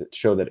and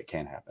show that it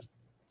can happen.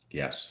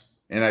 Yes.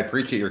 And I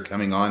appreciate your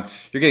coming on.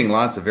 You're getting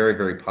lots of very,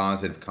 very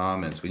positive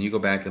comments. When you go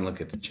back and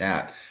look at the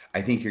chat,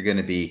 I think you're going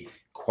to be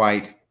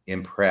quite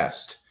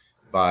impressed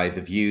by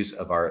the views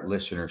of our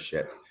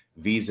listenership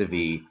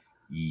vis-a-vis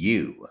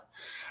you.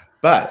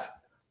 But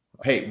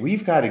hey,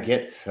 we've got to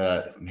get,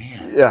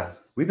 man. Yeah.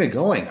 We've been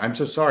going. I'm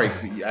so sorry.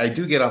 I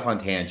do get off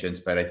on tangents,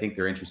 but I think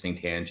they're interesting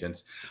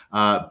tangents.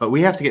 But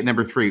we have to get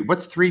number 3.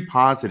 What's 3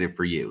 positive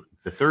for you?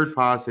 The third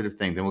positive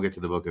thing. Then we'll get to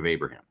the book of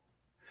Abraham.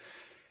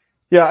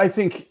 Yeah, I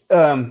think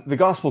the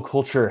gospel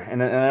culture,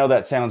 and I know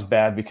that sounds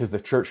bad because the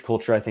church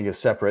culture, I think, is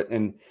separate.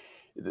 And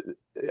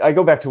I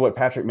go back to what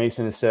Patrick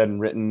Mason has said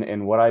and written,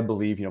 and what I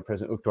believe,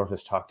 President Uchtdorf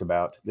has talked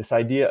about, this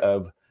idea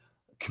of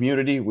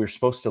community.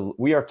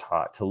 We are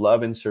taught to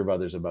love and serve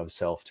others above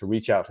self, to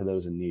reach out to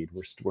those in need.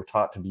 We're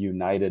taught to be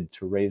united,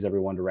 to raise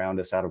everyone around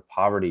us out of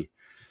poverty.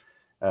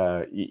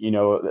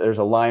 There's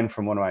a line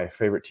from one of my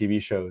favorite TV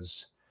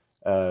shows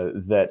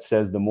that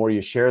says, the more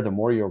you share, the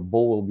more your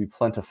bowl will be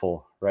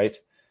plentiful, right?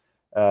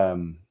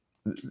 To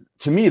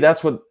me,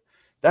 that's what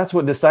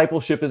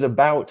discipleship is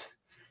about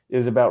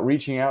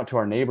reaching out to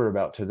our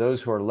neighbor, to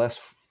those who are less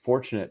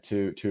fortunate,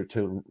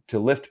 to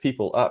lift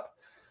people up.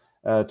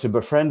 To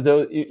befriend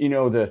those,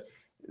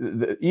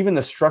 even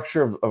the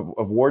structure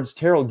of wards.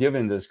 Terrell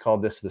Givens has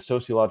called this the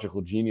sociological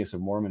genius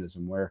of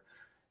Mormonism, where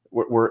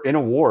we're in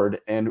a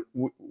ward and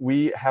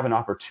we have an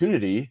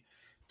opportunity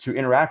to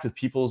interact with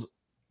people's,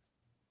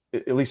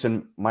 at least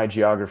in my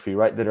geography,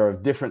 right, that are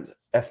of different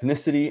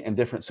ethnicity and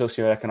different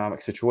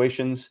socioeconomic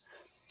situations,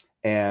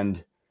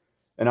 and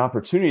an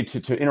opportunity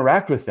to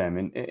interact with them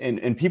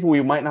and people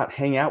we might not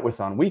hang out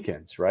with on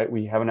weekends, right?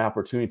 We have an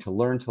opportunity to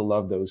learn to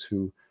love those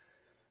who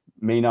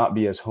may not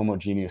be as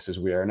homogeneous as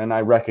we are. And then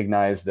I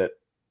recognize that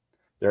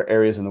there are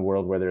areas in the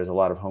world where there's a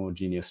lot of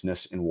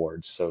homogeneousness in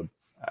wards. So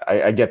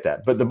I get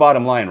that. But the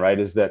bottom line, right,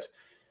 is that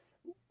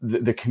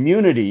the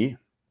community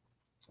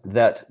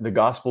that the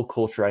gospel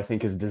culture, I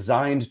think, is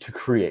designed to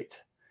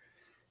create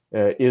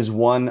is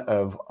one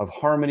of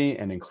harmony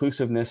and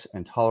inclusiveness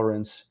and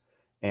tolerance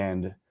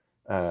and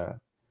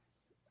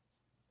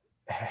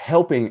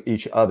helping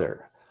each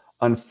other.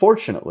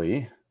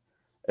 Unfortunately,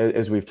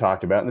 as we've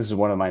talked about, and this is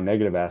one of my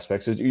negative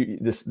aspects, is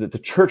the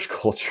church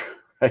culture,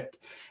 right?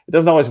 It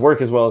doesn't always work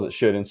as well as it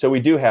should. And so we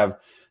do have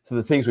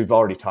the things we've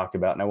already talked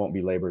about, and I won't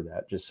belabor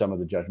that, just some of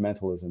the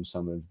judgmentalism,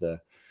 some of the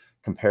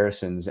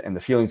comparisons, and the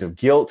feelings of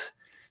guilt,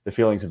 the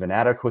feelings of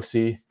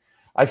inadequacy.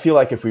 I feel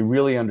like if we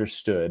really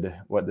understood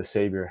what the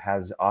Savior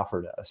has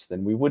offered us,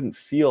 then we wouldn't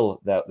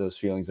feel those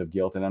feelings of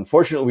guilt. And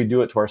unfortunately, we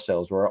do it to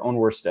ourselves. We're our own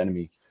worst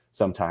enemy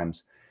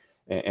sometimes.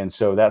 And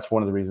so that's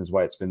one of the reasons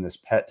why it's been this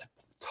pet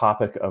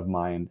topic of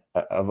mine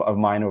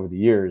over the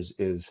years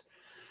is,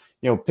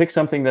 pick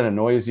something that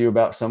annoys you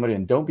about somebody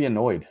and don't be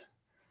annoyed.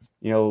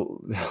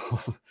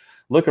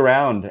 Look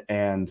around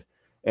and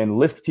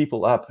lift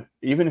people up,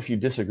 even if you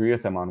disagree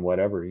with them on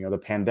whatever. The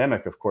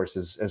pandemic, of course,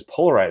 has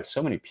polarized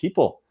so many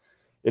people.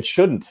 It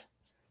shouldn't.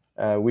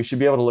 We should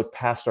be able to look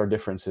past our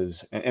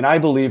differences. And I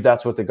believe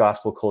that's what the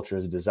gospel culture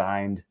is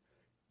designed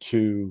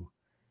to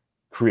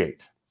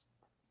create.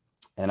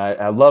 And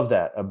I love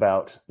that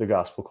about the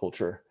gospel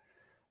culture.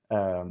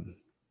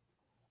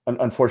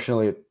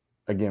 Unfortunately,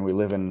 again, we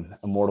live in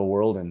a mortal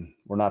world and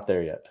we're not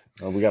there yet.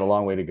 We got a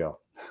long way to go.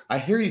 I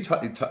hear you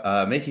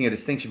making a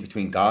distinction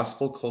between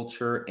gospel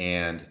culture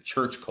and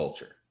church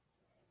culture.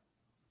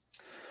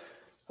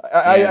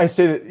 I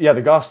say that, yeah,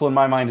 the gospel in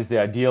my mind is the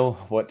ideal.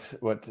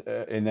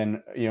 And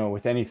then,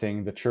 with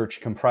anything, the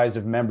church comprised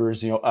of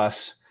members,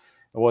 us.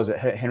 Was it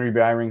Henry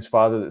Beyring's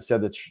father that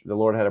said that the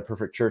Lord had a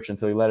perfect church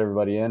until he let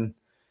everybody in?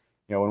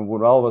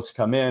 When all of us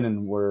come in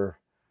and we're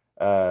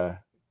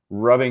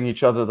rubbing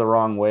each other the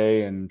wrong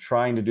way and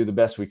trying to do the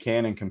best we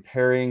can and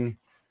comparing,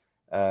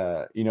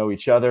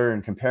 each other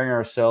and comparing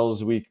ourselves,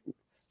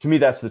 to me,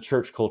 that's the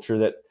church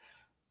culture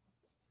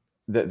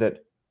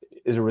that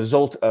is a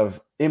result of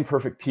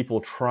imperfect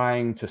people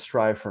trying to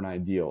strive for an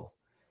ideal.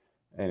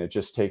 And it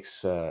just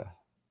takes a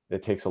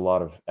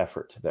lot of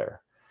effort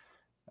there.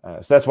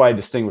 So that's why I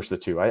distinguish the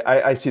two.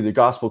 I see the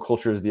gospel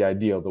culture as the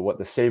ideal, what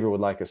the Savior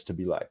would like us to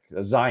be like,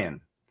 a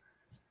Zion.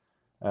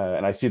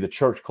 And I see the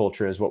church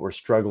culture as what we're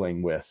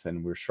struggling with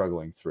and we're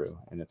struggling through,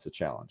 and it's a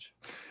challenge.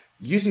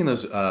 Using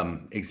those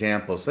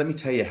examples, let me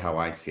tell you how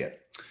I see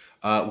it.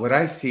 What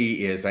I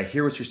see is I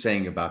hear what you're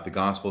saying about the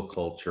gospel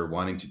culture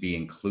wanting to be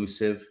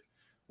inclusive,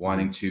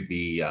 wanting to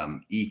be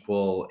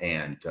equal,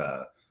 and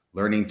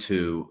learning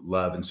to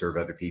love and serve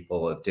other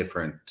people of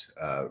different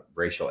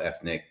racial,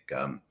 ethnic,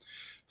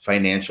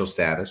 financial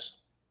status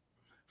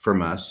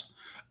from us.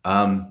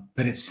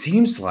 But it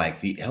seems like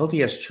the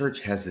LDS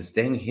Church has this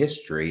dang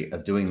history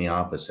of doing the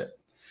opposite.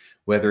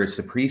 Whether it's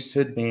the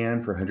priesthood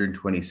ban for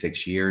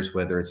 126 years,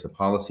 whether it's the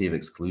policy of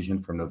exclusion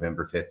from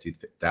November 5th,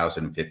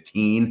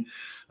 2015,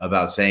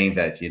 about saying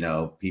that,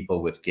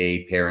 people with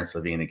gay parents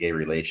living in a gay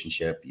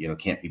relationship,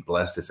 can't be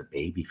blessed as a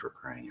baby, for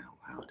crying out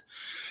loud.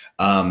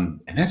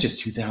 And that's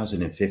just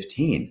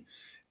 2015.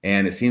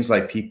 And it seems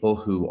like people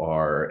who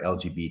are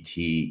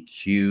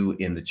LGBTQ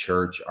in the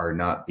church are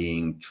not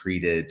being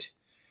treated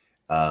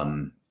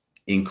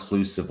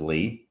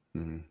inclusively.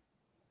 Mm-hmm.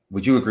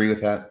 Would you agree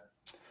with that?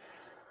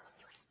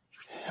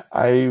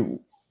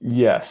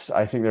 Yes,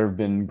 I think there have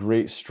been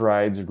great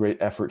strides or great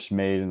efforts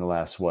made in the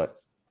last,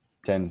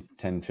 10,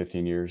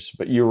 15 years.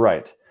 But you're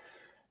right.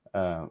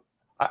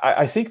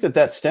 I think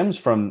that stems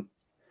from,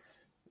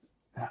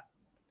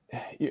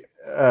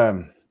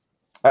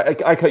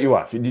 I cut you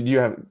off. Did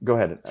you go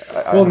ahead?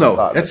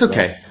 No, that's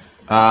okay.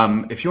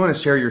 If you want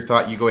to share your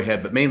thought, you go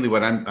ahead. But mainly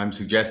what I'm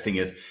suggesting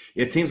is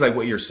it seems like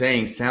what you're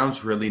saying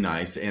sounds really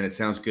nice and it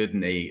sounds good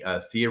in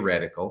a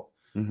theoretical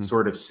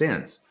sort of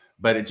sense.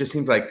 But it just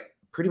seems like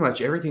pretty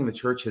much everything the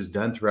church has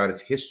done throughout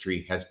its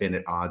history has been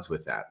at odds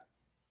with that.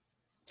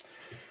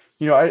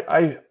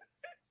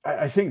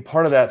 I think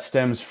part of that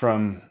stems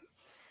from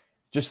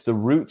just the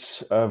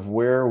roots of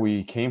where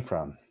we came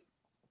from.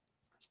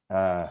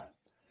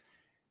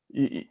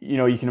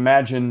 You can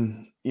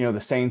imagine, the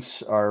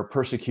saints are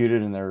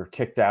persecuted and they're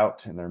kicked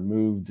out and they're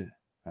moved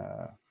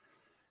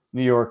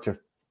New York to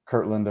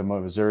Kirtland to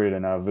Missouri to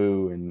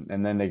Nauvoo,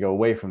 and then they go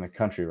away from the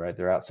country, right?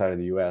 They're outside of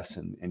the U.S.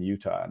 and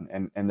Utah.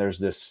 And there's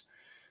this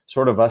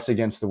sort of us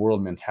against the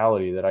world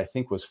mentality that I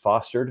think was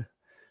fostered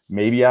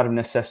maybe out of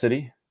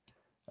necessity.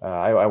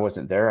 I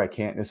wasn't there.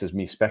 This is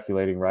me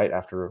speculating, right,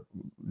 after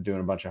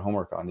doing a bunch of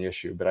homework on the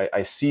issue. But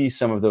I see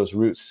some of those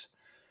roots,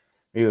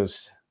 maybe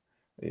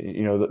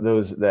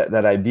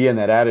that idea and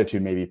that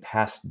attitude maybe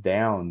passed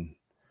down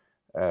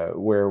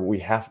where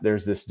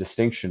there's this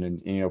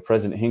distinction. And,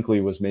 President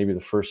Hinckley was maybe the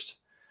first,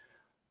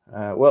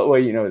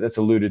 that's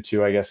alluded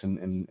to, I guess,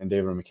 in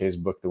David McKay's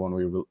book, the one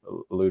we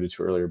alluded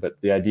to earlier. But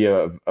the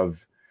idea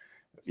of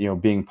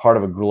being part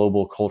of a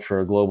global culture,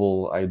 a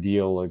global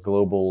ideal, a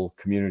global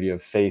community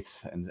of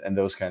faith, and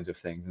those kinds of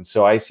things. And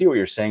so I see what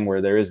you're saying,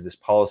 where there is this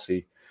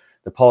policy,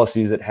 the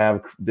policies that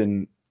have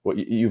been what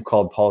you've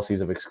called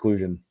policies of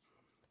exclusion.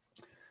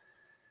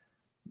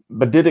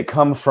 But did it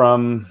come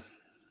from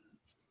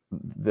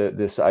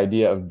this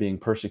idea of being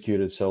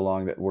persecuted so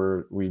long that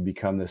we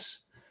become this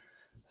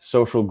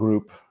social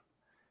group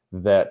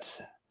that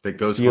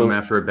goes home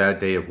after a bad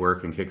day of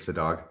work and kicks a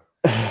dog?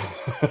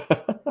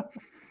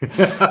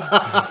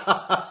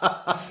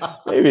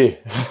 Maybe.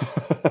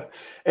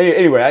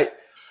 Anyway,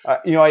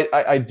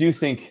 I do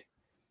think,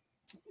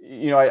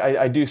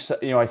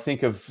 I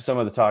think of some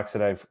of the talks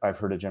that I've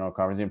heard at General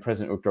Conference. And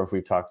President Uchtdorf,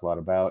 we've talked a lot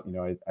about.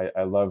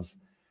 I love.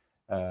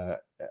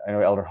 I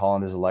know Elder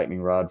Holland is a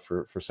lightning rod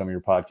for some of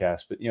your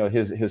podcasts, but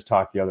his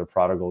talk, The Other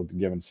Prodigal,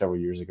 given several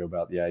years ago,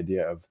 about the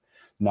idea of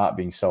not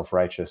being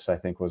self-righteous, I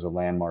think was a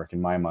landmark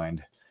in my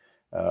mind.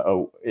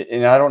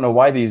 And I don't know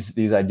why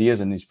these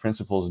ideas and these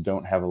principles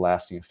don't have a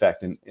lasting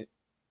effect. And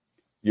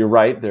you're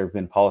right, there have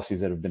been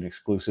policies that have been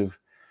exclusive.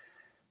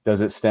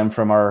 Does it stem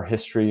from our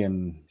history?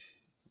 And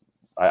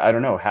I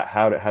don't know,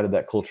 how did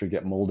that culture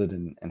get molded,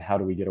 and how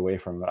do we get away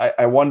from it?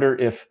 I wonder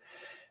if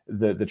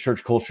the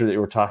church culture that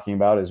you were talking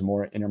about is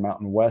more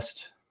Intermountain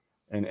West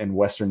and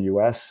Western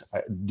U.S.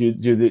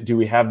 Do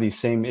we have these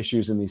same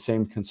issues and these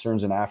same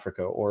concerns in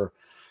Africa or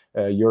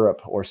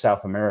Europe or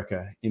South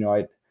America?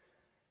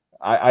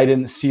 I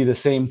didn't see the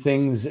same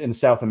things in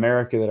South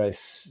America that I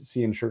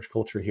see in church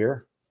culture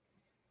here.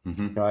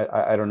 Mm-hmm.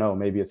 I don't know.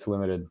 Maybe it's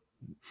limited.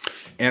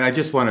 And I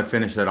just want to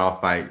finish that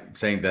off by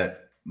saying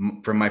that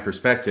from my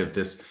perspective,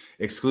 this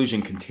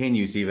exclusion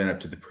continues even up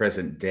to the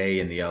present day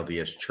in the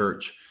LDS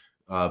Church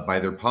by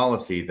their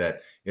policy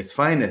that it's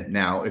fine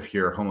now if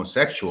you're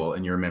homosexual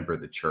and you're a member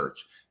of the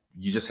church.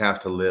 You just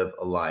have to live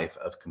a life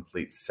of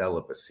complete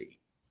celibacy.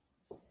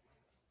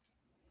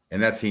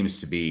 And that seems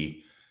to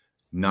be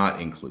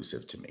not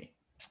inclusive to me.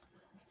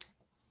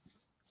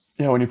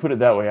 Yeah, when you put it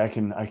that way, I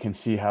can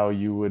see how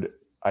you would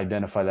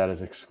identify that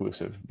as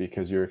exclusive,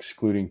 because you're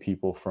excluding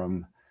people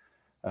from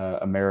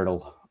a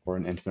marital or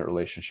an intimate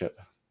relationship.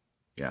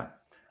 Yeah.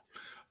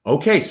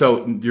 Okay,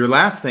 so your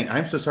last thing,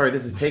 I'm so sorry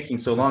this is taking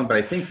so long, but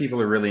I think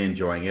people are really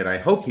enjoying it. I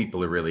hope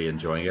people are really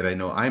enjoying it. I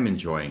know I'm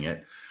enjoying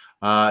it.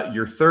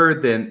 Your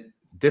third then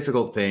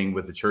difficult thing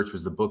with the church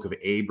was the Book of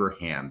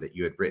Abraham that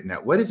you had written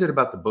out. What is it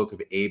about the Book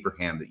of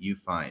Abraham that you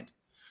find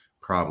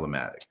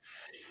problematic?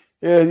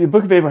 Yeah, the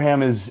Book of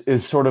Abraham is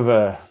sort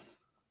of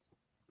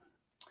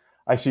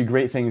I see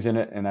great things in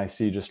it, and I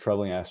see just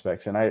troubling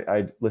aspects. And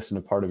I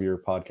listened to part of your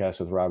podcast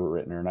with Robert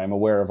Rittner, and I'm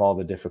aware of all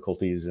the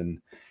difficulties and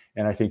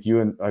And I think you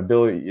and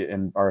Billy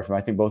and RFM,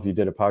 I think both of you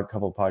did a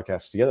couple of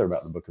podcasts together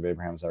about the Book of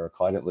Abraham, as I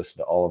recall. I didn't listen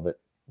to all of it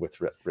with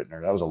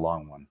Rittner. That was a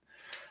long one.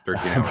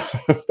 13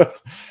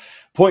 hours.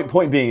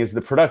 Point being is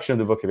the production of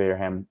the Book of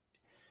Abraham,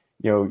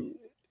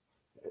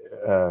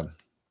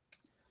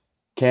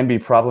 can be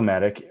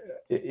problematic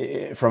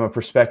from a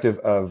perspective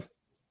of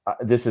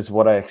this is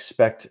what I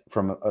expect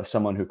from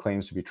someone who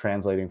claims to be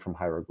translating from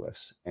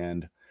hieroglyphs.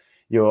 And,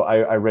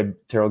 I read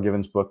Terrell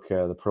Given's book,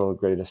 The Pearl of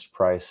Greatest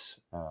Price.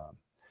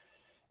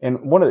 And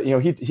one of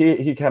the,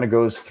 he kind of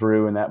goes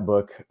through in that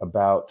book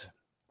about,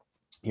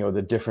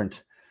 the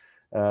different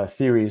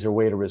theories or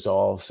way to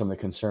resolve some of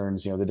the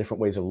concerns, the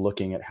different ways of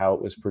looking at how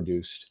it was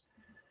produced.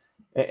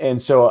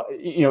 And so,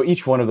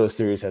 each one of those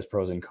theories has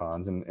pros and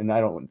cons, and I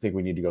don't think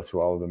we need to go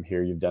through all of them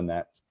here. You've done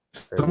that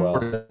very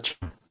well.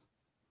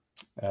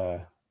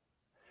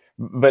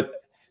 But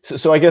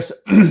so I guess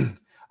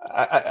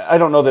I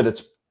don't know that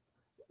it's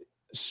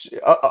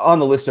on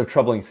the list of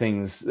troubling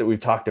things that we've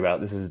talked about.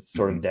 This is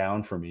sort of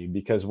down for me,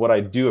 because what I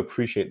do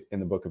appreciate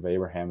in the Book of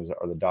Abraham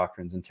are the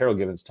doctrines, and Terrell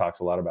Givens talks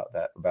a lot about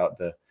that,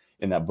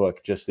 in that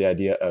book, just the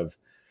idea of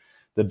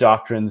the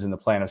doctrines and the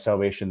plan of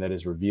salvation that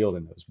is revealed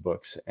in those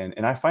books.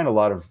 And I find a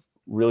lot of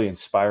really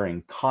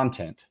inspiring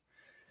content.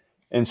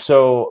 And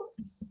so,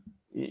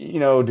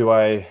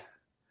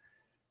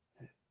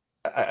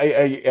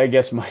 I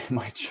guess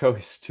my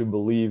choice to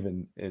believe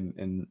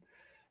and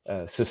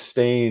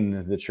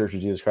sustain the Church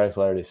of Jesus Christ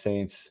of Latter-day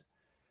Saints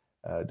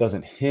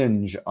doesn't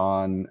hinge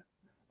on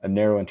a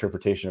narrow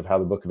interpretation of how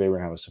the Book of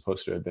Abraham was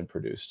supposed to have been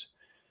produced.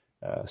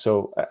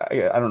 So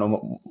I don't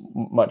know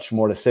much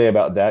more to say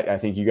about that. I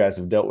think you guys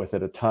have dealt with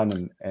it a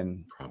ton,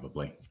 and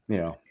probably,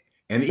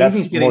 and the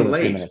evening's getting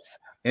late,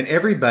 and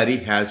everybody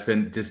has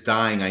been just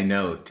dying, I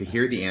know, to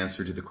hear the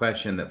answer to the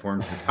question that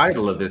forms the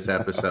title of this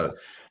episode,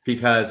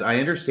 because I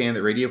understand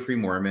that Radio Free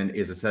Mormon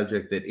is a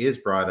subject that is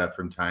brought up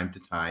from time to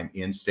time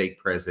in Stake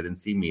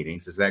Presidency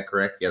meetings. Is that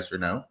correct? Yes or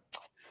no?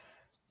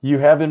 You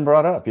have been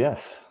brought up.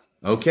 Yes.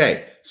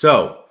 Okay.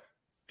 So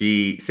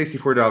the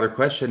 $64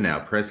 question now,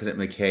 President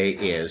McKay,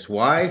 is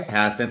why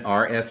hasn't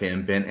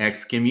RFM been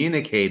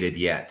excommunicated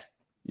yet?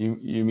 You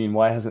mean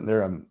why hasn't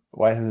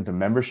a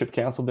membership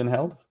council been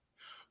held?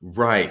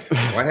 Right.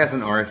 Why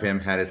hasn't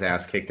RFM had his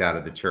ass kicked out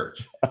of the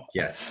church?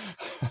 Yes.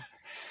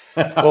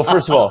 Well,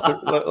 first of all,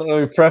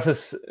 let me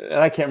preface, and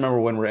I can't remember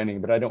when we're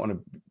ending, but I don't want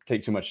to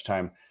take too much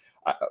time.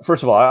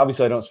 First of all,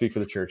 obviously I don't speak for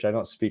the church. I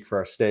don't speak for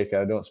our stake.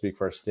 I don't speak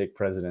for our stake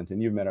president.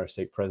 And you've met our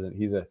stake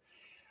president.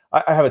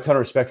 I have a ton of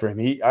respect for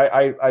him.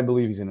 I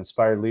believe he's an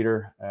inspired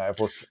leader. I've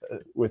worked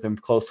with him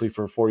closely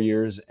for 4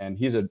 years, and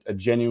he's a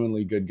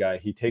genuinely good guy.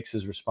 He takes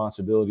his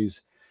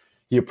responsibilities.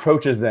 He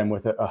approaches them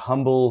with a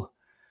humble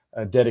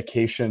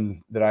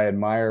dedication that I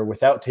admire,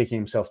 without taking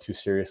himself too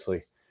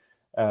seriously.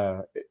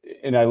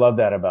 And I love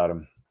that about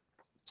him.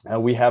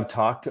 We have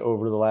talked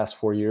over the last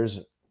 4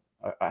 years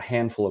a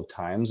handful of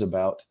times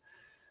about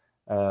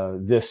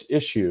this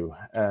issue.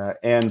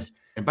 And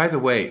by the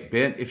way,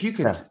 Ben, if you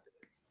could,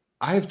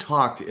 I've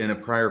talked in a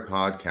prior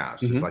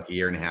podcast, it was like a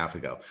year and a half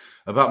ago,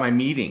 about my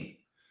meeting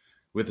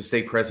with the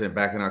stake president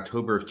back in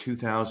October of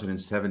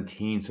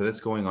 2017. So that's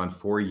going on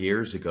 4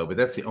 years ago, but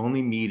that's the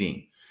only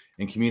meeting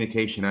and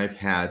communication I've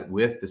had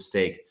with the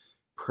stake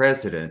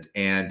president.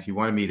 And he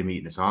wanted me to meet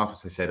in his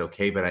office. I said,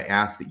 okay, but I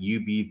asked that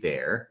you be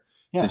there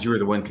since you were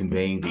the one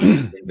conveying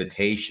the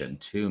invitation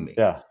to me.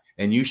 Yeah.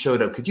 And you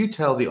showed up. Could you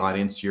tell the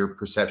audience your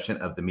perception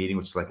of the meeting,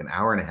 which is like an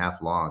hour and a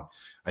half long?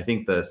 I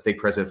think the stake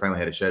president finally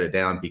had to shut it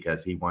down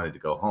because he wanted to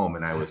go home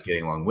and I was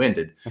getting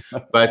long-winded.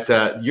 But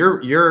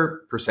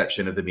your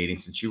perception of the meeting,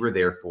 since you were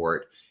there for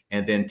it,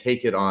 and then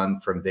take it on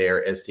from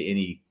there as to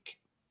any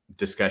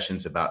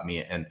discussions about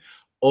me and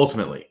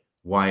ultimately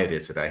why it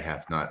is that I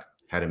have not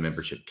had a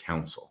membership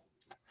council.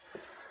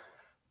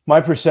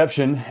 My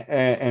perception,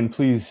 and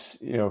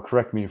please,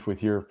 correct me if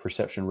with your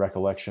perception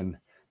recollection,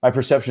 my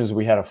perception is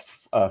we had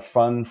a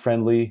fun,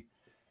 friendly,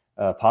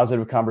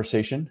 positive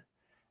conversation.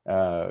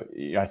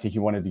 I think he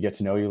wanted to get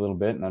to know you a little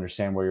bit and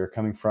understand where you're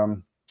coming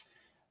from.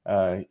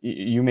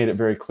 You made it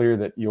very clear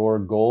that your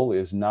goal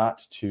is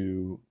not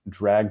to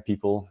drag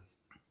people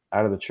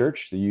out of the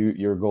church.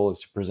 Your goal is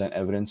to present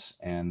evidence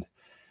and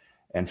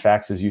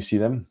facts as you see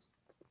them.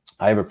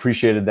 I have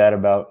appreciated that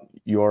about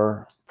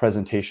your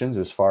presentations,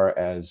 as far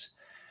as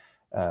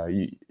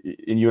you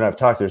and I've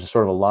talked. There's a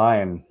sort of a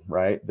line,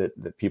 right,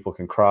 that people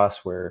can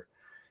cross where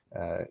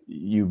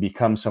you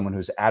become someone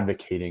who's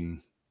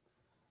advocating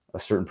a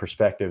certain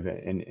perspective,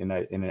 and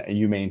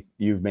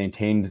you've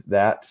maintained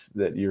that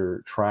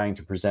you're trying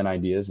to present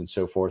ideas and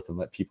so forth and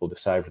let people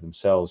decide for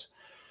themselves.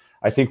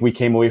 I think we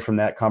came away from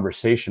that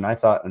conversation, I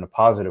thought, in a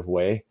positive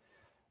way.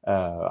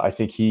 I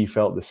think he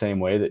felt the same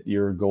way, that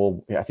your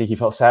goal, I think he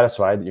felt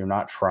satisfied that you're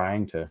not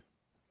trying to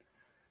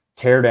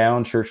tear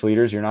down church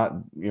leaders. You're not,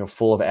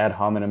 full of ad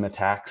hominem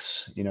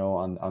attacks,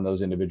 on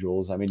those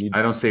individuals. I mean,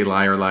 I don't say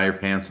liar, liar,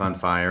 pants on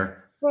fire.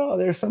 Well,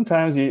 there's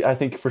sometimes I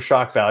think for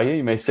shock value,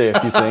 you may say a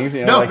few things.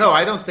 No,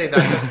 I don't say that.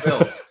 That's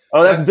Bill's.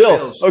 Oh, that's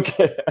Bill.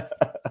 Okay.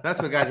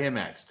 That's what got him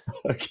axed.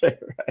 Okay,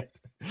 right.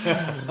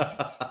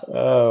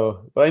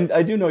 Oh, but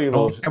I do know you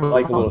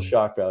like a little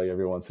shock value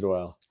every once in a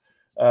while.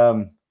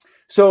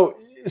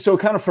 So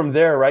kind of from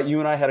there, right? You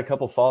and I had a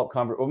couple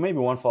maybe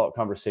one follow-up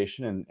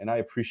conversation, and I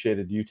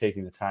appreciated you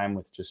taking the time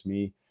with just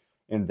me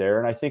in there.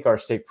 And I think our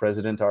stake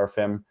president,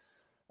 RFM,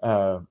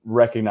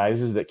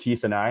 recognizes that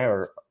Keith and I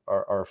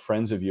are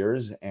friends of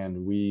yours,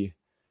 and we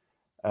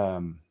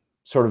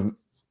sort of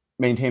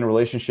maintain a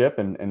relationship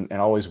and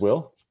always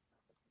will,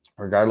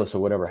 regardless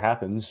of whatever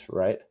happens,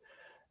 right?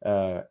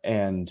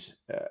 And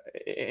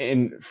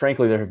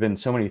frankly, there have been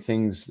so many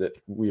things that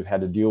we've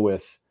had to deal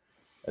with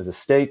as a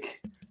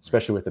stake,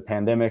 especially with the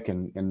pandemic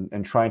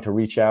and trying to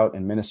reach out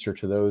and minister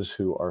to those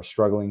who are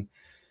struggling,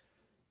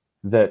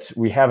 that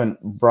we haven't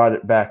brought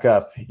it back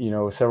up.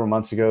 Several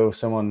months ago,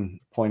 someone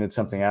pointed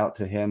something out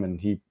to him, and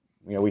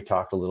we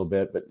talked a little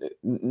bit, but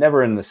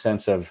never in the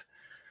sense of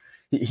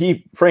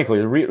frankly,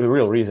 the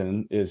real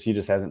reason is he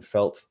just hasn't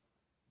felt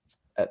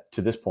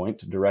to this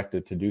point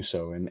directed to do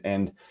so.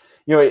 And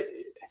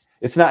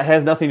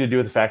has nothing to do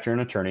with the fact you're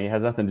an attorney. It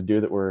has nothing to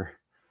do that we're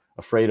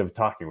afraid of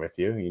talking with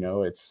you.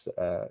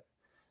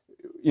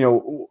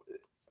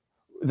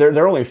 There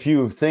are only a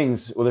few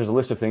things. Well, there's a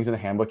list of things in the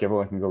handbook.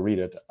 Everyone can go read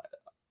it,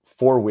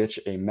 for which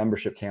a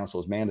membership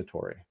council is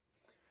mandatory,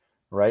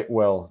 right?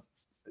 Well,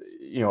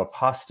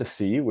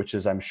 apostasy, which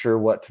is, I'm sure,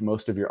 what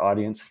most of your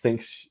audience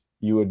thinks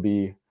you would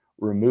be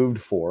removed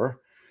for,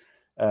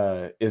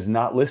 is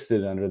not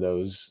listed under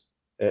those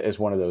as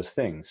one of those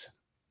things.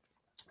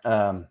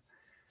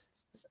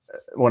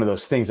 One of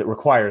those things that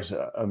requires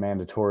a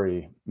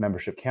mandatory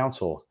membership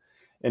council.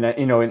 And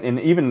and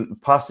even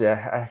apostasy, I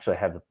actually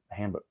have the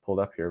handbook pulled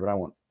up here, but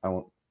I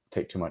won't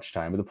take too much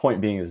time. But the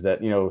point being is that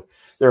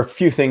there are a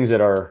few things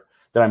that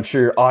I'm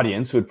sure your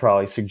audience would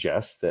probably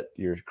suggest that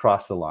you're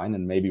across the line,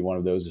 and maybe one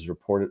of those is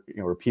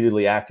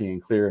repeatedly acting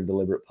in clear and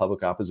deliberate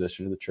public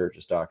opposition to the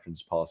church's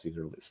doctrines, policies,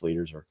 or its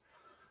leaders, or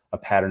a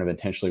pattern of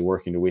intentionally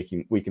working to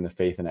weaken the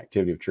faith and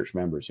activity of church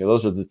members.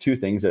 Those are the two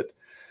things that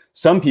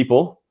some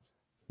people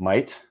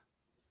might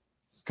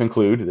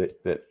conclude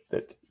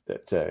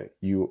that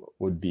you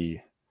would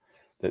be,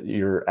 that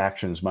your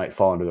actions might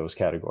fall into those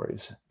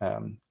categories.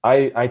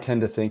 I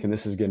tend to think, and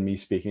this is again me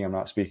speaking, I'm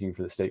not speaking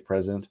for the stake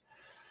president,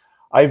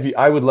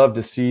 I would love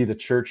to see the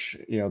church,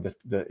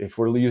 if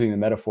we're using the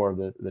metaphor of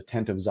the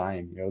tent of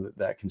Zion,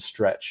 that can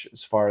stretch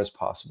as far as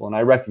possible. And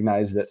I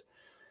recognize that,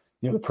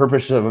 the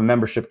purpose of a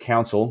membership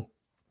council,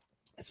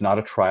 it's not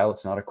a trial,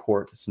 it's not a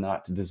court, it's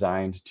not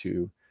designed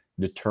to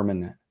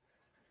determine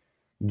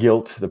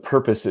guilt. The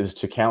purpose is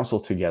to counsel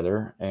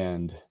together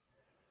and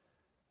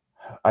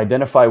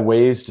identify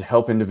ways to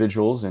help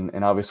individuals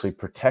and obviously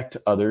protect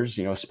others,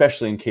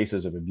 especially in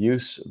cases of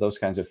abuse, those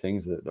kinds of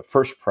things. The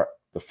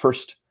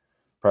first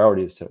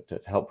priority is to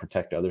help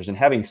protect others. And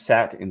having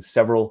sat in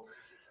several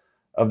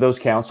of those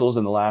councils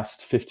in the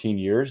last 15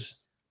 years,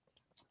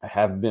 I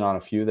have been on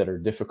a few that are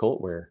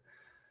difficult, where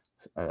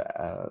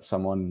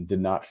someone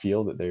did not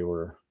feel that they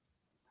were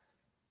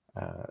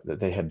that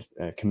they had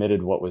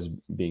committed what was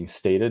being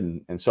stated,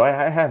 and so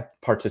I have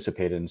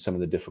participated in some of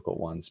the difficult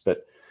ones.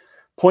 But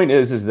point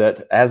is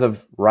that as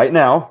of right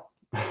now,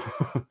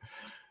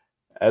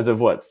 as of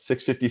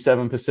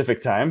 6:57 Pacific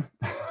time,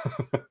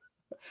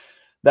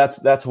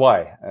 that's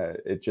why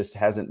it just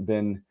hasn't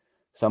been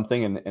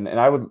something, and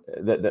I would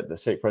that the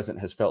stake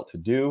president has felt to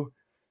do,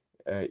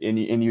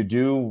 and you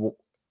do.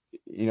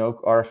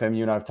 RFM,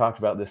 you and I have talked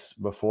about this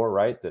before,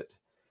 right? That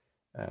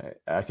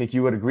I think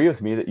you would agree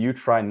with me that you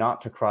try not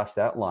to cross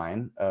that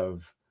line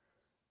of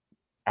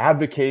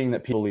advocating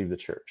that people leave the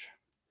church.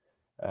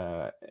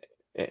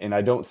 And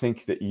I don't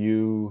think that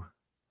you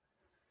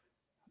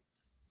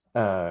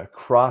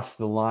cross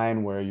the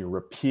line where you're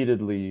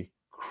repeatedly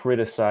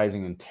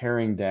criticizing and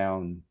tearing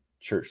down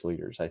church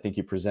leaders. I think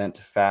you present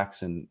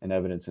facts and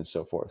evidence and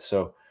so forth.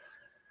 So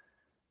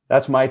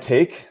that's my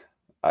take.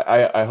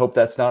 I hope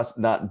that's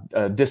not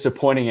a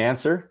disappointing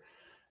answer.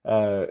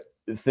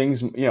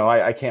 Things,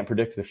 I can't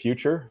predict the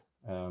future,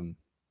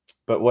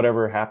 but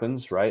whatever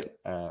happens, right?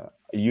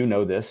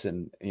 This,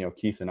 and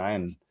Keith and I,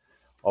 and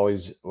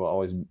will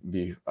always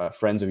be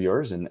friends of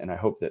yours, and I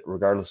hope that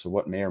regardless of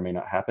what may or may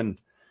not happen,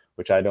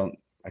 which I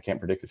can't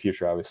predict the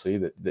future, obviously,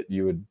 that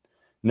you would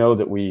know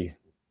that we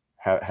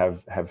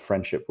have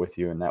friendship with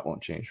you, and that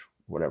won't change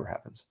whatever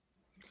happens.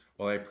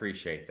 Well, I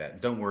appreciate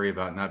that. Don't worry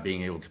about not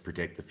being able to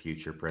predict the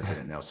future.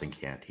 President Nelson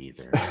can't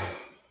either.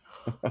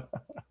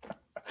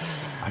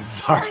 I'm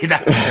sorry.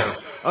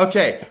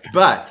 Okay.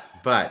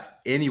 But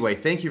anyway,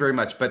 thank you very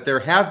much. But there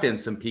have been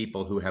some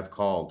people who have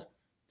called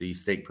the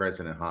stake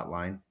president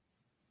hotline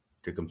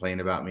to complain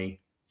about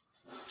me.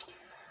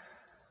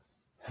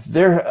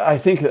 I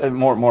think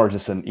more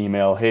just an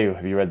email. Hey,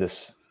 have you read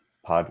this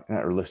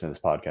or listened to this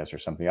podcast or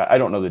something? I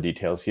don't know the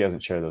details. He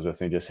hasn't shared those with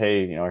me. Just,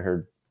 hey, I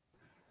heard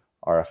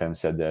RFM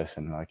said this,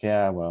 and I'm like,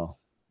 yeah, well,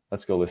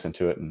 let's go listen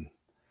to it. And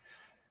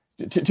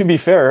to be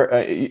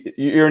fair,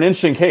 you're an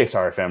interesting case,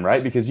 RFM,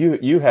 right? Because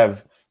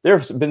there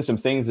have been some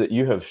things that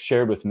you have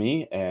shared with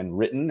me and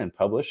written and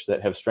published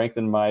that have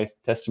strengthened my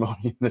testimony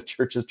in the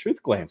church's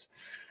truth claims,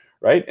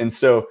 right? And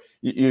so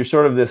you're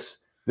sort of this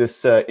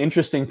this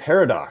interesting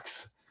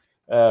paradox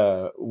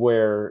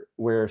where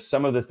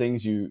some of the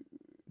things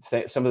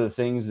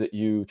that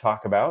you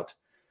talk about,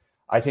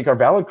 I think, are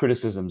valid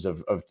criticisms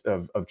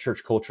of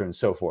church culture and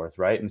so forth,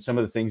 right? And some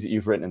of the things that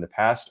you've written in the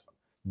past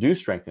do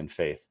strengthen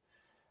faith,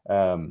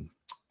 and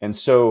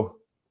so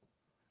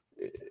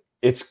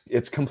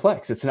it's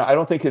complex. It's not. I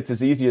don't think it's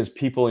as easy as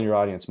people in your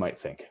audience might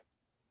think,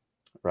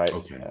 right?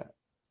 Okay.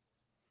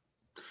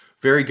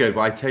 Very good.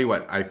 Well, I tell you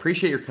what, I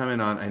appreciate your coming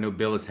on. I know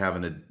Bill is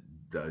having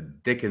the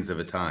dickens of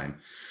a time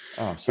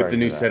with the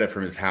new setup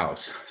from his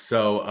house.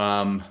 So,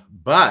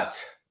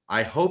 but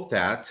I hope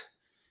that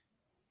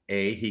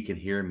A, he can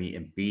hear me,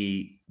 and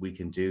B, we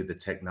can do the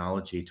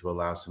technology to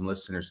allow some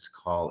listeners to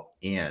call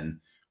in.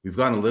 We've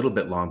gone a little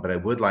bit long, but I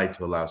would like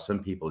to allow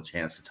some people a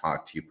chance to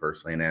talk to you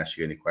personally and ask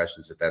you any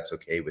questions, if that's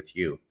okay with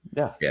you.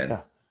 Yeah. Ben.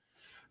 Yeah.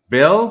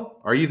 Bill,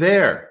 are you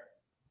there?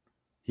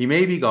 He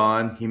may be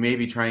gone. He may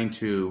be trying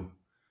to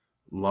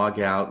log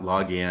out,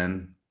 log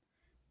in,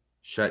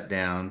 shut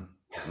down,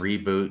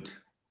 reboot.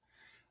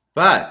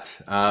 But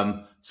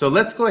so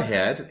let's go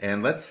ahead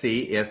and let's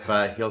see if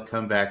he'll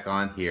come back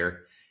on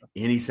here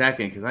any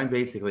second, because I'm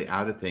basically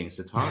out of things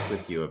to talk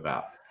with you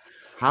about.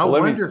 How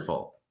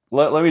wonderful.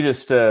 Let me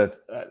just, I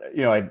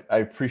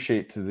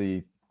appreciate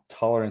the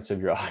tolerance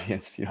of your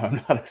audience.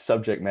 I'm not a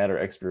subject matter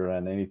expert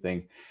on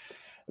anything,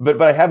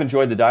 but I have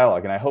enjoyed the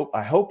dialogue, and I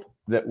hope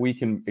that we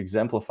can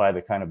exemplify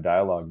the kind of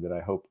dialogue that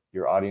I hope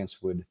your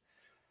audience would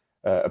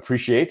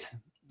appreciate,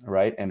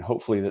 right? And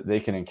hopefully that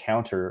they can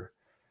encounter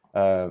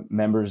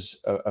members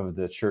of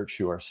the church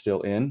who are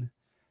still in,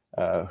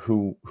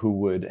 who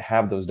would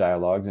have those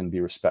dialogues and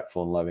be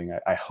respectful and loving.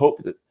 I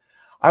hope that,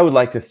 I would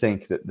like to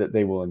think that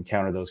they will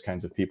encounter those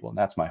kinds of people, and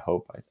that's my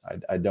hope.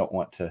 I don't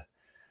want to.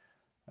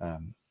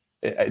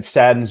 It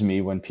saddens me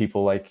when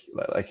people like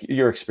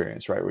your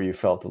experience, right, where you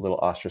felt a little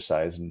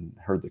ostracized and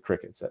heard the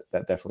crickets.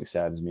 That definitely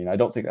saddens me, and I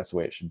don't think that's the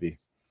way it should be.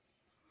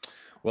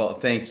 Well,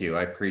 thank you.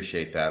 I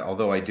appreciate that.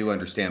 Although I do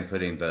understand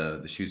putting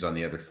the shoes on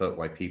the other foot,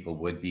 why people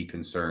would be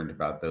concerned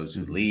about those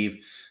who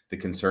leave. The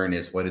concern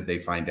is, what did they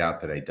find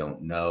out that I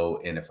don't know?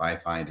 And if I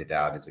find it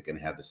out, is it going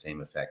to have the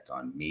same effect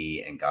on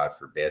me? And God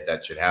forbid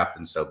that should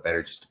happen. So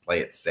better just to play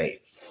it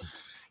safe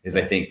is,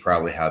 I think,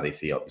 probably how they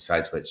feel.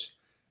 Besides which,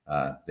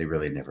 they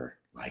really never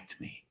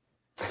liked me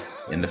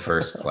in the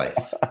first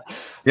place.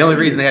 The only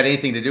reason they had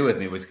anything to do with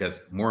me was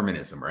because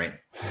Mormonism, right?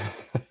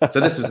 So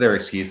this was their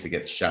excuse to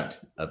get shut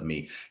of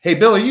me. Hey,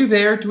 Bill, are you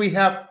there? Do we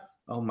have?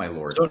 Oh, my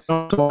Lord.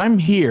 So I'm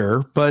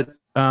here, but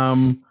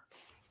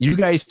you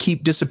guys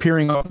keep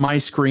disappearing off my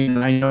screen,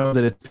 and I know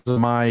that it's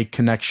my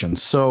connection.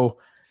 So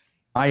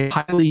I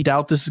highly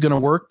doubt this is going to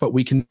work, but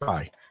we can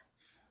try.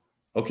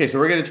 Okay, so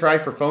we're going to try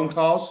for phone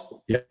calls?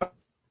 Yeah.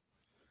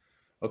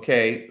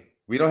 Okay,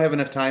 we don't have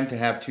enough time to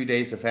have 2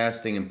 days of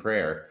fasting and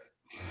prayer.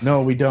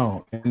 No, we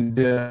don't.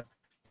 And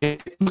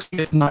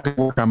it's not going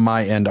to work on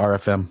my end,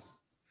 RFM.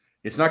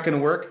 It's not going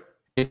to work?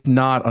 It's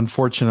not,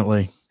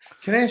 unfortunately.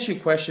 Can I ask you a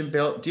question,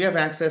 Bill? Do you have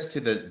access to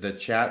the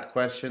chat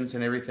questions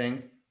and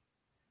everything?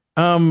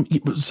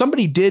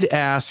 Somebody did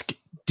ask,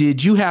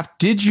 did you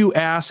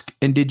ask,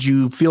 and did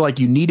you feel like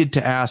you needed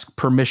to ask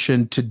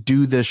permission to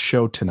do this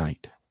show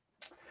tonight?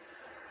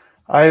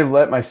 I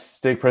let my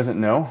stake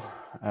president know.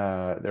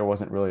 There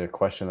wasn't really a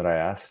question that I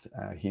asked.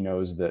 He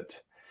knows that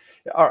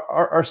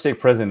our stake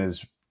president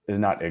is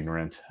not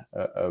ignorant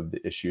of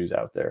the issues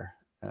out there.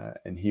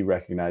 And he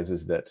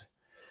recognizes that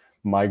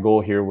my goal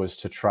here was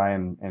to try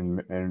and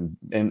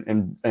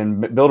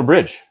build a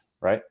bridge,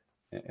 right?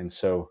 And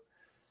so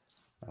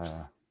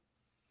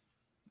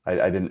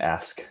I didn't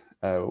ask,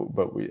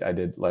 but I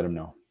did let him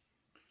know.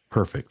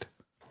 Perfect.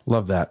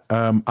 Love that.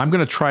 I'm going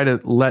to try to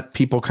let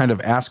people kind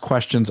of ask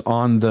questions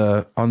on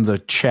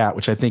the chat,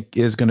 which I think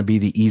is going to be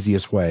the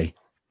easiest way.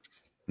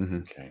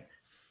 Okay.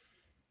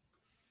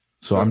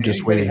 So I'm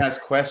just waiting. Anybody has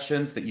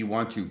questions that you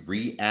want to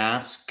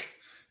re-ask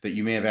that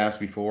you may have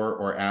asked before,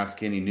 or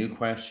ask any new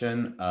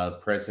question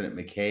of President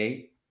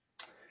McKay?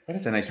 That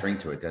has a nice ring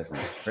to it, doesn't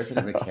it?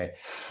 President McKay.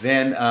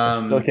 Then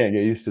I still can't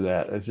get used to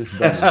that. It's just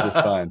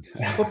fine.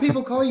 Well,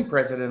 people call you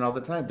president all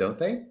the time, don't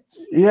they?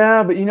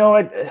 Yeah, but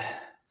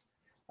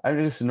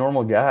I'm just a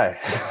normal guy.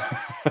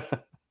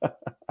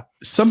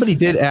 Somebody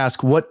did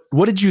ask, what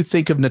did you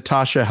think of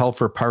Natasha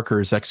Helfer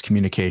Parker's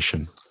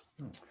excommunication?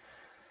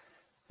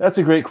 That's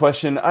a great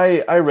question.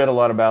 I read a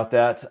lot about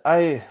that.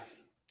 I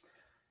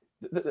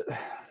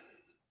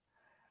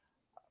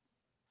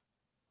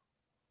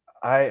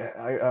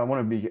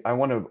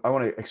want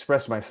to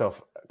express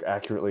myself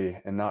accurately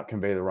and not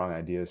convey the wrong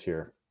ideas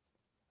here.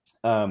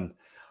 From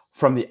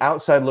the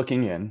outside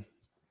looking in,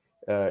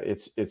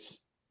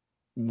 it's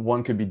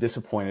one could be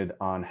disappointed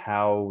on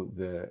how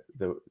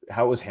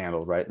how it was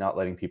handled, right? Not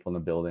letting people in the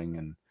building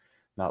and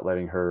not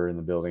letting her in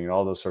the building and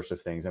all those sorts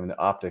of things. I mean, the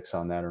optics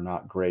on that are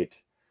not great.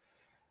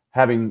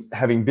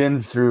 Having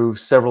been through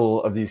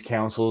several of these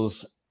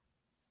councils,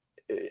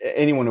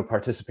 anyone who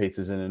participates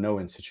is in a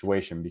no-win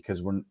situation,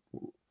 because we're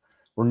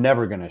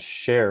never going to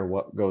share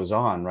what goes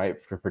on, right,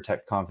 to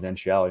protect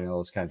confidentiality and all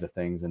those kinds of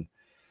things. And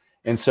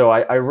And so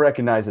I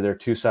recognize that there are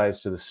two sides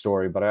to the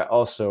story, but I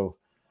also,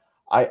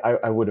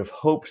 I would have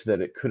hoped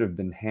that it could have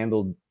been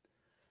handled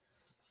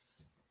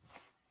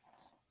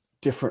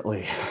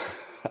differently.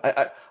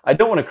 I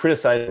don't want to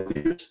criticize the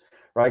leaders,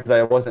 right? Because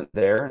I wasn't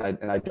there,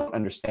 and I don't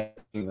understand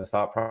the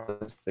thought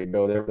process they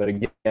go there. But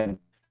again,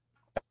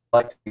 I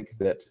like to think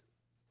that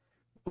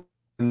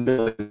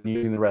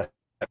using the rest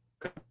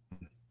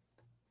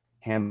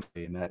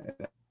handily, and that,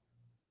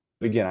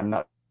 again, I'm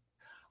not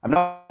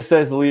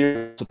says the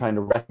leader, also trying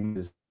to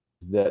recognize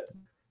that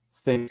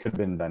things could have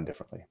been done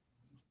differently.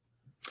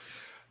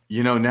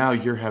 You know, now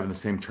you're having the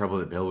same trouble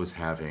that Bill was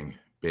having,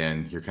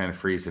 Ben. You're kind of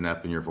freezing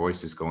up and your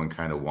voice is going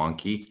kind of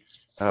wonky.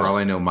 For all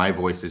I know, my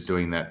voice is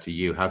doing that to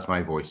you. How's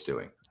my voice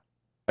doing?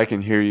 I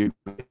can hear you.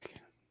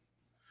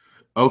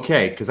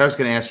 Okay, because I was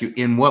going to ask you,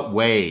 in what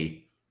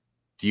way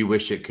do you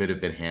wish it could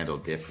have been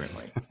handled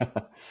differently?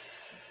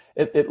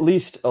 At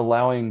least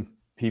allowing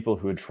people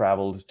who had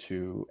traveled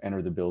to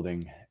enter the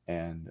building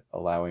and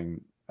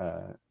allowing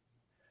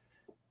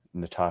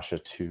Natasha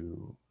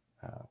to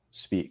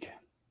speak.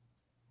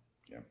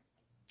 Yeah.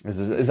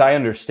 As I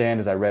understand,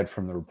 as I read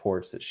from the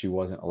reports, that she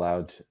wasn't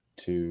allowed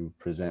to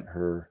present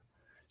her.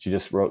 She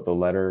just wrote the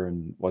letter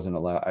and wasn't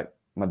allowed.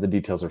 The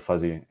details are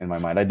fuzzy in my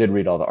mind. I did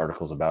read all the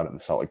articles about it in the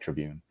Salt Lake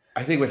Tribune.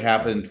 I think what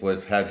happened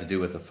had to do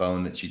with the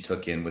phone that she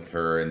took in with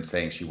her and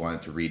saying she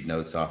wanted to read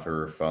notes off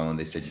her phone.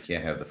 They said you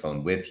can't have the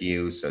phone with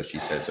you. So she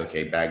says,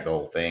 okay, bag the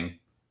whole thing.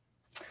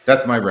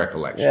 That's my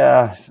recollection.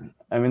 Yeah.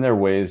 I mean, there are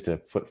ways to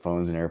put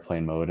phones in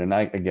airplane mode. And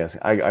I guess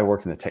I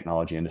work in the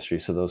technology industry,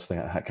 so those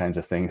kinds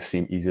of things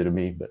seem easy to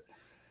me. But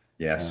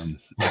yes.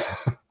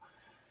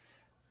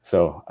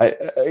 So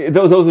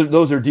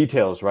those are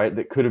details, right,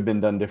 that could have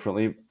been done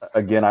differently.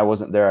 Again, I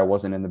wasn't there. I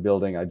wasn't in the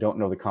building. I don't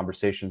know the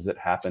conversations that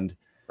happened.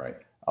 Right.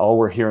 All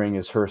we're hearing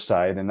is her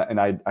side, and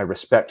I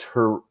respect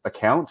her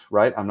account,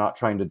 right? I'm not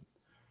trying to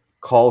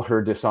call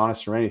her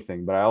dishonest or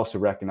anything, but I also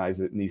recognize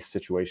that in these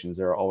situations,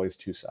 there are always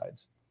two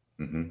sides.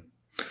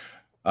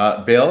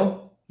 Mm-hmm.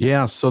 Bill?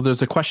 Yeah, so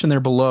there's a question there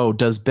below.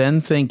 Does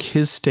Ben think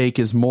his stake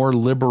is more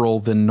liberal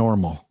than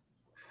normal?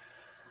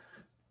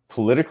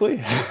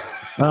 Politically?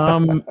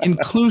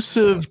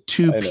 Inclusive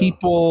to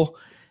people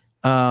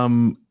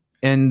and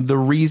the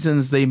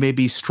reasons they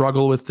maybe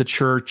struggle with the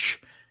church.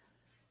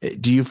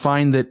 Do you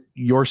find that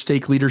your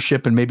stake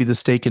leadership and maybe the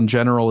stake in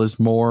general is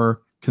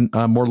more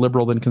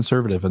liberal than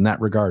conservative in that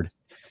regard?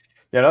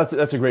 Yeah,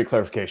 that's a great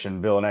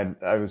clarification, Bill. And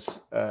I was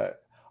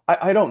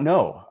I don't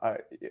know.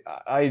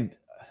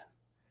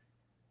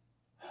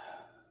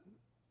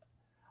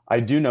 I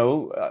do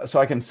know. So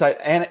I can cite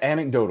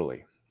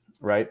anecdotally,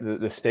 right?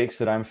 The stakes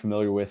that I'm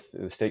familiar with,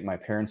 the stake my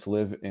parents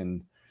live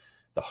in,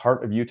 the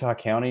heart of Utah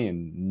County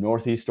in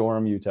Northeast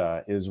Orem,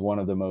 Utah, is one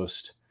of the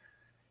most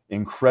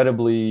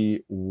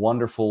incredibly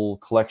wonderful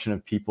collection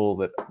of people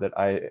that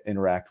I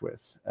interact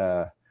with.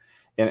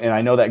 And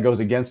I know that goes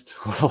against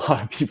what a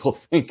lot of people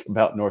think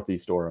about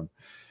Northeast Orem.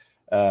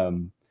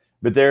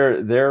 But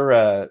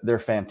they're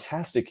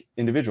fantastic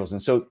individuals.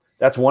 And so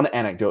that's one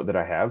anecdote that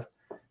I have.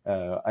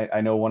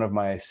 I know one of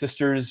my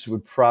sisters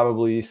would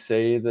probably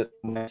say that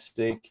my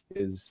stake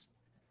is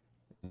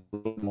a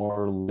little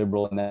more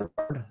liberal in that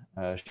regard.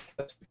 She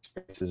has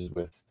experiences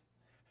with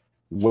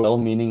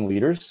well-meaning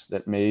leaders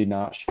that may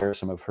not share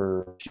some of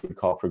her, she would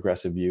call,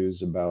 progressive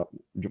views about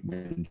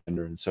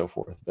gender and so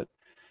forth. But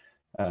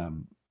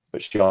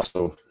she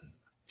also,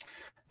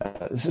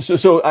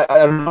 so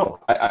I don't know.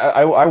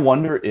 I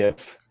wonder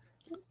if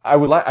I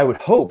would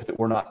hope that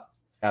we're not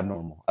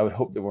abnormal. I would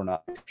hope that we're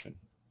not exception.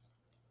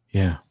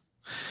 Yeah.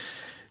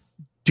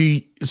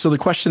 So the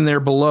question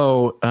there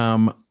below,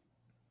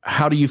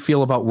 how do you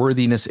feel about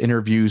worthiness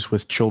interviews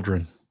with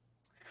children?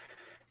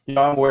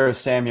 I'm aware of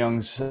Sam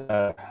Young's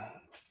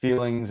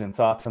feelings and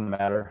thoughts on the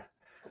matter.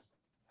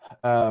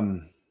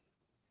 I'm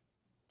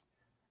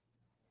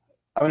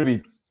going to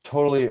be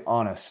totally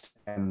honest,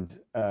 and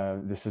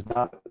this is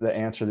not the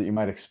answer that you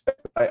might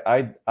expect.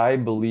 I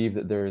believe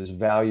that there is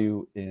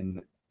value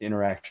in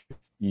interaction with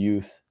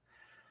youth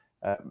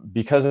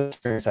because of the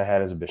experience I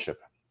had as a bishop.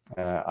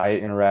 I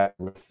interact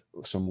with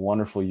some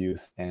wonderful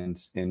youth,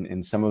 and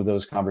in some of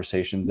those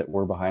conversations that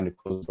were behind a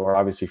closed door,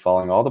 obviously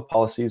following all the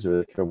policies, or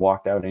they could have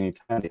walked out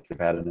anytime. They could have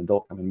had an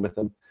adult come in with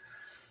them.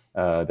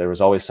 There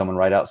was always someone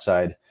right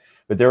outside,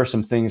 but there were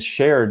some things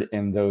shared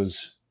in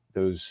those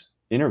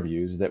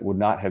interviews that would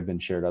not have been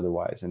shared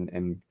otherwise,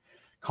 and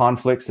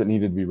conflicts that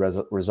needed to be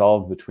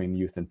resolved between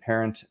youth and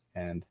parent.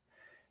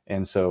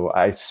 And so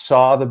I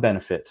saw the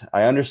benefit.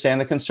 I understand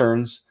the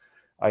concerns.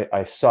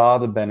 I saw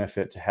the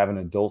benefit to have an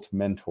adult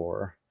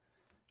mentor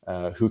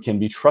who can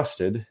be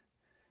trusted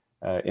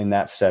in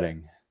that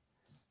setting.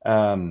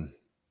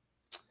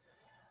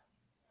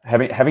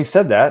 Having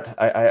said that,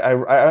 I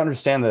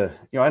understand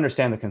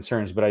the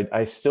concerns, but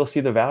I still see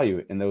the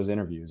value in those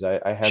interviews.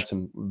 I had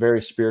some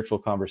very spiritual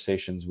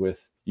conversations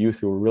with youth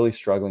who were really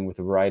struggling with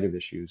a variety of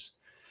issues.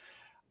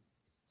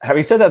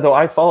 Having said that, though,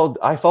 I followed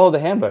the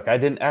handbook. I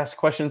didn't ask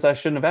questions I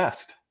shouldn't have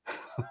asked.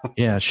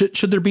 Yeah.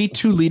 Should there be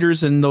two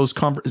leaders in those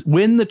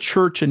when the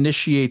church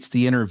initiates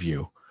the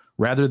interview,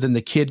 rather than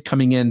the kid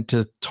coming in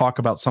to talk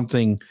about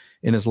something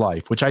in his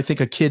life, which I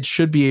think a kid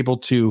should be able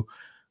to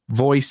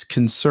voice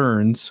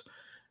concerns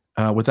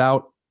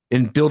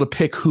and build a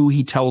pick who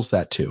he tells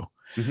that to.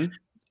 Mm-hmm.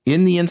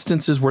 In the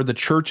instances where the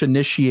church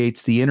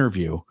initiates the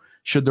interview,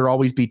 should there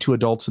always be 2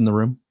 adults in the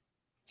room?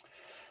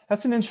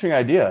 That's an interesting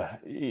idea.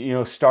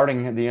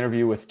 Starting the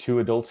interview with 2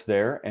 adults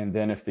there, and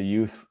then if the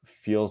youth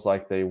feels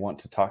like they want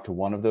to talk to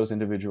one of those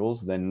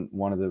individuals, then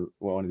one of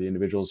the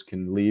individuals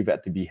can leave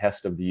at the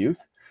behest of the youth.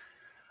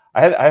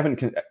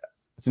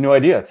 It's a new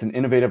idea. It's an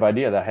innovative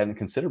idea that I hadn't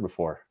considered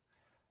before.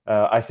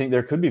 I think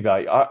there could be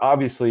value.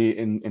 Obviously,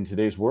 in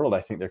today's world,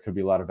 I think there could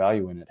be a lot of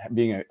value in it.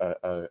 Being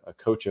a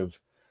coach of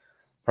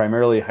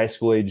primarily high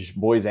school age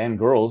boys and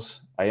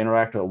girls, I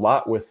interact a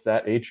lot with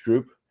that age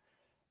group.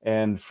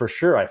 And for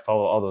sure, I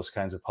follow all those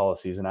kinds of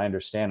policies, and I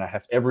understand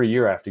every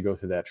year I have to go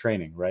through that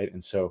training, right?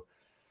 And so,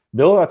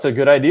 Bill, that's a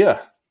good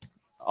idea.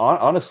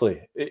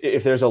 Honestly,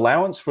 if there's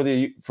allowance for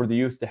the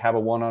youth to have a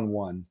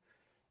one-on-one,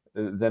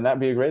 then that'd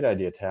be a great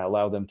idea to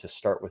allow them to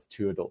start with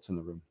 2 adults in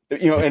the room.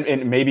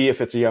 And maybe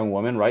if it's a young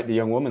woman, right, the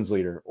young woman's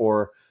leader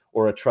or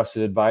a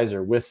trusted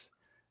advisor with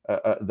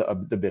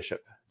the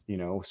bishop,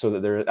 so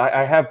that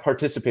I have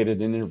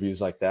participated in interviews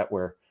like that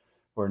where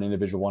an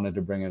individual wanted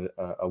to bring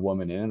a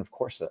woman in, and of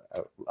course I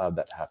allowed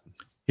that to happen.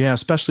 Yeah,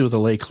 especially with the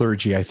lay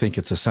clergy, I think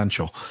it's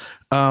essential.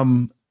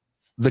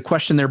 The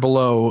question there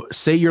below,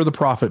 say you're the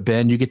prophet,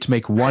 Ben, you get to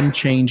make one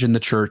change in the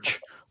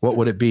church. What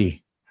would it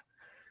be?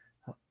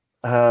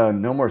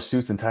 No more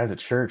suits and ties at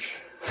church.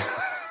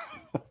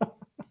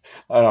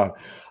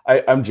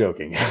 I'm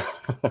joking.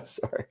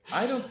 Sorry.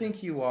 I don't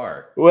think you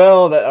are.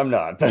 Well, I'm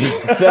not. But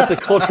that's a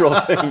cultural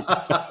thing.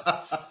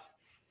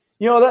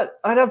 That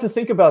I'd have to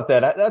think about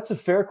that. That's a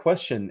fair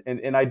question,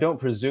 and I don't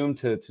presume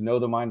to know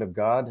the mind of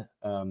God.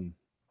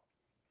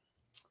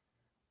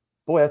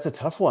 Boy, that's a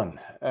tough one.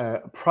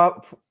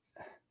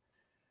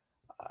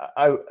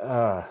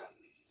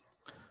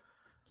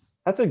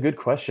 That's a good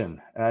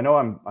question. And I know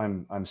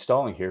I'm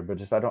stalling here,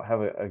 but I don't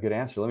have a good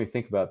answer. Let me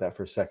think about that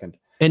for a second.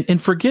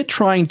 And forget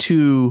trying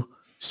to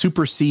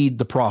supersede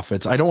the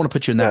prophets. I don't want to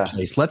put you in that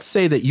place. Let's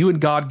say that you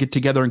and God get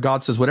together and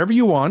God says, whatever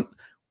you want,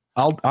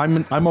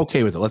 I'm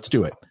okay with it. Let's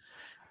do it.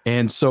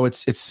 And so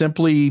it's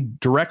simply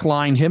direct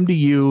line, him to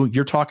you.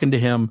 You're talking to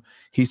him.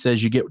 He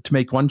says you get to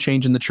make one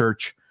change in the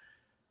church.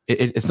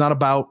 It's not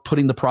about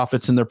putting the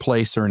prophets in their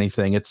place or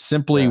anything. It's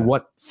simply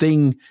what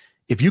thing,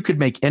 if you could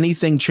make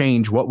anything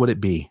change, what would it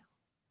be?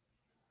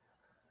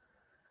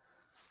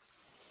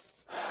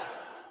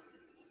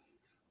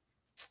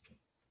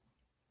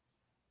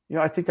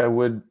 I think I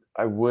would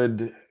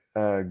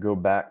go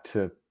back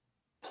to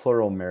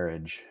plural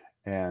marriage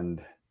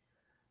and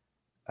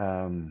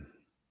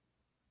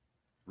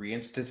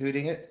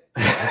reinstituting it.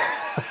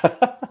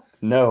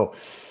 No.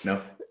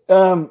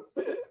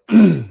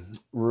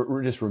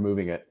 We're just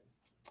removing it.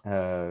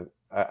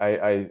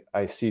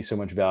 I see so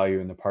much value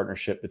in the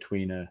partnership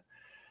between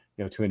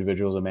 2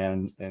 individuals, a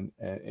man and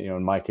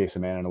in my case, a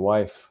man and a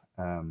wife.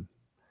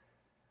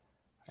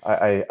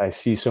 I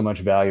see so much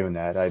value in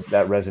that.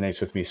 That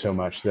resonates with me so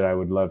much that I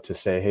would love to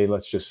say, hey,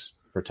 let's just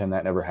pretend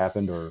that never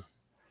happened or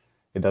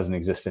it doesn't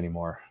exist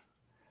anymore.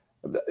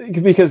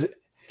 Because,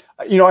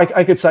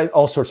 I could cite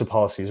all sorts of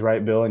policies,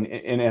 right, Bill?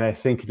 And I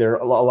think there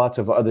are lots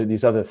of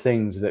these other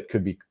things that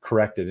could be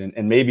corrected.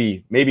 And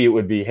maybe it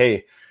would be,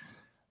 hey,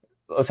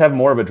 let's have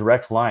more of a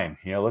direct line.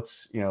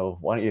 Let's,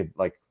 why don't you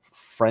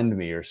friend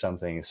me or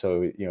something? So,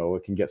 we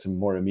can get some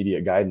more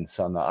immediate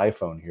guidance on the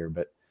iPhone here.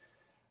 But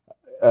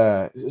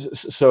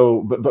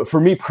but for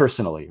me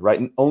personally, right,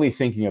 and only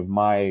thinking of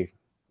my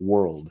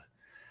world,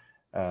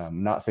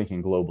 not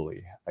thinking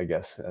globally, I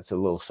guess that's a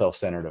little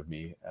self-centered of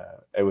me.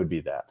 It would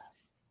be that.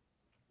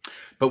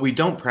 But we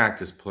don't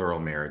practice plural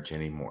marriage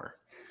anymore.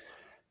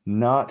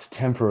 Not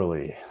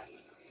temporarily.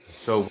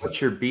 So what's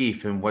your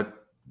beef, and why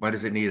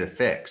does it need a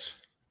fix?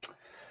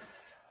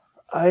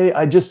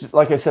 I just,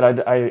 like I said,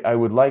 I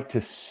would like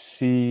to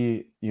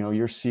see,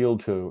 you're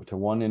sealed to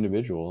one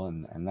individual,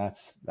 and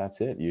that's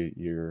it.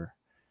 You're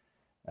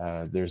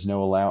there's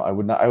no allowance.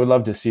 I would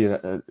love to see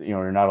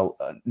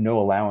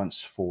no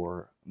allowance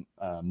for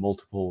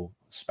multiple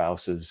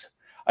spouses.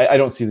 I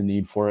don't see the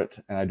need for it,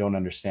 and I don't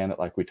understand it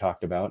like we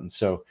talked about. And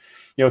so,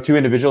 2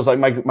 individuals, like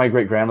my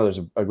great grandmother's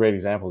a great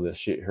example of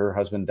this. Her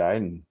husband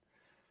died, and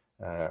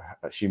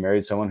she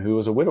married someone who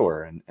was a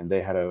widower, and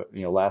they had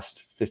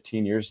last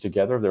 15 years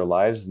together of their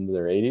lives into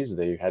their 80s.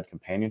 They had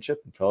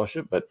companionship and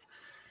fellowship, but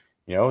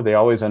they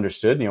always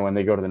understood, when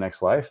they go to the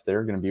next life,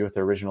 they're going to be with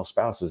their original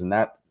spouses, and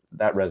that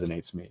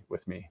resonates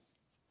with me.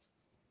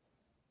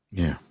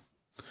 Yeah.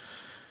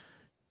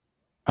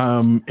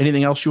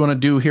 Anything else you want to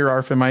do here,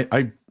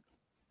 RFM?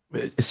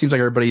 It seems like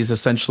everybody is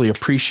essentially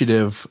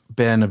appreciative,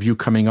 Ben, of you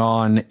coming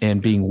on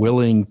and being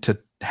willing to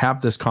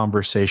have this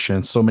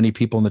conversation. So many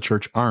people in the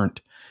church aren't.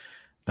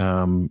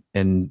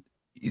 And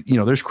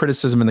there's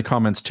criticism in the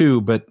comments too,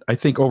 but I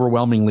think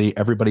overwhelmingly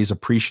everybody's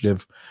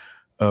appreciative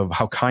of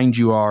how kind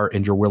you are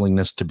and your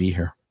willingness to be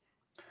here.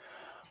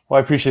 Well,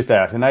 I appreciate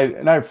that, and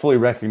I fully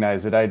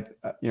recognize that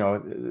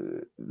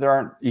there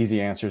aren't easy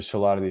answers to a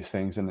lot of these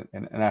things, and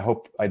I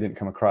hope I didn't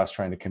come across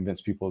trying to convince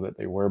people that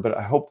they were. But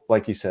I hope,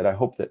 like you said, I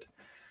hope that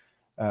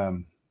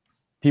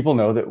people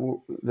know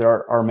that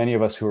there are many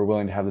of us who are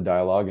willing to have the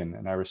dialogue,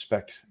 and I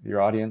respect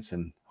your audience,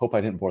 and hope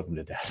I didn't bore them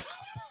to death.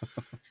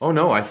 Oh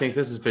no, I think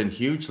this has been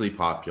hugely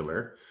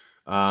popular.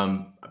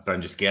 But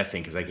I'm just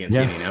guessing because I can't see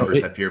any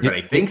numbers up here, but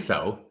I think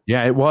so.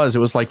 Yeah, it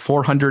was like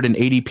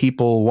 480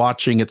 people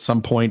watching at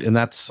some point, and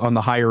that's on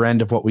the higher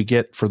end of what we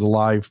get for the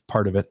live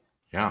part of it.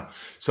 Yeah.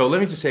 So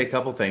let me just say a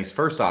couple things.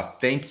 First off,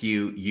 thank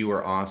you. You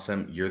are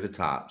awesome. You're the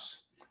tops.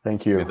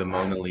 Thank you. You're the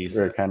Mona Lisa.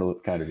 Very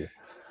kind of you.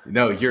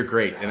 No, you're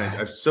great.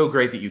 And it's so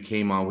great that you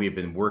came on. We have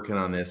been working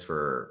on this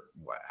for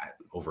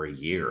over a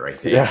year, I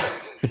think.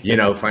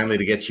 Yeah. Finally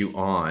to get you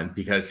on,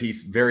 because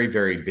he's very,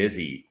 very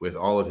busy with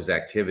all of his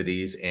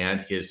activities and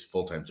his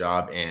full-time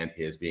job and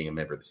his being a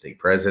member of the Stake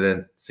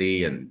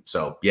Presidency. And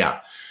so,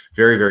 yeah,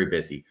 very, very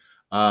busy.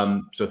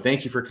 So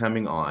thank you for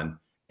coming on.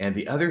 And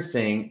the other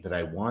thing that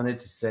I wanted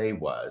to say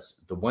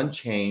was the one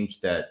change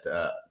that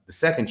the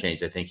second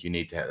change I think you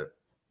need to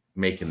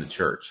make in the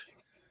church.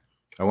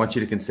 I want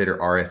you to consider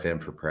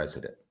RFM for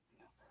president.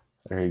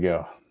 There you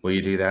go. Will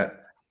you do that?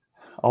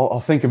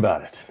 I'll think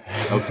about it.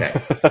 Okay.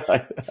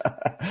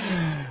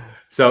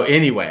 So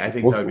anyway, I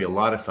think that would be a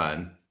lot of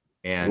fun.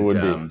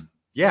 And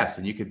yes,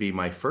 and you could be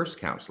my first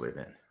counselor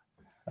then.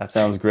 That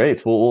sounds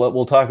great.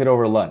 We'll talk it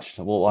over lunch.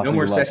 No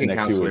more second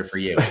counselor for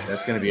you.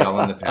 That's going to be all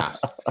in the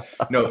past.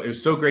 No, it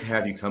was so great to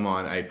have you come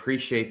on. I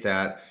appreciate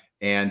that.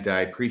 And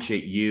I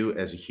appreciate you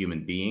as a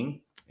human being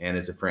and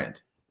as a friend.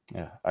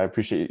 Yeah, I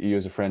appreciate you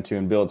as a friend too.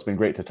 And Bill, it's been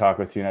great to talk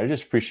with you. And I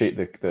just appreciate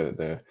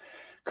the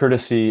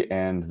courtesy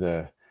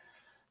and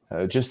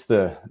just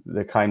the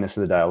kindness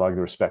of the dialogue,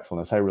 the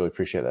respectfulness. I really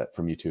appreciate that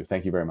from you too.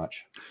 Thank you very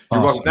much.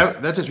 You're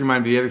welcome. That just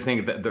reminded me of the other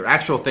thing, the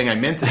actual thing I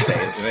meant to say,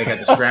 and I got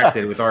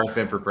distracted with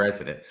RFM for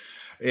president,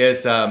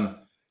 is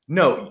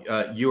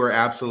no, you are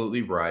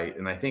absolutely right.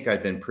 And I think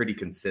I've been pretty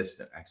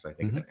consistent. Actually, I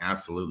think I've been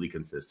absolutely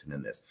consistent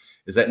in this,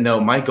 is that no,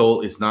 my goal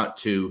is not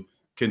to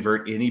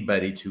convert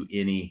anybody to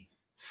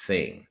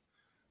anything.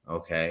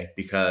 Okay,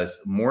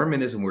 because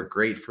Mormonism worked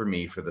great for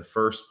me for the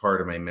first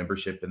part of my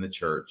membership in the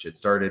church. It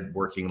started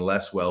working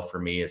less well for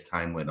me as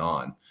time went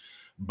on.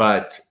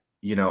 But,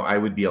 I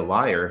would be a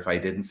liar if I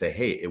didn't say,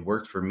 hey, it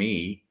worked for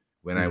me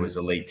when I was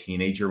a late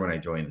teenager, when I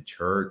joined the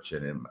church,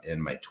 and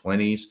in my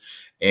 20s.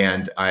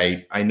 And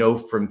I know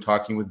from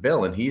talking with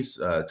Bill, and he's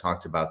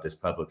talked about this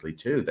publicly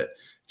too, that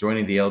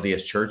joining the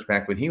LDS church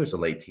back when he was a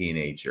late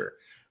teenager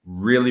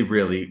really,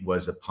 really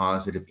was a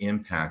positive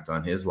impact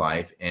on his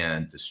life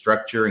and the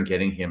structure, and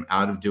getting him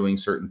out of doing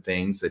certain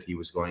things that he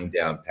was going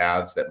down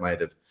paths that might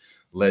have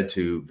led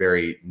to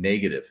very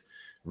negative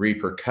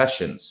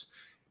repercussions.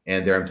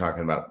 And there I'm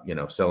talking about,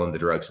 selling the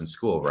drugs in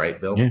school,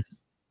 right, Bill? Yeah.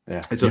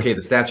 It's okay.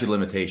 The statute of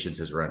limitations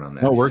has run on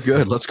that. No, we're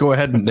good. Let's go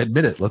ahead and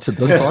admit it. Let's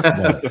talk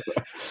about it.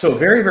 So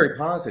very, very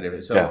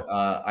positive. So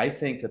I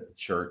think that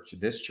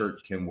this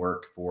church can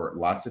work for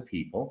lots of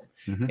people.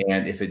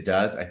 And if it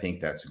does, I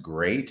think that's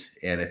great.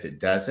 And if it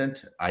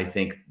doesn't, I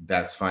think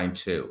that's fine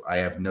too. I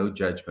have no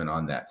judgment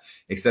on that,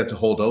 except to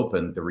hold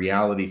open the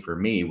reality for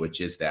me,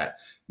 which is that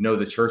no,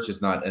 the church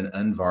is not an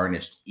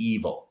unvarnished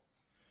evil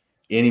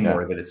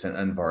anymore, that it's an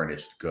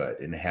unvarnished good,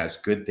 and it has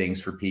good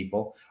things for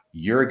people.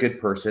 You're a good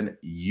person.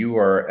 You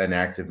are an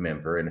active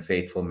member and a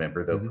faithful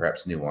member, though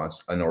perhaps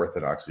nuanced.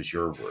 Unorthodox was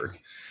your word.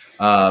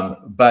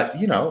 But,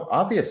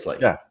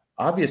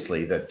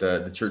 obviously that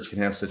the church can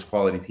have such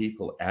quality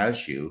people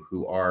as you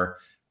who are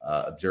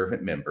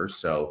observant members.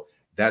 So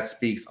that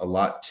speaks a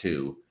lot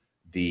to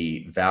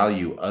the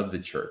value of the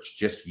church,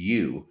 just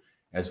you,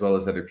 as well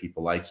as other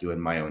people like you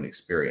in my own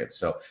experience.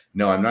 So,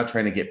 no, I'm not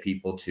trying to get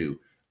people to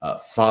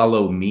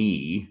follow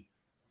me.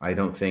 I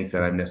don't think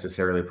that I'm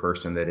necessarily a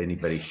person that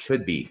anybody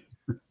should be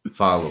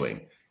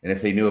following. And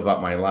if they knew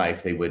about my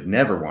life, they would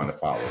never want to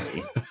follow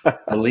me.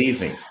 Believe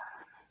me.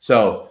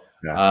 So,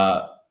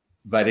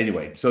 but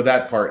anyway, so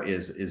that part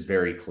is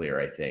very clear,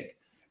 I think.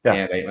 Yeah.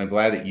 And I'm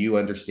glad that you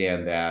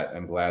understand that.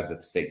 I'm glad that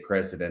the stake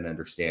president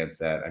understands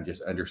that. I'm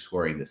just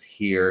underscoring this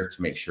here to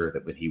make sure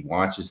that when he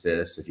watches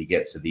this, if he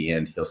gets to the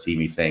end, he'll see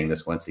me saying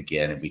this once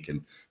again, and we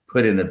can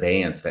put in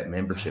abeyance that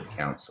membership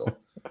council,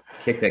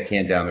 kick that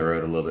can down the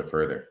road a little bit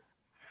further.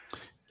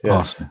 Yes.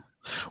 Awesome.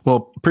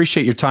 Well,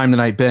 appreciate your time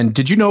tonight, Ben.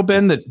 Did you know,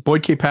 Ben, that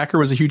Boyd K. Packer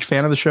was a huge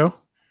fan of the show?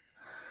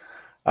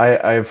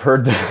 I've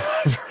heard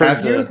that.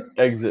 Have you?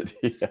 Exit.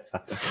 Yeah.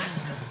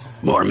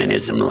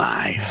 Mormonism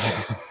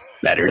Live.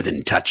 Better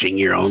than touching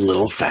your own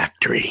little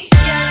factory.